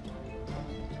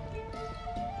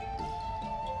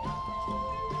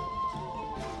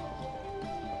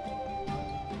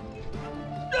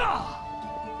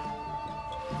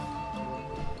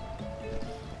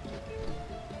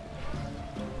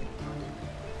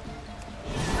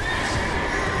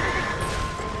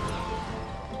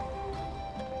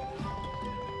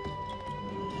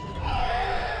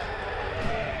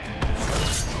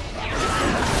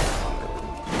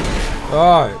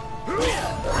 Alright.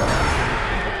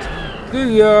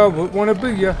 See ya, wanna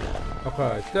be ya.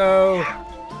 Okay, so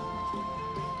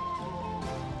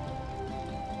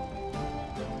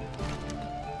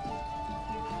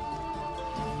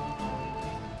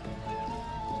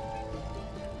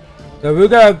we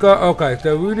gotta go, okay,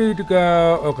 so we need to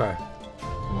go, okay.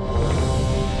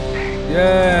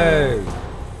 Yay!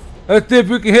 Let's see if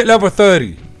we can hit level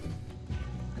 30.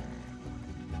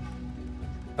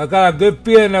 I got a good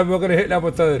feeling that we're gonna hit level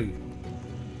 30.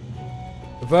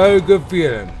 A very good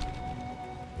feeling.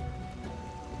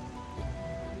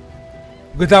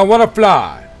 Because I wanna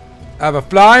fly. I have a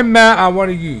flying mount I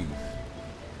wanna use.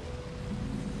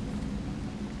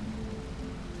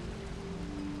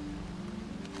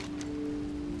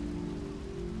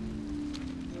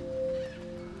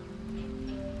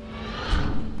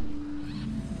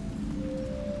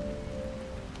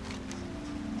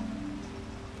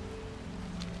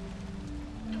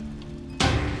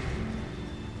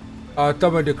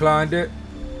 Someone declined it.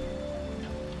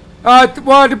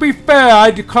 Well, to be fair, I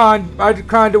declined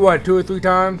it what, 2 or 3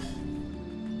 times?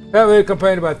 Can't really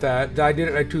complain about that. I did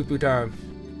it like 2-3 times.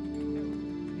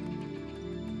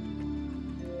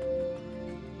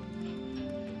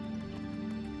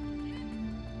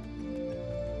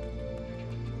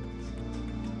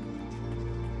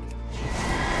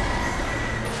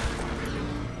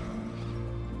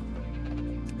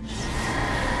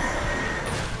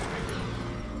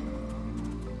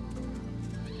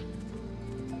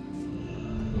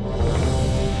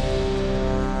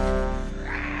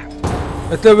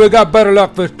 I think we got better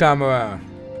luck this time around.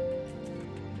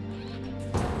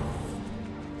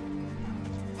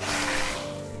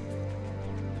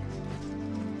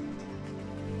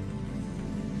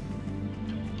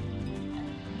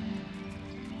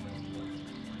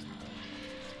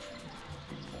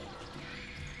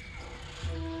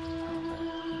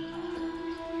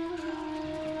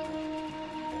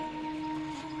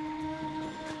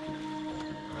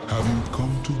 Have you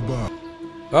come to buy?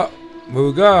 Oh, here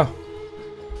we go.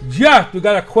 Yes, we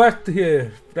got a quest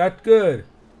here. That's good.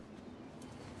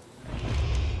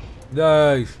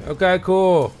 Nice. Okay,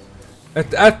 cool.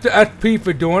 That's the SP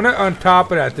for doing it on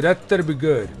top of that. So that's gonna be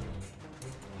good.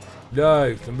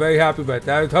 Nice. I'm very happy about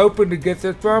that. I was hoping to get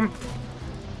this from.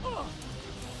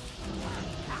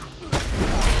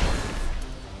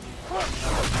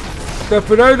 So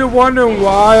for those who are wondering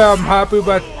why I'm happy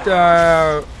about,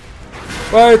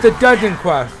 well, it's a dungeon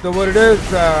quest. So what it is,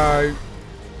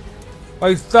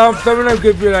 like some of them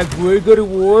give you like really good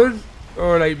rewards,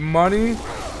 or like money,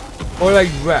 or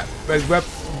like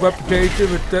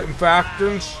reputation with certain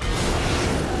factions.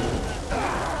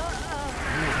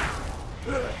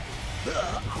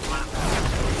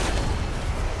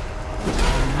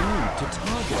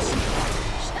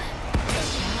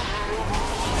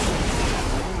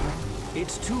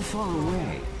 It's too far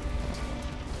away.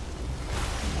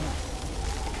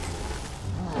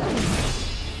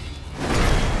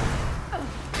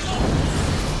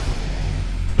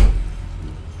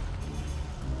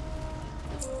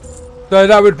 So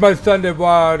that was my Sunday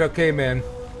while I came in.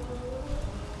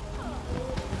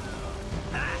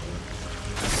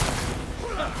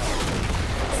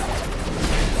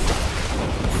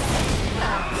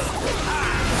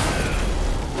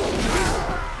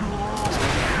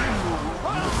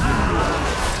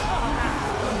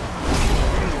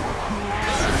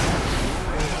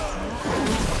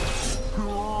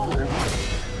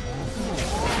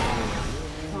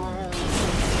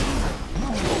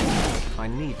 I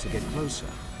need to get closer.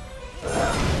 I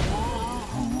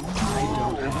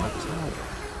don't have a target.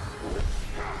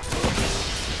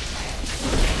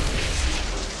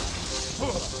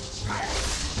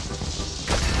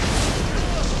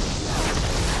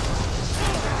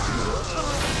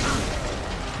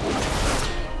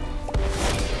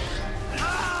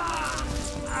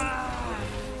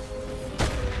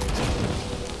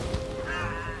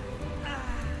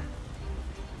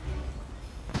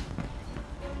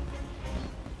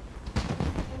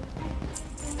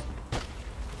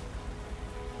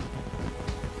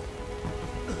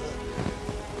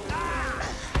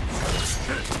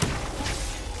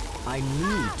 I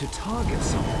need to target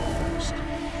someone first.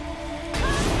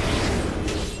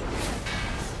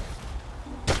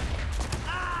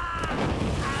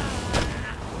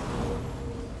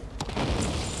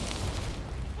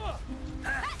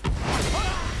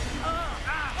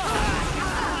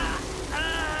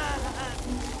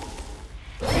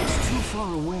 It's too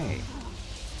far away.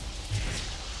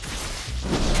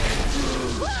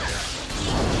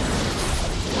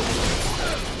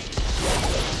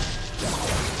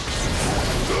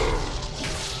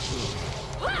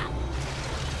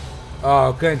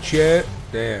 Oh, couldn't chat?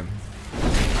 Damn. I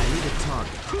need a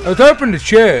target. I was hoping to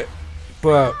chat,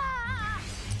 but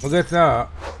I guess not.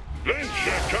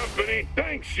 Venture Company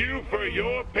thanks you for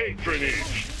your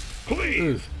patronage.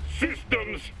 Please,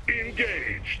 systems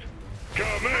engaged.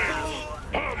 Commence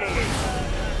pummeling.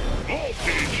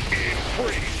 Voltage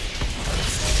increased.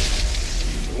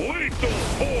 Lethal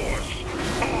force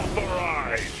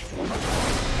authorized.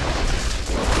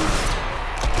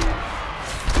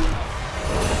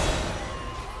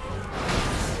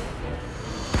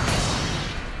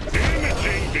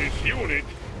 Damaging this unit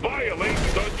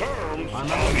violates the terms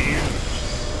of use.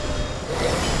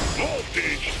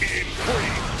 Voltage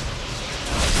increased.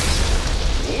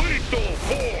 Lethal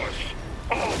force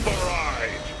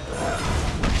authorized.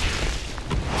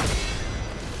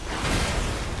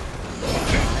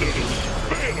 Systems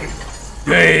failing.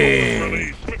 Damn.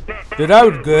 Dude, that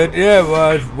was good. Yeah, it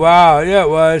was. Wow. Yeah, it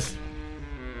was.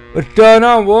 What's going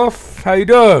on, Wolf? How you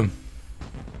doing?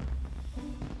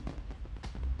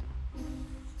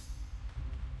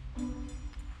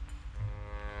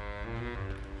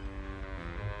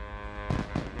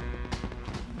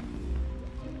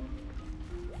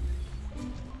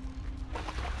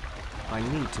 I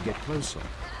need to get closer.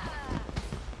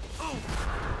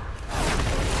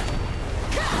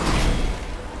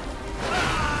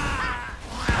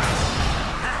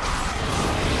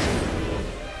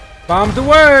 Bombs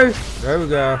away! There we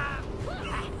go.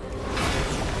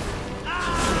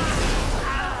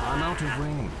 I'm out of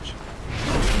range.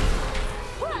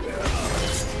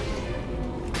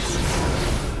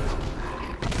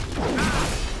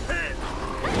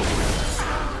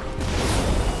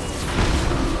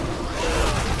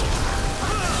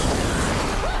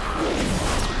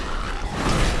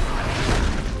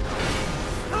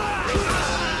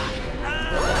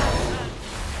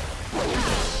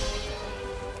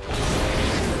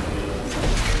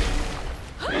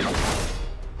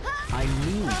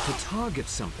 Target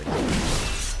something.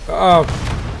 Uh-oh.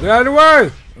 Get out of the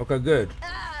way! Okay, good.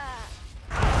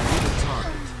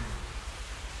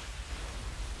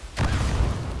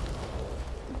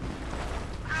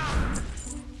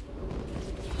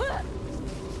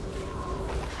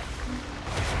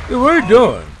 Dude, what are you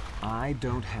doing? I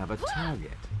don't have a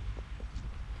target.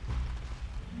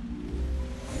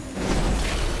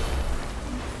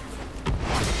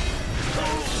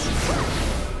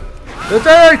 Does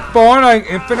that like spawn, like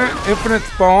infinite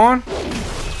spawn?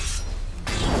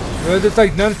 Or is it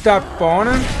like non-stop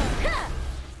spawning?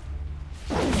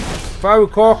 If I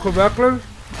recall correctly?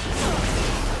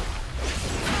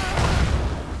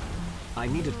 I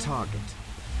need a target.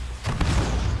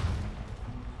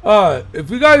 Alright, if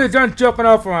you guys are done jumping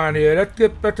off around here, let's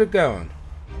get better going.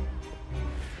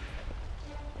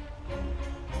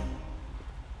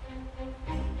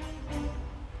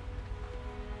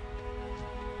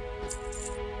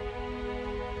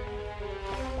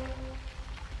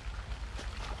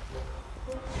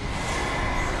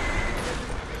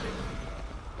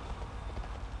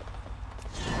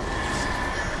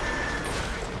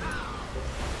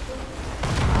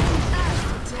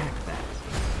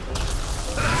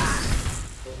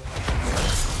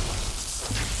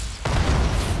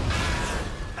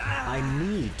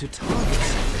 To target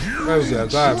something. There we go,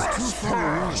 got it.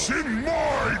 Pass in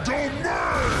my domain!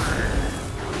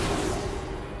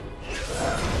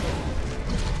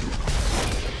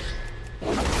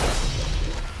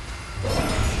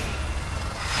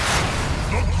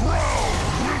 The ground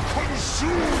will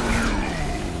consume you!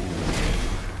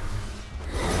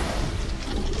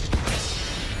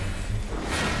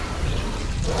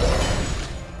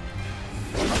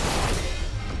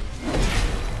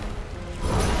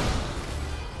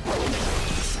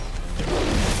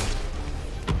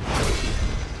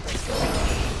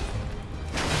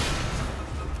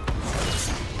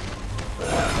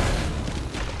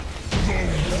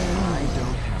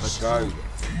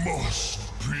 Must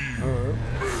be.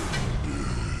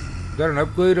 Is that an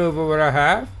upgrade over what I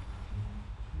have?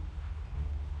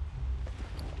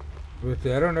 Let's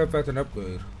see, I don't know if that's an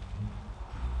upgrade.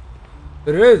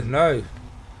 It is nice.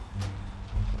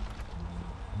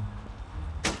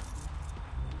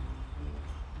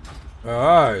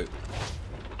 Alright.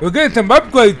 We're getting some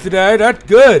upgrades today, that's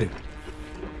good.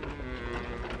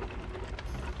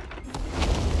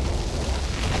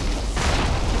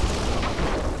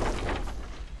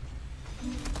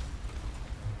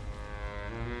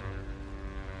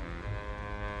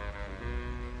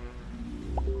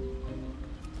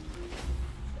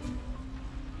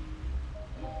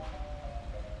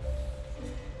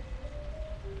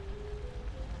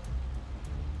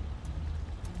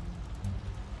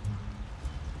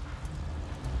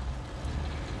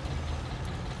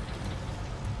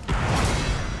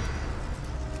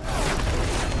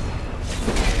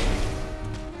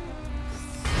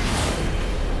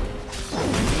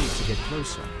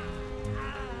 Closer.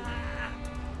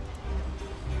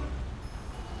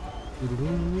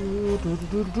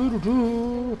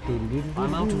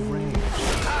 I'm out of range.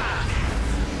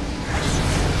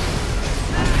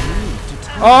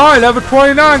 Alright, level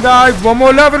 29, guys. One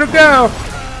more level to go.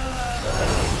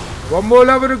 One more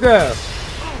level to go.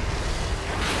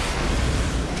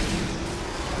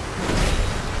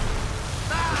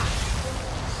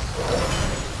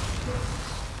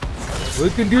 We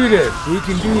can do this. We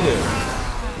can do this.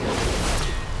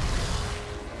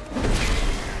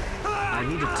 I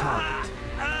need a target.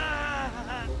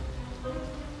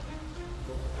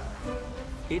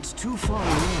 It's too far away.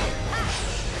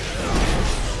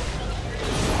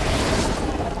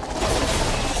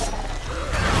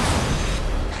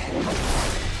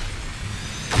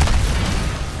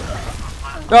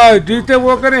 Do you think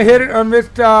we're gonna hit it on this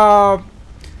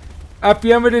at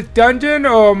the end of this dungeon,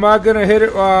 or am I gonna hit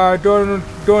it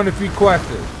during a few quests?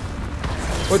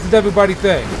 What does everybody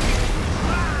think?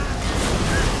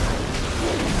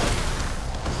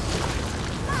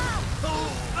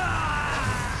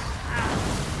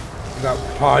 Got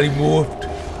polymorphed.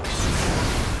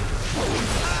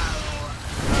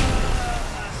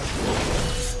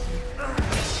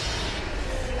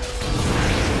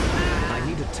 I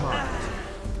need a target.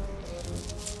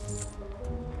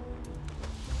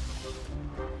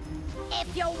 If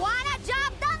you want a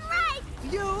job done right,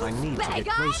 use I need to big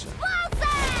get closer.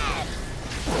 explosive!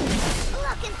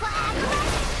 Looking for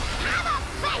aggravation? Have a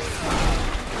face!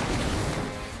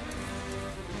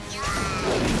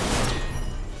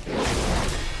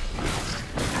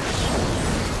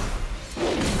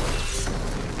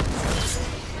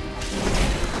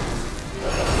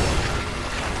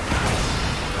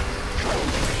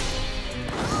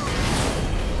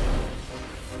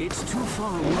 It's too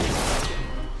far away.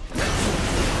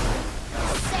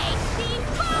 Safety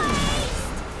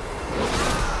first!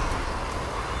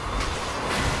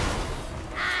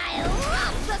 I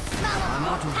love the smell of I'm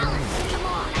out of pellets. Come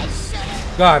on, I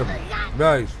should've Got him.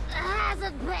 Nice.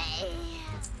 hazard pay.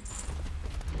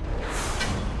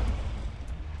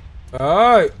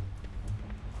 Alright.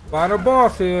 Final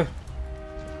boss here.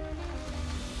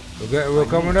 We're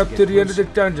coming up to the end of the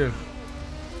dungeon.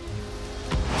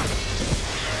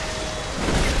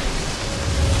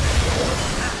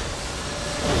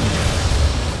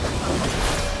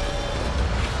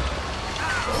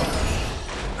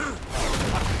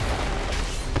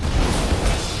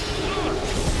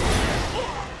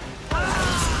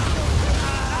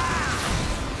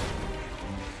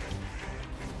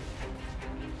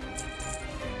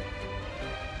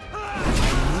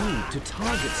 To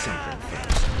target something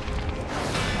first.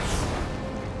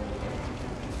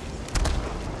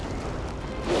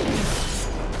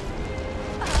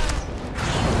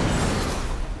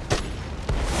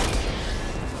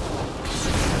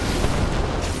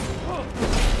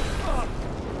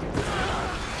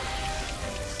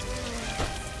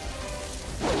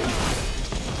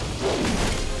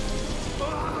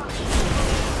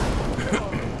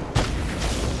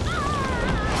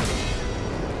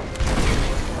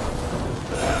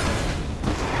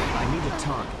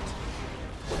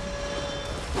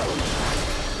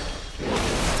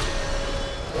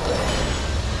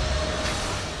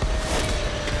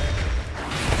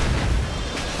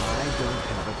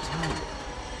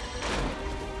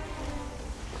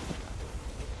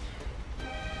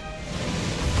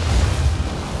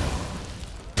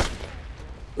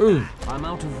 Ooh. I'm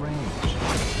out of range.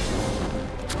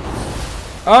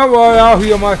 Don't worry, I'll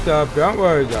heal myself. Don't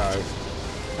worry, guys.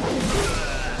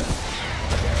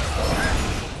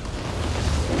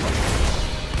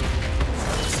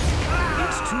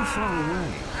 It's too far away.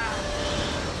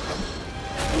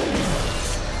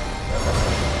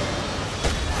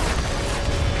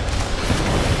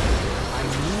 I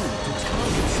need to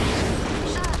target something.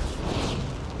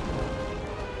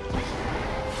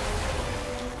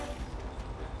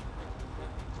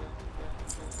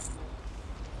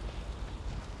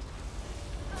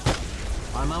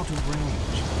 I'm out of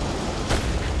range.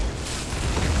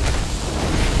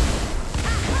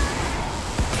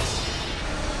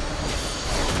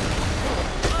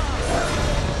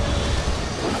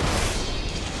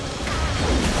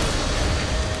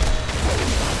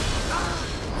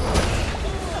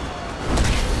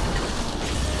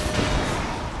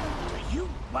 Do you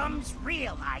bums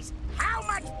realize how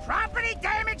much property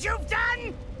damage you've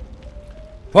done?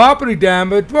 Property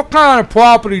damage? What kind of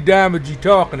property damage you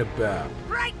talking about?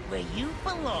 Right where you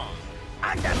belong.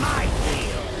 Under my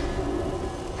heel.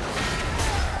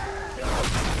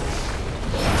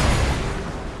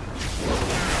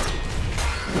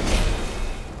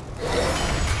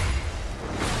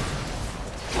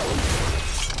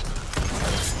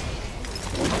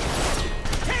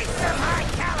 Take some high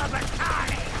caliber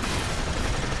carnage.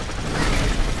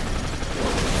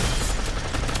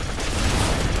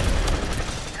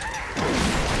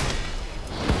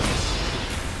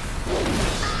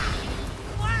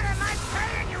 What am I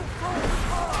paying you fools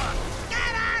for?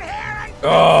 Get out here and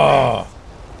Oh.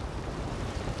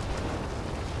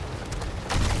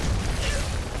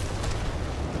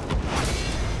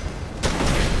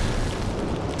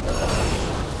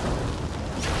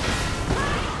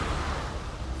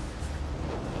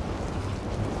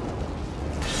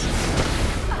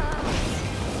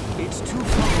 It's too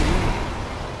far away.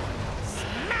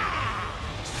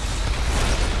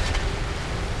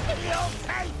 you'll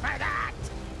pay for that.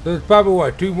 There's probably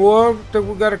what, 2 more that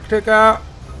we gotta take out?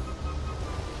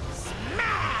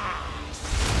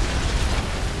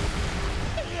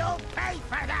 You'll pay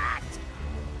for that.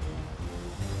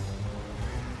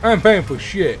 I ain't paying for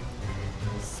shit.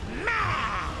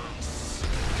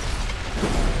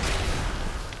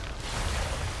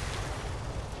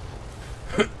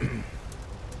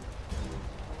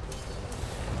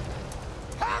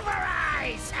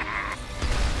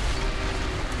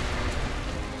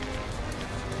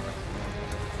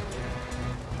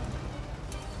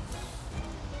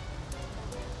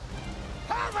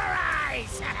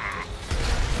 face!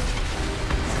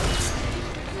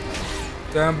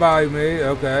 Stand by me,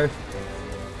 okay.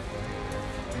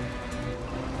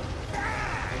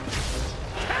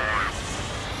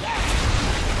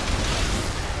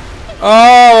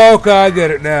 Oh, okay, I get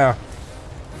it now.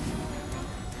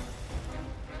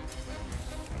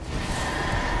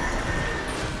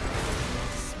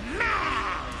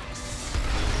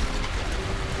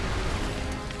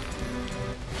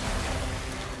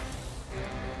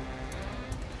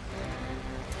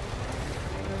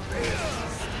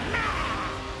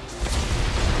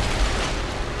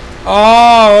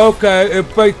 Oh, okay.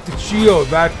 It breaks the shield.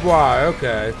 That's why.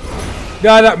 Okay.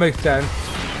 Yeah, that makes sense.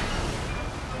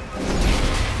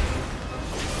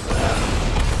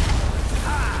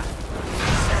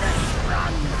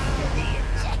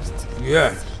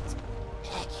 Yes.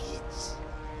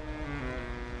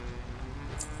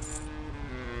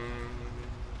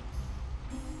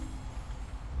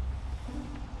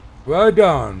 Well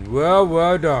done.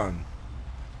 Well done.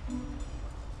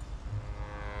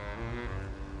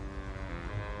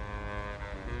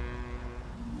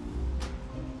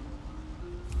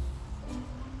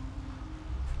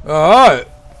 Alright.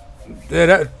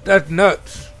 Yeah, that's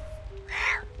nuts.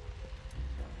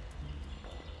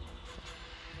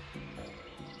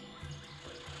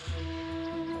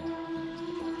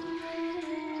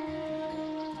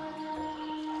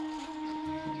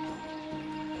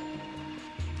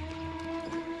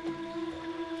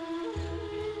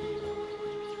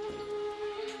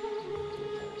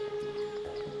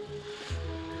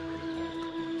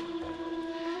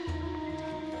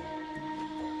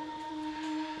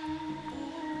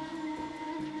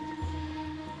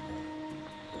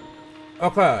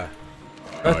 Okay.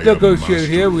 Let's negotiate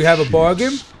here. We have a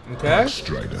bargain. Okay.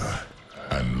 Strider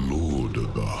and Lord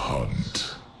of the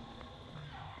Hunt.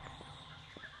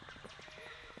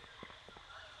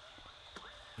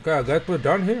 Okay, I guess we're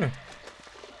done here.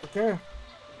 Okay.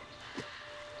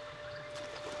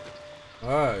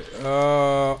 Alright.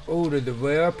 Oh, there's a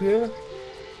rare up here.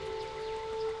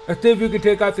 Let's see if we can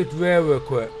take out this rare real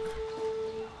quick.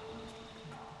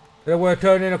 Then we're gonna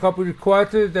turn in a couple of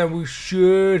requests, then we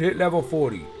should hit level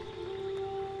 40.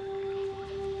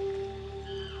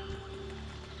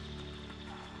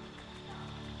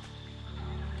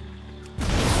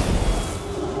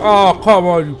 Oh, come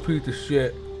on, you piece of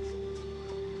shit.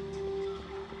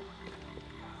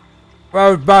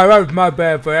 That was my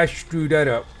bad, but I screwed that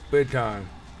up big time.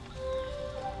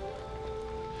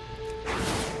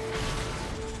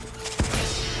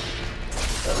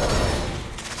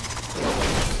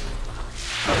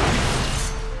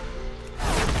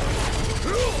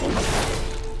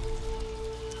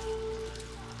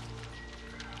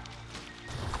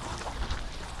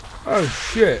 Oh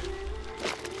shit.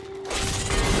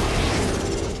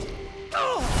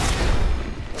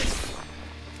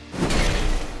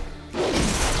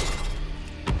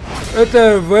 It's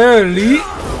a rare elite?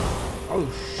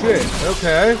 Oh shit,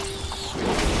 okay.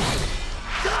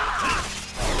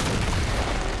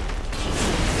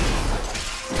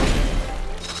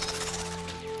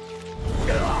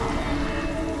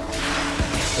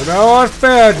 So now our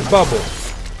fans bubble.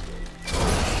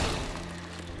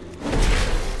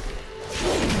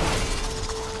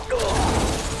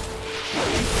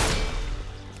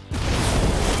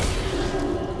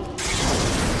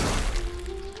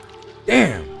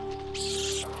 Damn.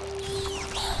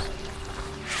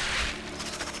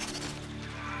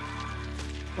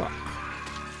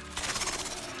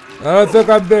 I don't think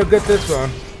I'm gonna get this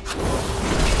one.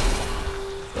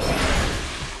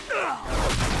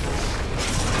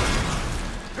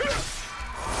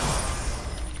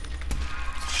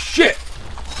 Shit!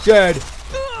 Dead.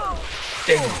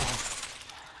 Damn.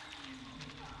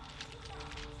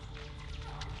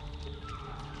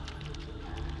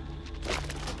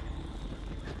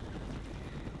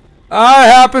 I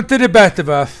happen to the best of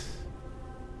us.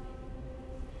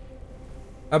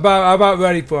 About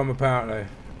ready for him apparently.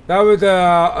 That was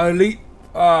elite,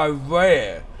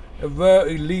 rare. A rare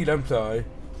elite, I'm sorry.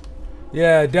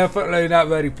 Yeah, definitely not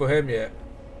ready for him yet.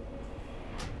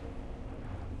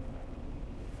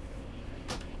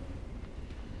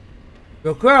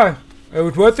 Okay, it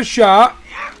was worth a shot.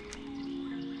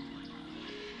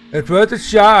 It's worth a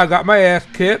shot. I got my ass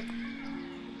kicked.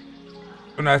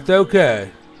 And that's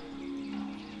okay.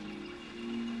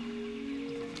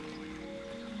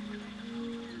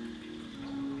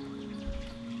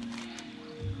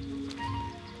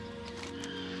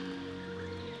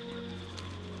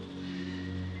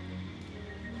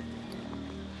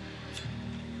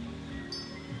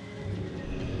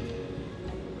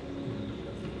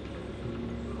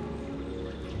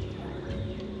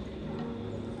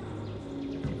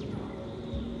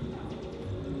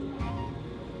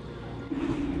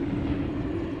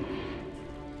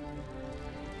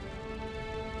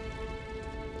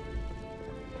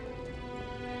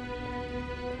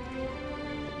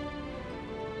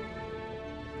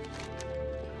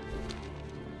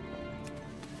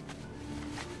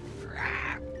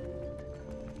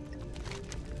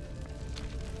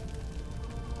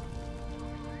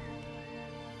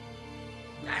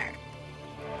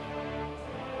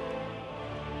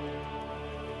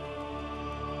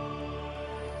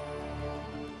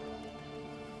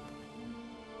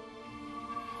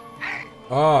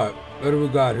 Alright, what do we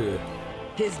got here?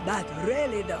 Is that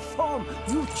really the form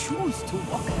you choose to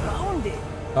walk around in?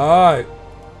 Alright.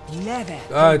 Never.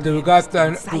 Alright, then we got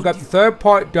the third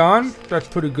part done. That's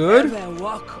pretty good. Ever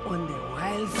walk on the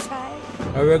wild side?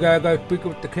 Alright, we gotta go speak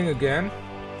with the king again.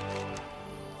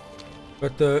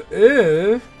 But there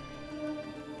is...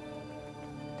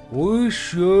 We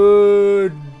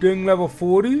should ding level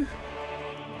 40.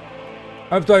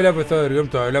 I'm sorry, level 30. I'm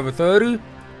sorry, level 30.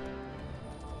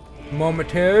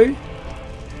 Momentary.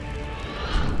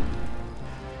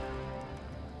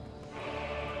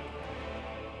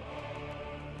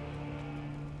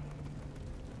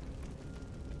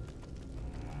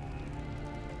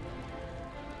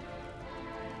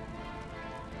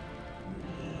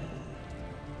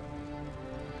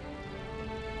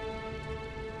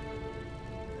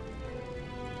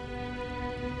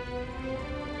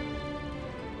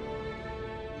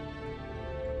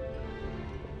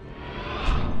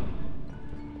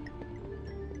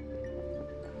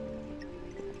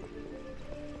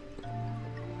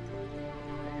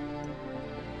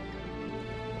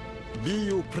 Be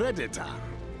you predator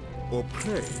or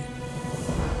prey?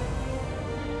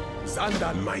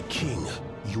 Xandar, my king,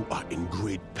 you are in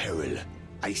great peril.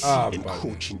 I see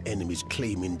encroaching enemies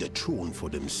claiming the throne for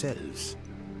themselves.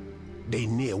 They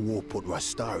near Warport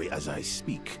Rastari as I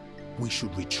speak. We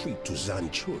should retreat to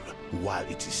Zanchur while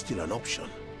it is still an option.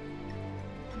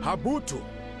 Habutu,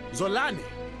 Zolani,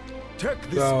 take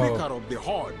the speaker of the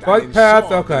horde. Right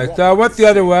path, okay. So I went the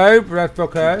other way, but that's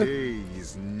okay.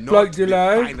 Slight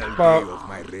delay, but of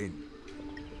my reign.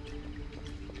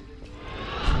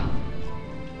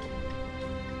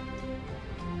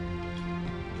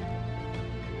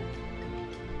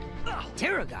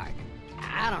 Terror Guard?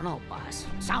 I don't know, boss.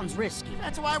 Sounds risky.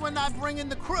 That's why we're not bringing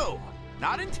the crew.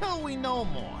 Not until we know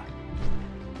more.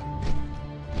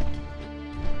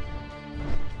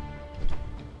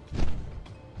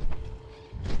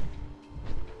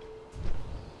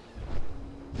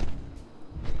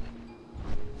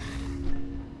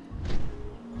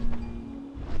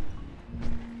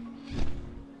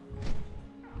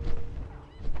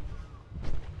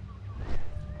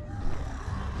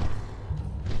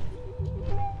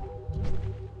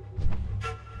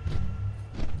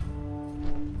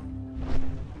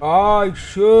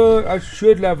 I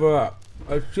should level up.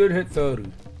 I should hit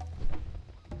 30.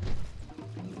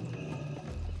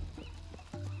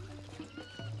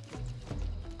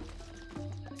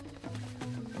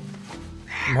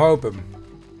 I'm hoping.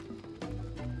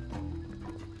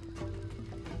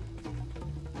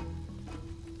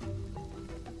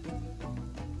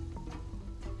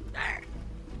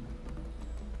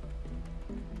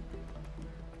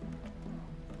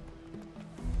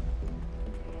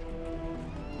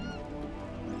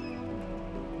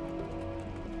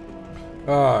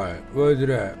 Alright, where's it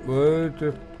at? Where's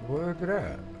it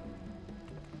at?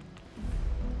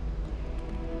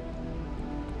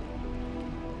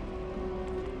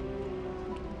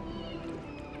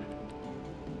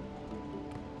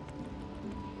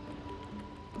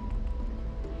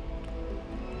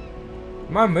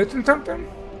 Am I missing something?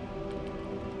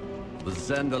 The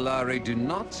Zandalari do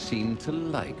not seem to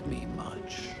like me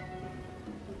much.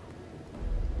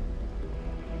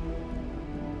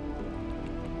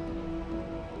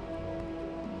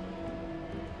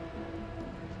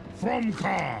 From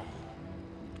Ka.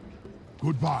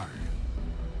 Goodbye.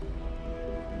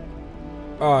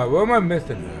 Alright, what am I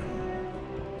missing here?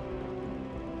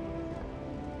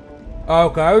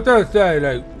 Okay, I was trying to say,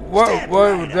 like, what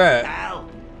was that?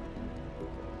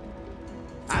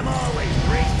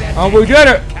 Oh, we did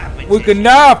it! We can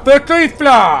now officially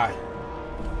fly!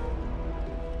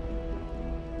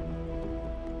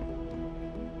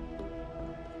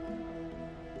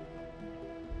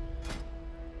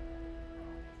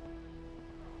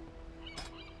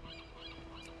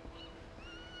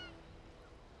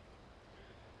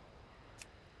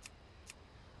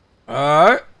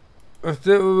 Alright, let's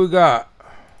see what we got.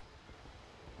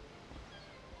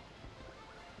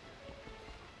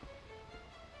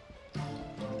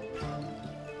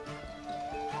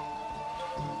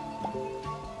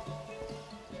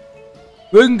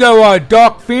 We can go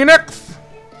Dark Phoenix.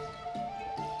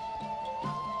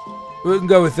 We can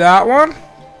go with that one.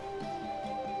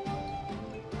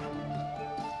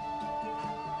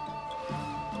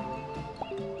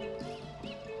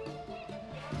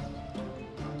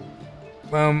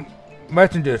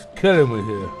 Messenger's killing me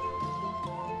here.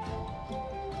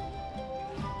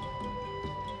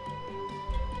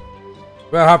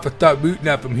 We'll have to start booting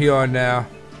up from here on now.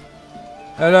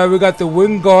 And we got the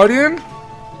Wind Guardian.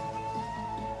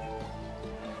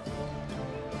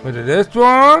 What is this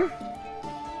one?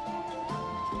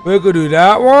 We could do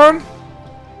that one.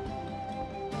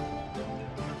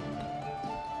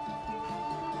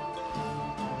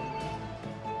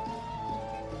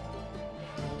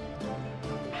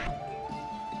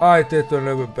 Alright, this one a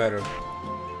little bit better.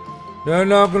 They're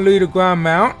not gonna leave the ground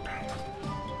mount.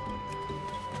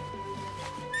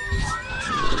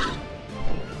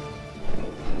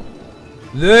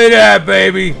 Look at that,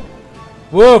 baby.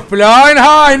 We're flying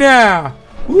high now.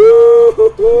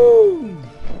 Woo-hoo-hoo.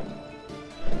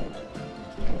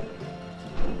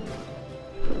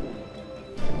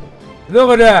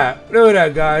 Look at that. Look at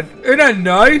that, guys. Isn't that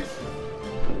nice?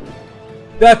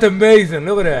 That's amazing.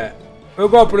 Look at that. We'll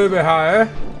go up a little bit higher.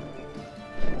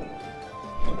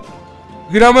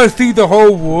 You can almost see the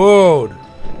whole world.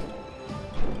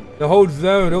 The whole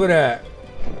zone. Look at that.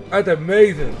 That's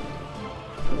amazing.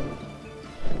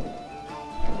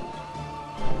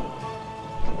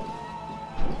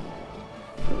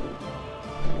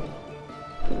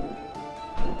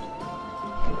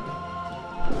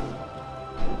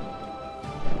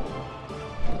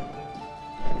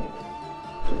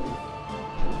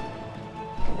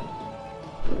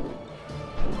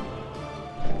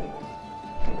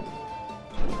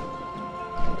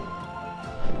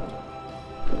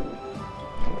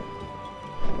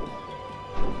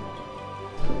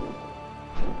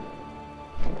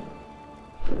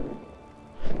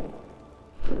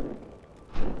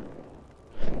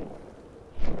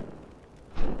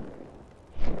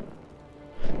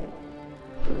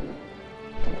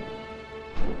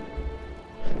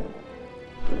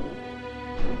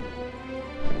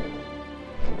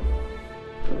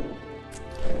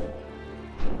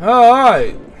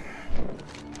 Alright.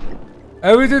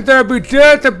 Everything's gonna be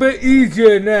just a bit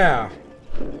easier now.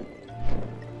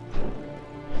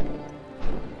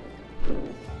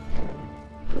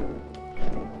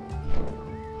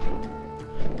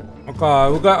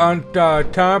 Okay, we got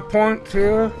on time points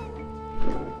here.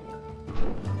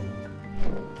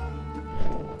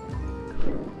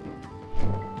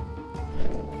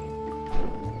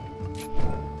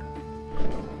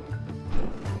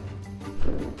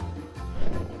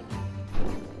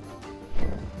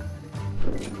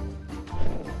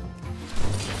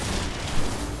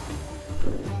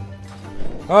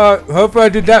 Hopefully I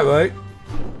did that right.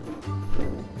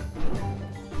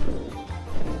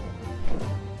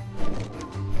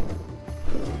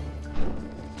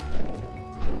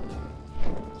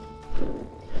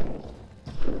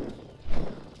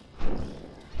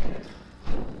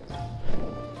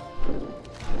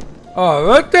 Oh,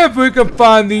 let's see if we can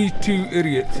find these two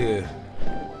idiots here.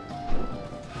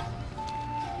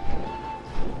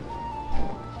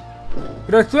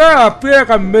 But I swear I feel like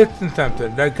I'm missing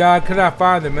something. Like I cannot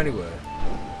find them anywhere.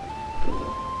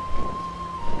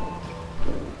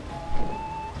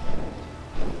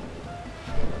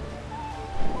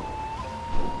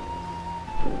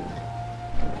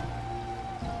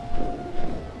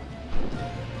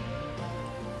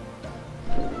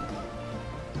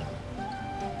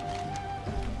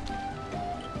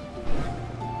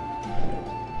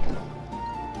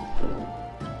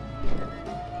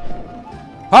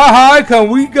 How high can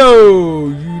we go,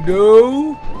 you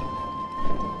know?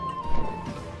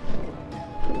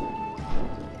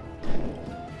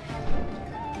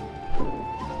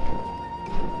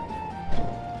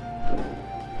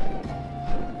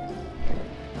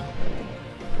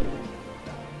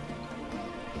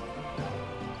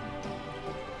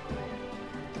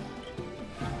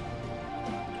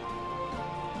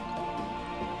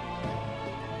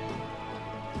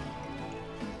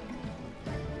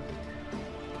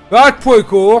 That's pretty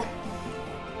cool.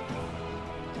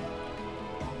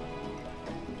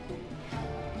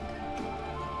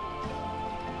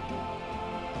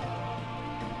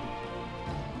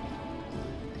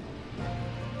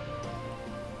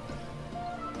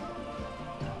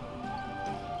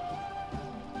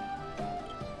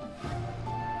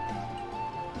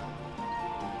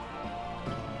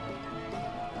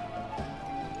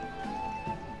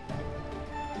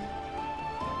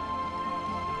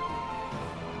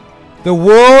 The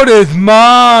world is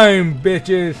mine,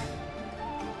 bitches.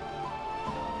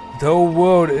 The whole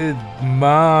world is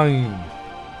mine.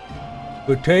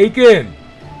 We're taken.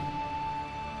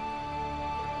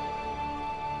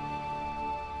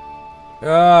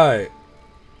 Alright.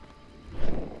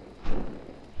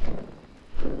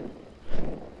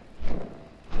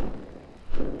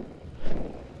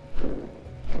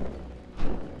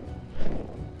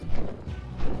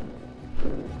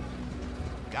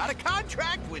 Got a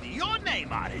contract with your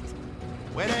name on it.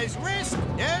 Where there's risk,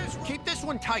 there's... Keep this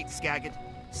one tight, Skagit.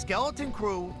 Skeleton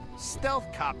crew,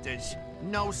 stealth copters,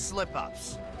 no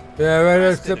slip-ups. Yeah,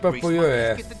 right, slip up for your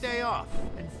ass. Get the day off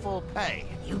and full pay.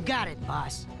 You got it,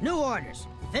 boss. New orders.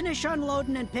 Finish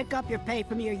unloading and pick up your pay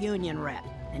from your union rep.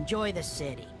 Enjoy the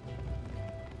city.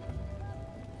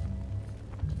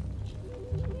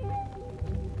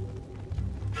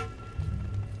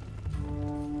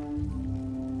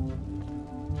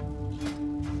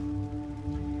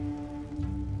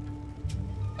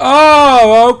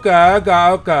 Oh, okay,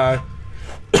 okay.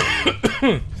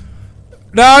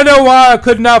 Now I know why I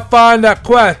could not find that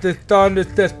quest. It's on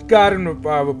this scouting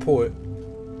report.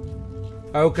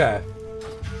 Okay.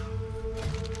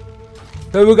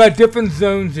 So we got different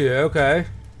zones here, okay.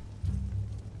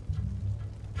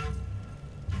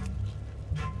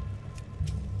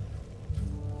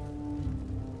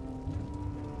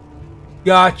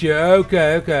 Gotcha,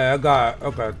 okay, okay, I got it,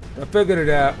 okay. I figured it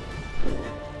out.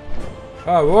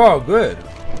 Oh, we're all good.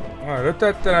 Alright, let's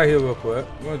get that out here real quick.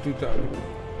 1, 2, 3.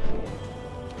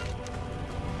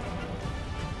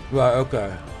 Right,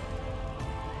 okay.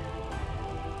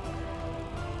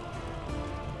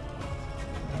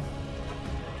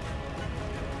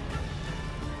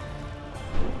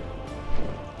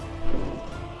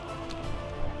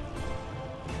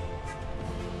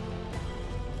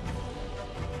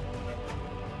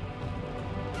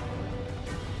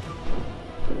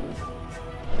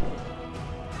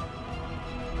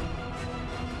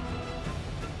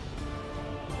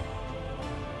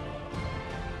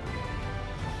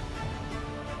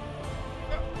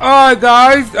 Alright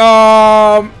guys,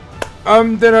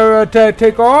 I'm gonna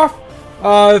take off.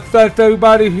 Thanks to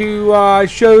everybody who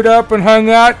showed up and hung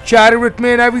out, chatted with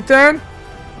me and everything.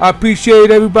 I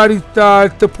appreciate everybody's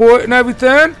support and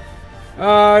everything.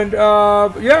 And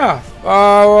yeah,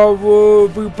 we'll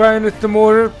be playing this some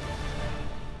more.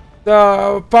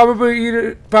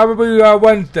 Probably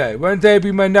Wednesday. Wednesday will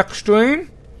be my next stream.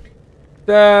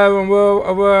 So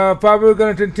we're probably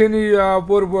gonna continue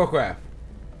World of Warcraft.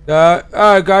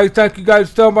 Alright guys, thank you guys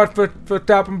so much for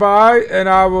stopping by, and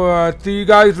I will see you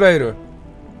guys later.